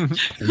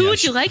 Who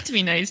would you like to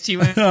be nice to?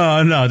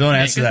 Oh, no, don't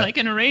answer that. I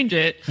can arrange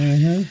it.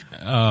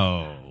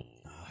 Oh.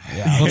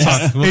 Yeah.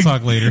 We'll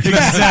talk later.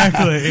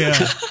 Exactly.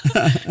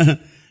 Yeah.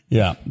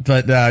 Yeah.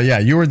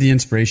 But, you were the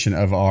inspiration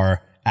of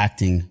our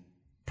acting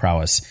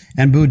prowess.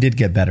 And Boo did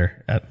get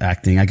better at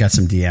acting. I got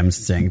some DMs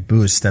saying Boo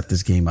has stepped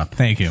his game up.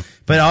 Thank you.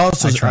 But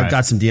also I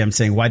got some DMs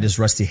saying, why does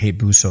Rusty hate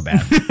Boo so bad?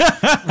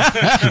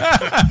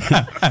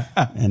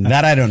 And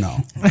that I don't know.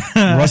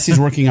 Rusty's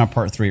working on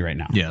part 3 right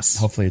now. Yes.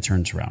 Hopefully it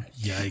turns around.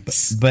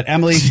 Yikes. But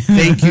Emily,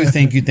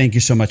 thank you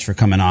so much for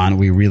coming on.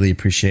 We really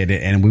appreciate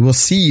it. And we will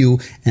see you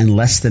in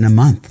less than a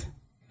month.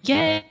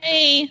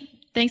 Yay.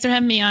 Thanks for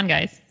having me on,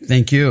 guys.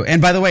 Thank you.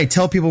 And by the way,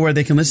 tell people where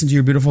they can listen to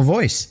your beautiful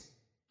voice.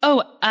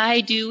 Oh,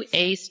 I do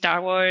a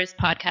Star Wars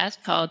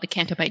podcast called The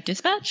Cantobite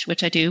Dispatch,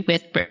 which I do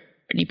with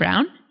Brittany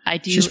Brown. I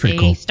do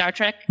cool. Star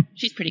Trek.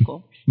 She's pretty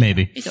cool.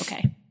 Maybe. She's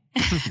okay.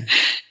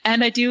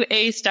 And I do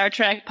a Star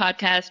Trek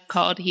podcast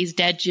called He's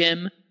Dead,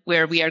 Jim,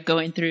 where we are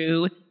going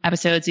through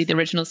episodes of the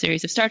original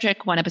series of Star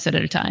Trek, one episode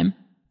at a time.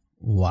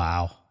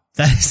 Wow.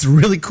 That is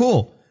really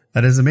cool.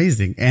 That is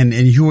amazing. And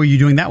who are you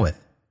doing that with?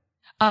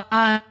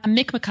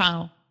 Mick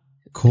McConnell.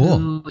 Cool.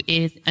 Who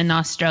is in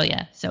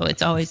Australia. So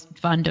it's always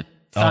fun to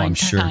find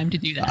time to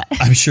do that.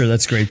 I'm sure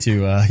that's great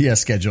to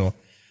schedule.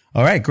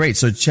 All right, great.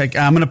 So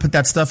I'm going to put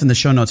that stuff in the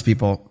show notes,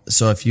 people.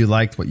 So if you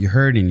liked what you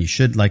heard, and you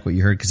should like what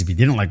you heard, because if you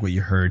didn't like what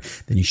you heard,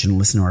 then you shouldn't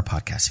listen to our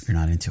podcast if you're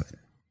not into it.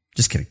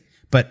 Just kidding.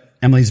 But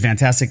Emily's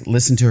fantastic.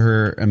 Listen to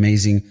her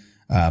amazing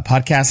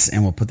podcasts,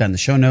 and we'll put that in the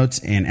show notes.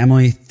 And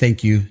Emily,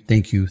 thank you.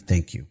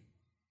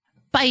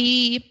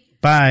 Bye.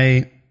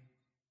 Bye.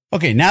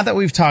 Okay, now that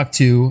we've talked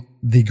to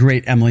the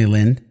great Emily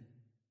Lind,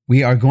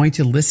 we are going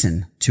to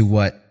listen to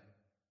what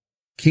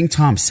King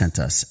Tom sent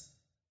us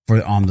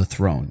for On the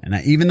Throne. And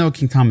even though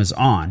King Tom is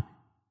on,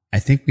 I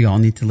think we all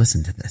need to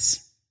listen to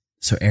this.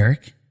 So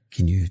Eric,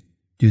 can you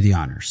do the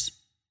honors?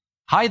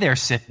 Hi there,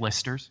 Sith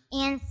listers.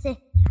 And Sith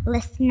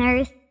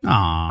listeners.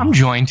 Aww. I'm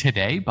joined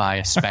today by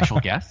a special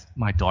guest,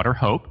 my daughter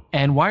Hope.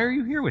 And why are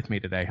you here with me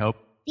today, Hope?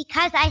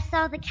 Because I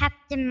saw the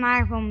Captain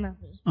Marvel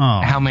movie.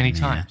 Oh, how many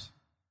times?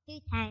 2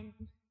 times.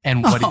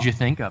 And what did you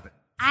think of it?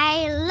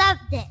 I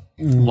loved it.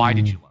 Why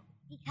did you love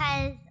it?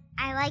 Because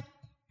I liked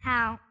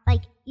how,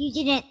 you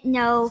didn't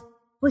know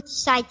which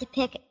side to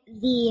pick,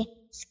 the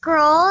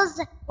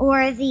Skrulls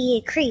or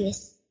the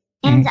Krees.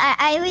 And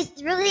I was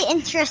really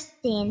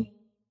interesting.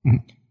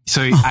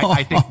 So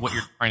I think what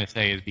you're trying to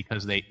say is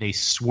because they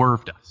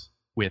swerved us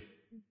with,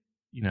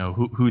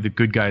 who the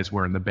good guys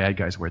were and the bad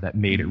guys were. That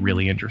made it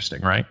really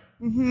interesting, right?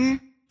 Mm-hmm.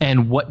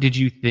 And what did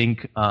you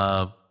think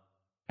of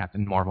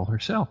Captain Marvel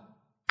herself?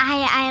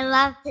 I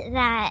loved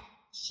that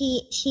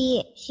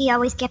she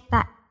always got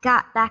back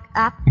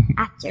up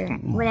after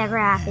whatever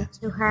happened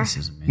to her. This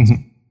is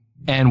amazing.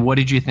 And what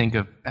did you think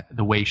of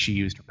the way she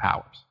used her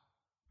powers?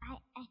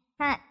 I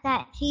thought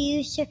that she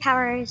used her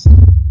powers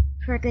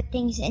for good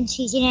things, and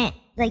she didn't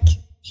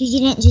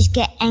just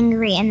get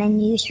angry and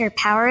then use her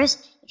powers,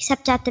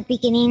 except at the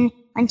beginning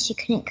when she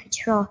couldn't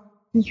control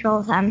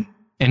them.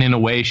 And in a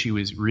way, she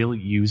was really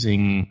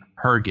using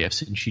her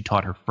gifts, and she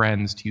taught her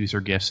friends to use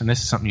her gifts. And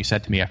this is something you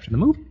said to me after the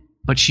movie.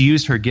 But she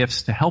used her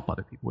gifts to help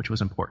other people, which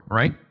was important,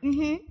 right?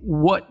 Mm-hmm.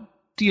 What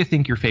do you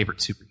think your favorite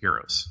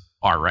superheroes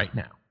are right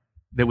now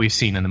that we've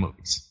seen in the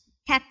movies?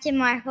 Captain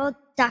Marvel,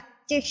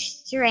 Doctor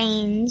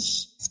Strange,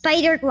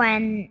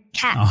 Spider-Gwen,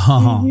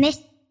 Miss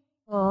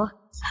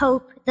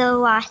Hope, the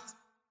Wasp.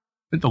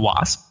 The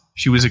Wasp.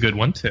 She was a good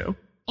one, too.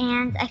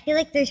 And I feel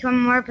like there's one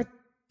more, but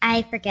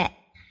I forget.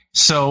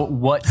 So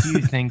what do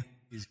you think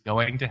is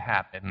going to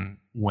happen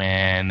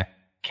when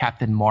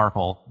Captain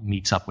Marvel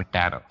meets up with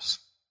Thanos?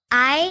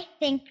 I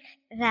think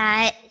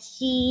that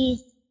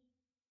she's...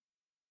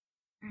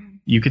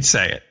 you could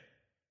say it.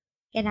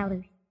 Gonna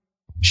lose.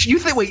 You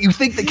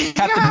think that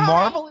Captain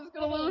Marvel is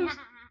gonna lose?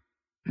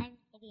 I'm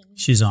kidding.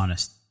 She's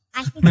honest.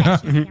 I think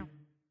that she's gonna.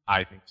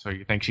 I think so.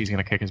 You think she's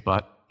gonna kick his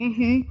butt?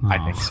 Mm-hmm. I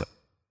think so.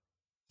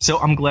 So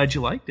I'm glad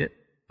you liked it.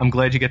 I'm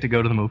glad you get to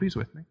go to the movies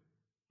with me.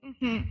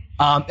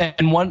 Mm-hmm.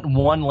 And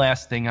one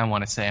last thing I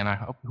want to say, and I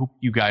hope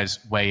you guys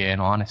weigh in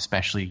on,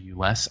 especially you,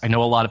 Les. I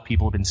know a lot of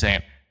people have been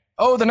saying,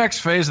 oh, the next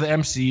phase of the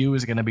MCU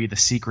is going to be the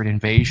Secret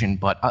Invasion.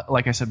 But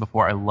like I said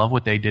before, I love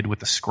what they did with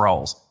the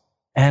Skrulls.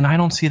 And I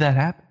don't see that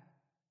happen.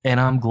 And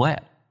I'm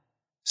glad.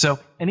 So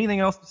anything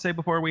else to say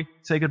before we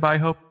say goodbye,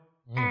 Hope?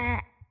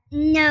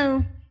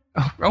 No.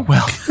 Oh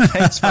well.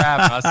 Thanks for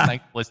having us.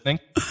 Thanks for listening.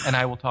 And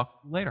I will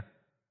talk to you later.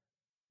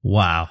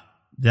 Wow.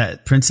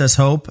 That Princess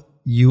Hope,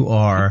 you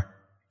are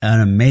an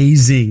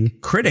amazing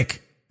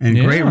critic and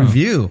great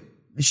review.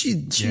 She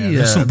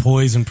there's some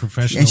poise and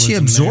professionalism. And she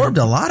absorbed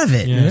a lot of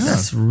it. Yeah.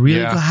 That's really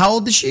good. How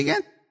old is she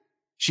again?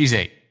 She's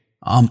 8.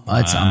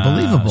 It's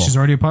unbelievable. She's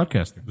already a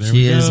podcaster.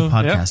 She is a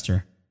podcaster.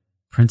 Yep.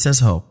 Princess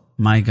Hope.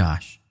 My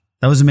gosh.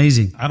 That was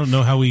amazing. I don't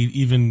know how we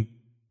even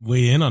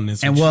weigh in on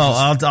this. And well,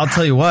 I'll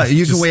tell you what,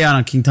 you can weigh out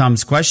on King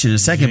Tom's question in a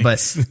second,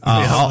 but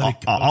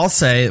I'll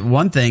say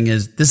one thing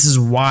is this is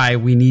why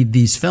we need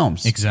these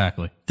films.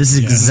 Exactly. This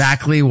is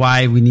exactly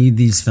why we need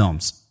these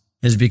films,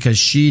 is because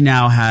she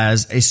now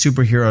has a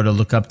superhero to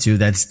look up to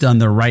that's done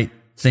the right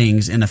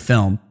things in a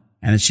film.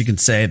 And she can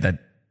say that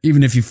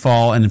even if you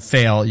fall and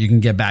fail, you can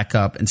get back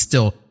up and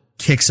still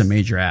kick some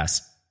major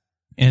ass.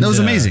 And that was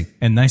amazing.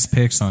 And nice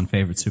picks on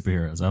favorite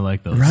superheroes. I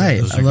like those. Right.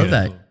 Those I love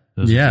that.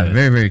 Yeah.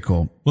 Very, very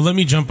cool. Well, let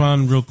me jump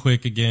on real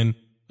quick again.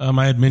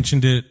 I had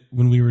mentioned it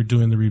when we were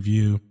doing the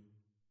review.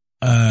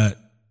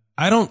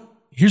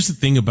 Here's the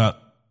thing about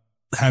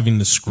having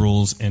the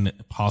Skrulls and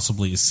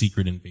possibly a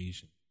secret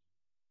invasion.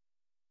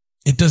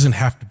 It doesn't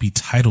have to be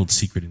titled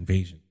Secret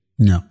Invasion.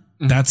 No.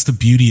 That's the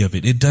beauty of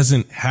it. It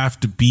doesn't have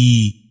to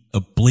be a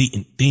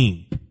blatant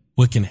thing.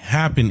 What can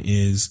happen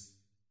is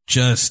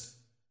just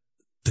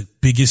the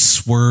biggest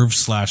swerve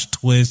 /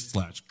 twist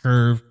 /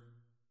 curve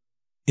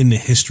in the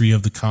history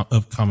of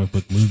of comic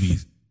book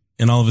movies.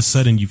 And all of a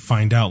sudden you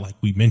find out, like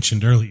we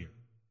mentioned earlier,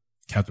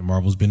 Captain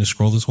Marvel's been a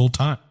Skrull this whole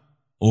time.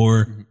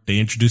 Or they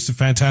introduced the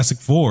Fantastic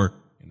Four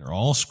and they're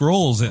all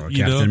Skrulls. Or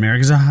Captain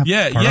America's a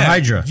part of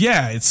Hydra.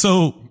 Yeah.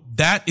 So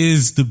that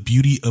is the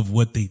beauty of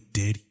what they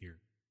did here.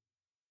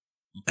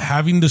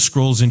 Having the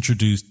Skrulls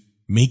introduced,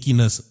 making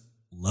us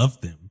love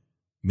them,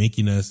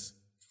 making us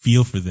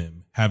feel for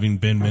them, having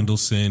Ben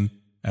Mendelsohn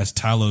as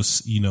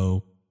Talos,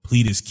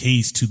 plead his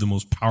case to the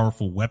most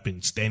powerful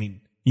weapon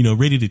standing,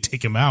 ready to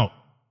take him out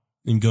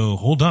and go,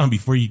 hold on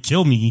before you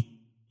kill me.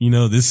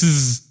 This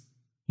is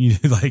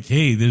like,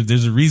 hey,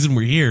 there's a reason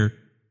we're here,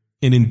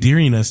 and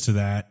endearing us to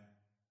that.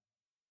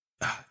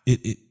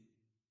 It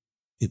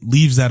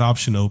leaves that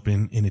option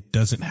open, and it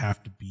doesn't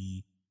have to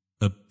be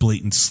a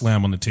blatant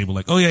slam on the table.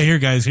 Like, oh yeah, here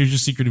guys, here's your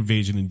Secret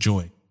Invasion.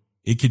 Enjoy.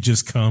 It could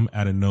just come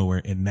out of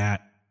nowhere. And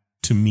that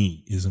to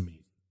me is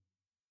amazing.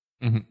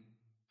 Mm-hmm.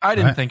 I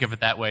didn't think of it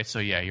that way. So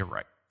yeah, you're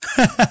right.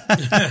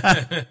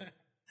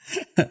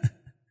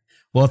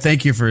 Well,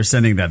 thank you for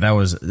sending that. That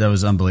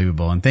was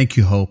unbelievable. And thank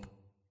you, Hope.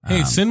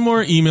 Hey, send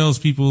more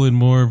emails, people, and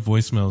more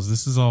voicemails.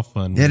 This is all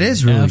fun. It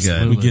is really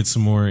good. We get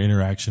some more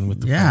interaction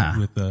with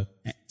the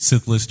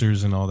Sith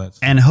listers and all that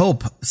stuff. And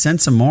Hope,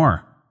 send some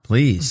more,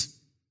 please.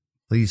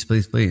 Please,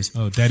 please, please.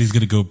 Oh, Daddy's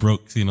going to go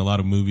broke seeing a lot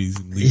of movies.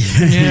 And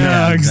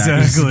yeah,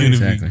 exactly. It's going to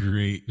be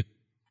great.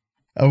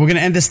 We're going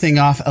to end this thing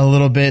off a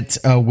little bit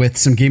with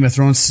some Game of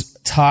Thrones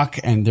talk.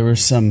 And there were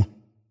some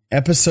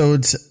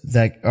episodes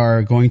that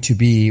are going to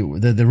be,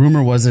 the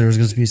rumor was that there was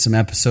going to be some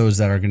episodes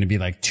that are going to be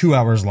like 2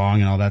 hours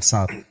long and all that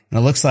stuff. And it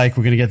looks like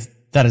we're going to get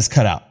that is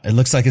cut out. It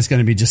looks like it's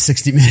going to be just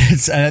 60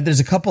 minutes. There's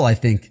a couple, I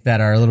think,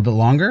 that are a little bit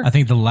longer. I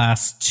think the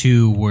last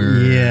two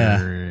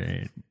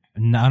were, I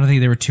don't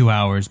think they were 2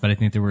 hours, but I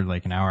think they were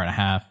like an hour and a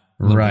half,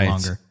 a little bit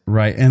longer.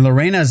 Right. And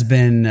Lorena's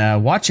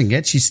been watching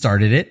it. She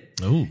started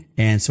it. Oh.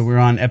 And so we're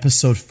on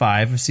episode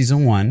 5 of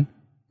season 1.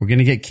 We're going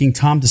to get King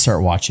Tom to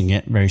start watching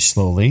it very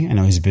slowly. I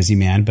know he's a busy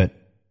man, but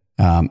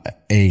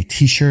a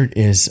t-shirt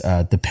is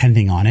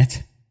depending on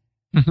it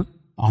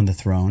on the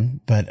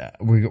throne. But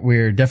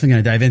we're definitely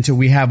going to dive into it.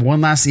 We have one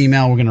last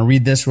email. We're going to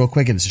read this real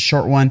quick, and it's a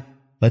short one.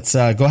 Let's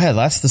go ahead.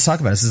 Let's talk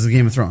about it. This is the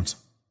Game of Thrones.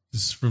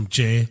 This is from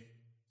Jay. It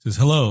says,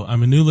 hello,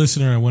 I'm a new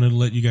listener. I wanted to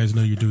let you guys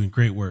know you're doing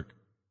great work.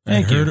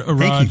 I heard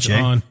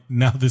Araj on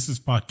Now This Is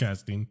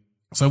Podcasting,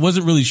 so I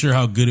wasn't really sure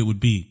how good it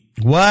would be.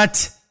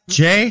 What?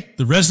 Jay?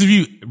 The rest of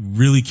you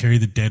really carry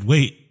the dead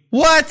weight.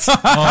 What?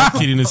 All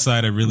kidding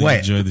aside, I really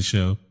enjoy the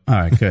show. All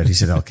right, good. He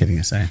said all kidding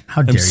aside.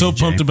 How dare I'm so you,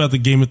 Jay? pumped about the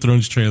Game of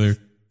Thrones trailer.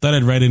 Thought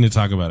I'd write in to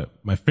talk about it.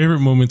 My favorite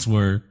moments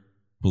were,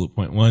 bullet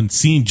point 1,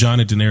 seeing Jon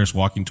and Daenerys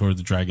walking toward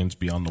the dragons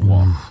beyond the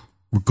wall.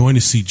 We're going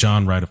to see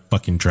Jon ride a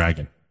fucking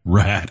dragon.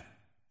 Rad.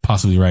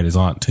 Possibly ride his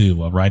aunt too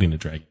while riding a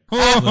dragon. No.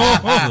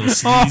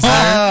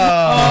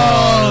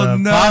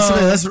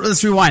 Possibly,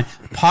 let's rewind.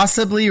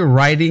 Possibly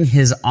riding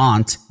his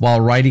aunt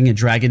while riding a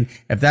dragon.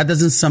 If that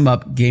doesn't sum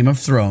up Game of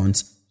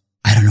Thrones,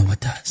 I don't know what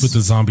does. With the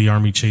zombie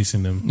army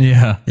chasing them.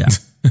 Yeah.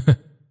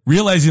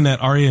 Realizing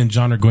that Arya and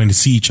Jon are going to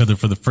see each other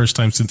for the first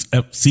time since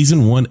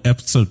season 1,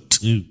 episode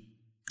 2.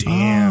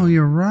 Damn. Oh,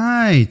 you're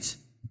right.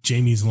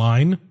 Jaime's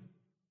line.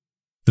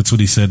 That's what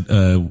he said.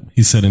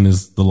 He said in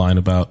the line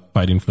about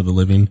fighting for the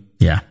living.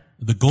 Yeah.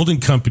 The Golden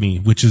Company,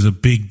 which is a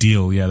big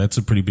deal. Yeah, that's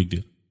a pretty big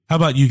deal. How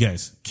about you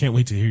guys? Can't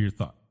wait to hear your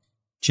thought.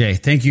 Jay,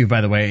 thank you,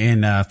 by the way.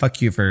 And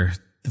fuck you for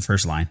the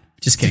first line.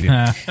 Just kidding.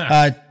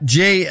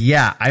 Jay,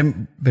 yeah,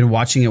 I've been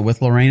watching it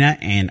with Lorena,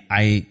 and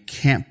I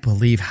can't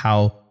believe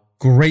how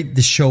great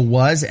the show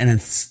was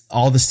and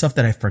all the stuff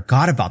that I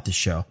forgot about the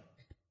show.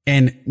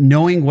 And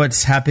knowing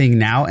what's happening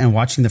now and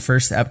watching the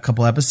first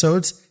couple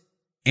episodes,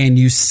 and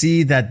you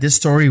see that this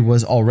story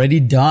was already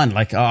done,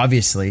 like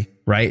obviously,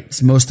 right?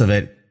 It's most of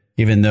it,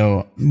 even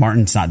though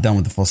Martin's not done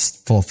with the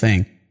full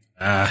thing.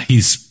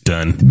 He's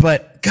done.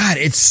 But God,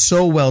 it's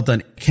so well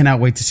done. Cannot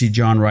wait to see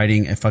Jon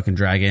riding a fucking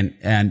dragon.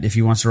 And if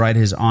he wants to ride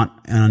his aunt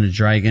on a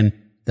dragon,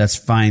 that's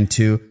fine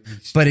too.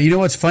 But you know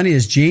what's funny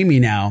is Jaime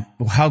now,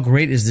 how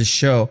great is this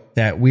show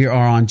that we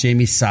are on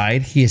Jaime's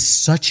side? He is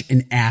such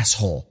an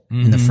asshole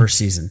in the first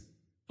season.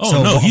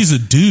 Oh, no, he's a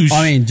douche.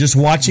 I mean, just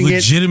watching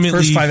Legitimately it,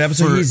 first 5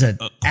 episodes, he's a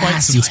quite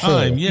some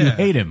time. Yeah. You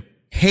hate him.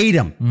 Hate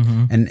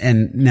him.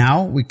 And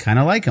now we kind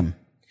of like him.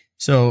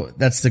 So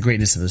that's the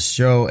greatness of the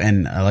show.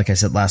 And like I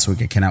said last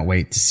week, I cannot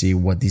wait to see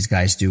what these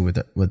guys do with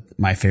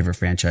my favorite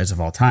franchise of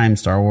all time,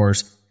 Star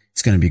Wars.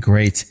 It's going to be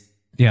great.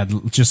 Yeah,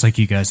 just like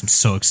you guys, I'm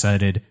so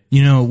excited.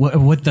 You know,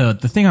 what the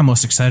thing I'm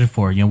most excited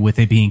for, you know, with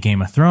it being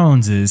Game of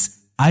Thrones is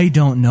I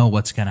don't know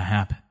what's going to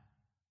happen.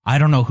 I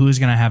don't know who's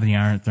going to have the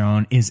Iron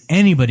Throne. Is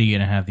anybody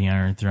going to have the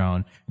Iron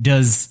Throne?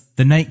 Does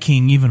the Night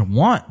King even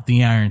want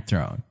the Iron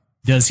Throne?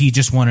 Does he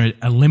just want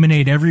to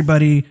eliminate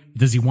everybody?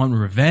 Does he want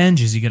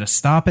revenge? Is he going to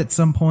stop at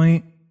some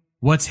point?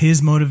 What's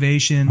his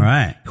motivation?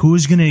 Right.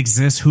 Who's going to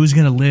exist? Who's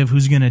going to live?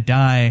 Who's going to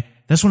die?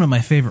 That's one of my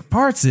favorite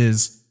parts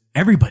is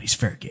everybody's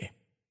fair game.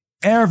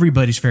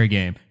 Everybody's fair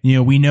game. You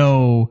know, we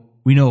know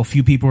a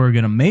few people are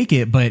going to make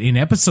it, but in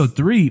episode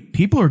 3,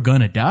 people are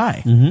going to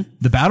die.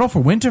 The battle for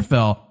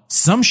Winterfell,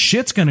 some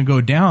shit's going to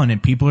go down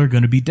and people are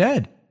going to be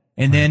dead.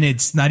 And then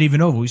it's not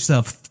even over. We still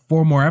have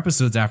 4 more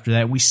episodes after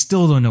that. We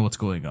still don't know what's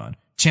going on.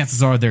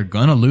 Chances are they're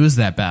going to lose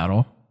that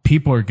battle.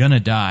 People are going to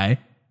die.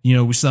 You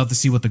know, we still have to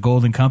see what the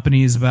Golden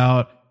Company is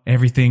about,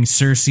 everything,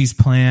 Cersei's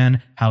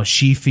plan, how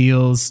she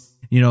feels.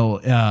 You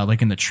know,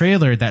 like in the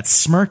trailer, that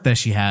smirk that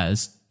she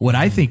has, what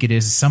I think it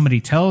is somebody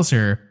tells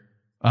her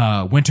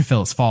Winterfell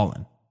has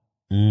fallen.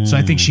 So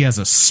I think she has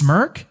a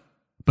smirk,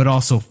 but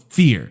also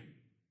fear.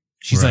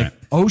 She's like,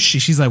 oh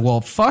shit. She's like,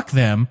 well, fuck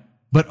them.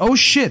 But oh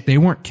shit, they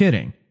weren't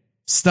kidding.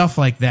 Stuff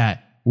like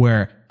that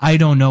where I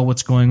don't know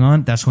what's going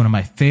on. That's one of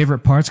my favorite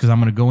parts because I'm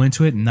going to go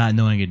into it not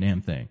knowing a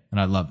damn thing. And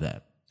I love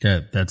that.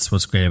 Yeah, that's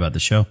what's great about the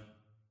show.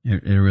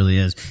 It really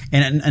is.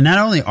 And not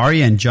only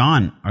Arya and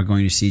Jon are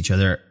going to see each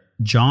other,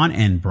 Jon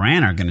and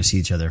Bran are going to see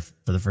each other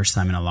for the first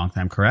time in a long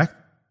time, correct?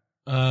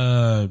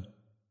 Bran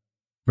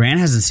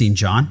hasn't seen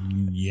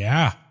Jon.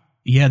 Yeah.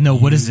 Yeah, no,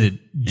 what is it?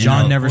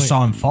 Jon never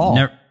saw him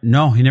fall.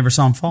 No, he never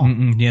saw him fall.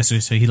 Yeah,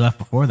 so he left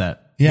before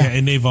that. Yeah,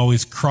 and they've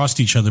always crossed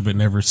each other but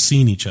never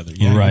seen each other.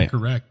 Yeah, right. You're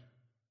correct.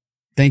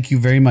 Thank you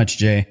very much,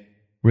 Jay.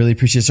 Really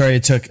appreciate it. Sorry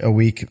it took a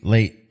week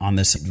late on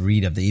this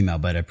read of the email,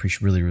 but I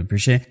really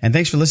appreciate it. And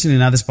thanks for listening to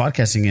Now This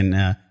Podcasting.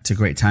 And it's a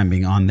great time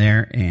being on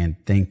there. And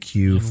thank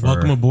you for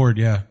welcome aboard.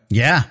 Yeah.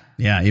 Yeah.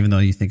 Even though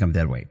you think I'm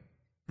dead weight.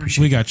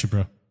 We got you,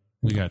 bro.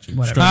 We got you.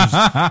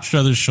 Whatever.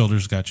 Struthers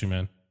shoulders got you,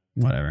 man.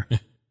 Whatever.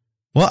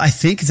 Well, I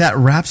think that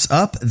wraps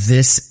up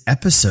this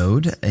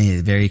episode, a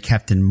very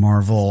Captain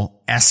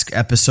Marvel-esque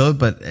episode,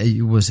 but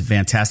it was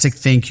fantastic.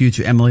 Thank you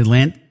to Emily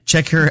Lynn.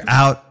 Check her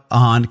out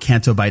on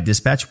Canto by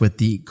Dispatch with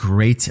the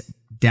great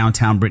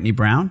Downtown Brittany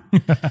Brown.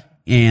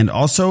 And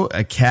also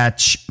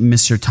catch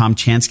Mr. Tom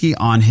Chansky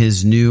on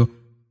his new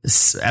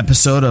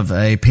episode of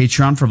a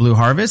Patreon for Blue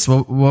Harvest.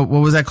 What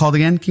was that called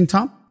again, King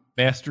Tom?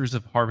 Masters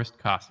of Harvest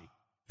Kasi.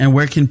 And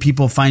where can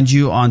people find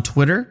you on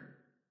Twitter?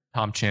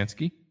 Tom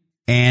Chansky.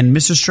 And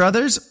Mr.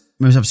 Struthers,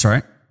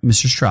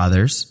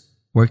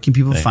 where can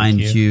people find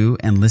you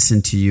and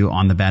listen to you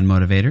on the Bad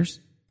Motivators?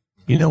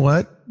 You know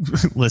what?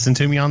 Listen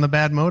to me on the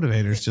Bad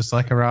Motivators, just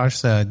like Araj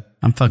said.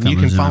 I'm fucking You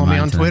can losing my follow me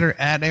mind on today. Twitter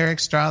at Eric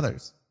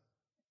Struthers.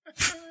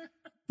 This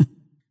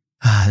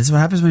is what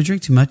happens when I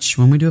drink too much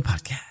when we do a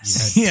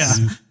podcast. Yeah.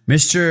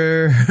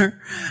 Mr.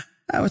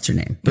 What's your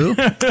name? Boo?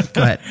 Go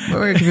ahead.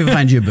 Where can people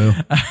find you, Boo?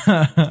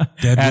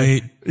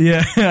 Deadweight.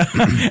 Yeah.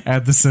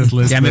 At the Sith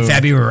List. Damn it,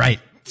 Fabby, you were right.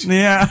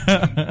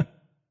 Yeah.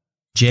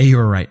 Jay, you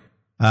were right.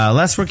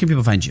 Les, where can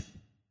people find you?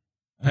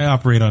 I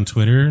operate on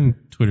Twitter and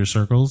Twitter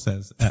circles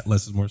as at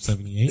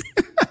LessIsMore78.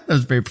 That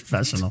was very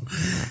professional.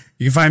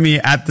 You can find me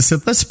at the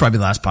Sith List. Probably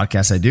the last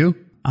podcast I do.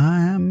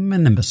 I'm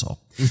an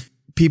imbecile.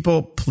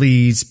 People,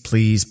 please,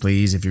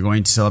 if you're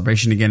going to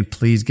Celebration again,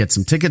 please get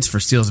some tickets for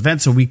Steele's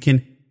event so we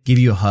can give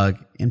you a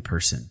hug in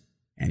person.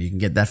 And you can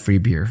get that free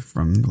beer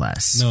from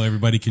Les. No,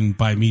 everybody can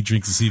buy me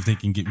drinks to see if they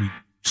can get me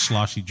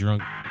sloshy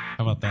drunk.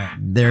 How about that?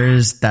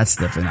 That's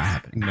definitely not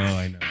happening. No,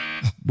 I know.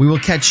 We will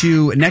catch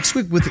you next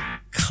week with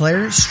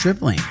Claire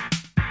Stripling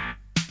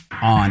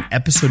on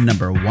episode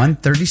number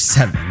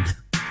 137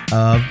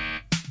 of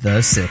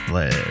The Sith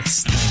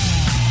List.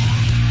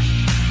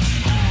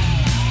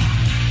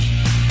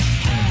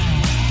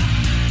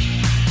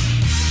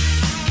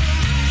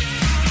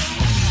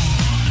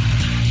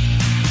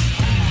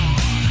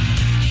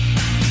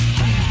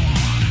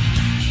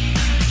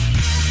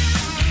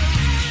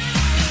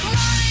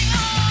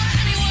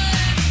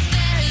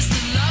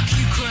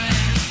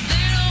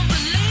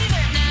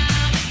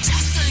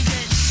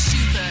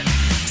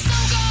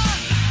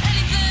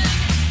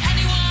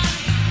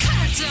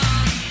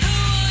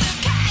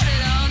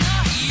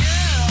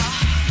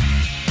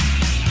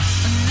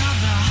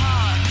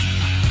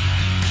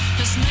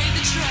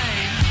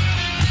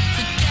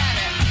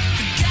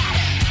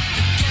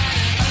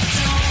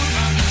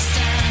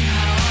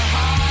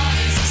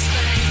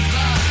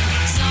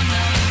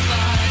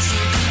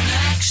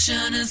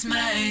 Is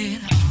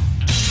made.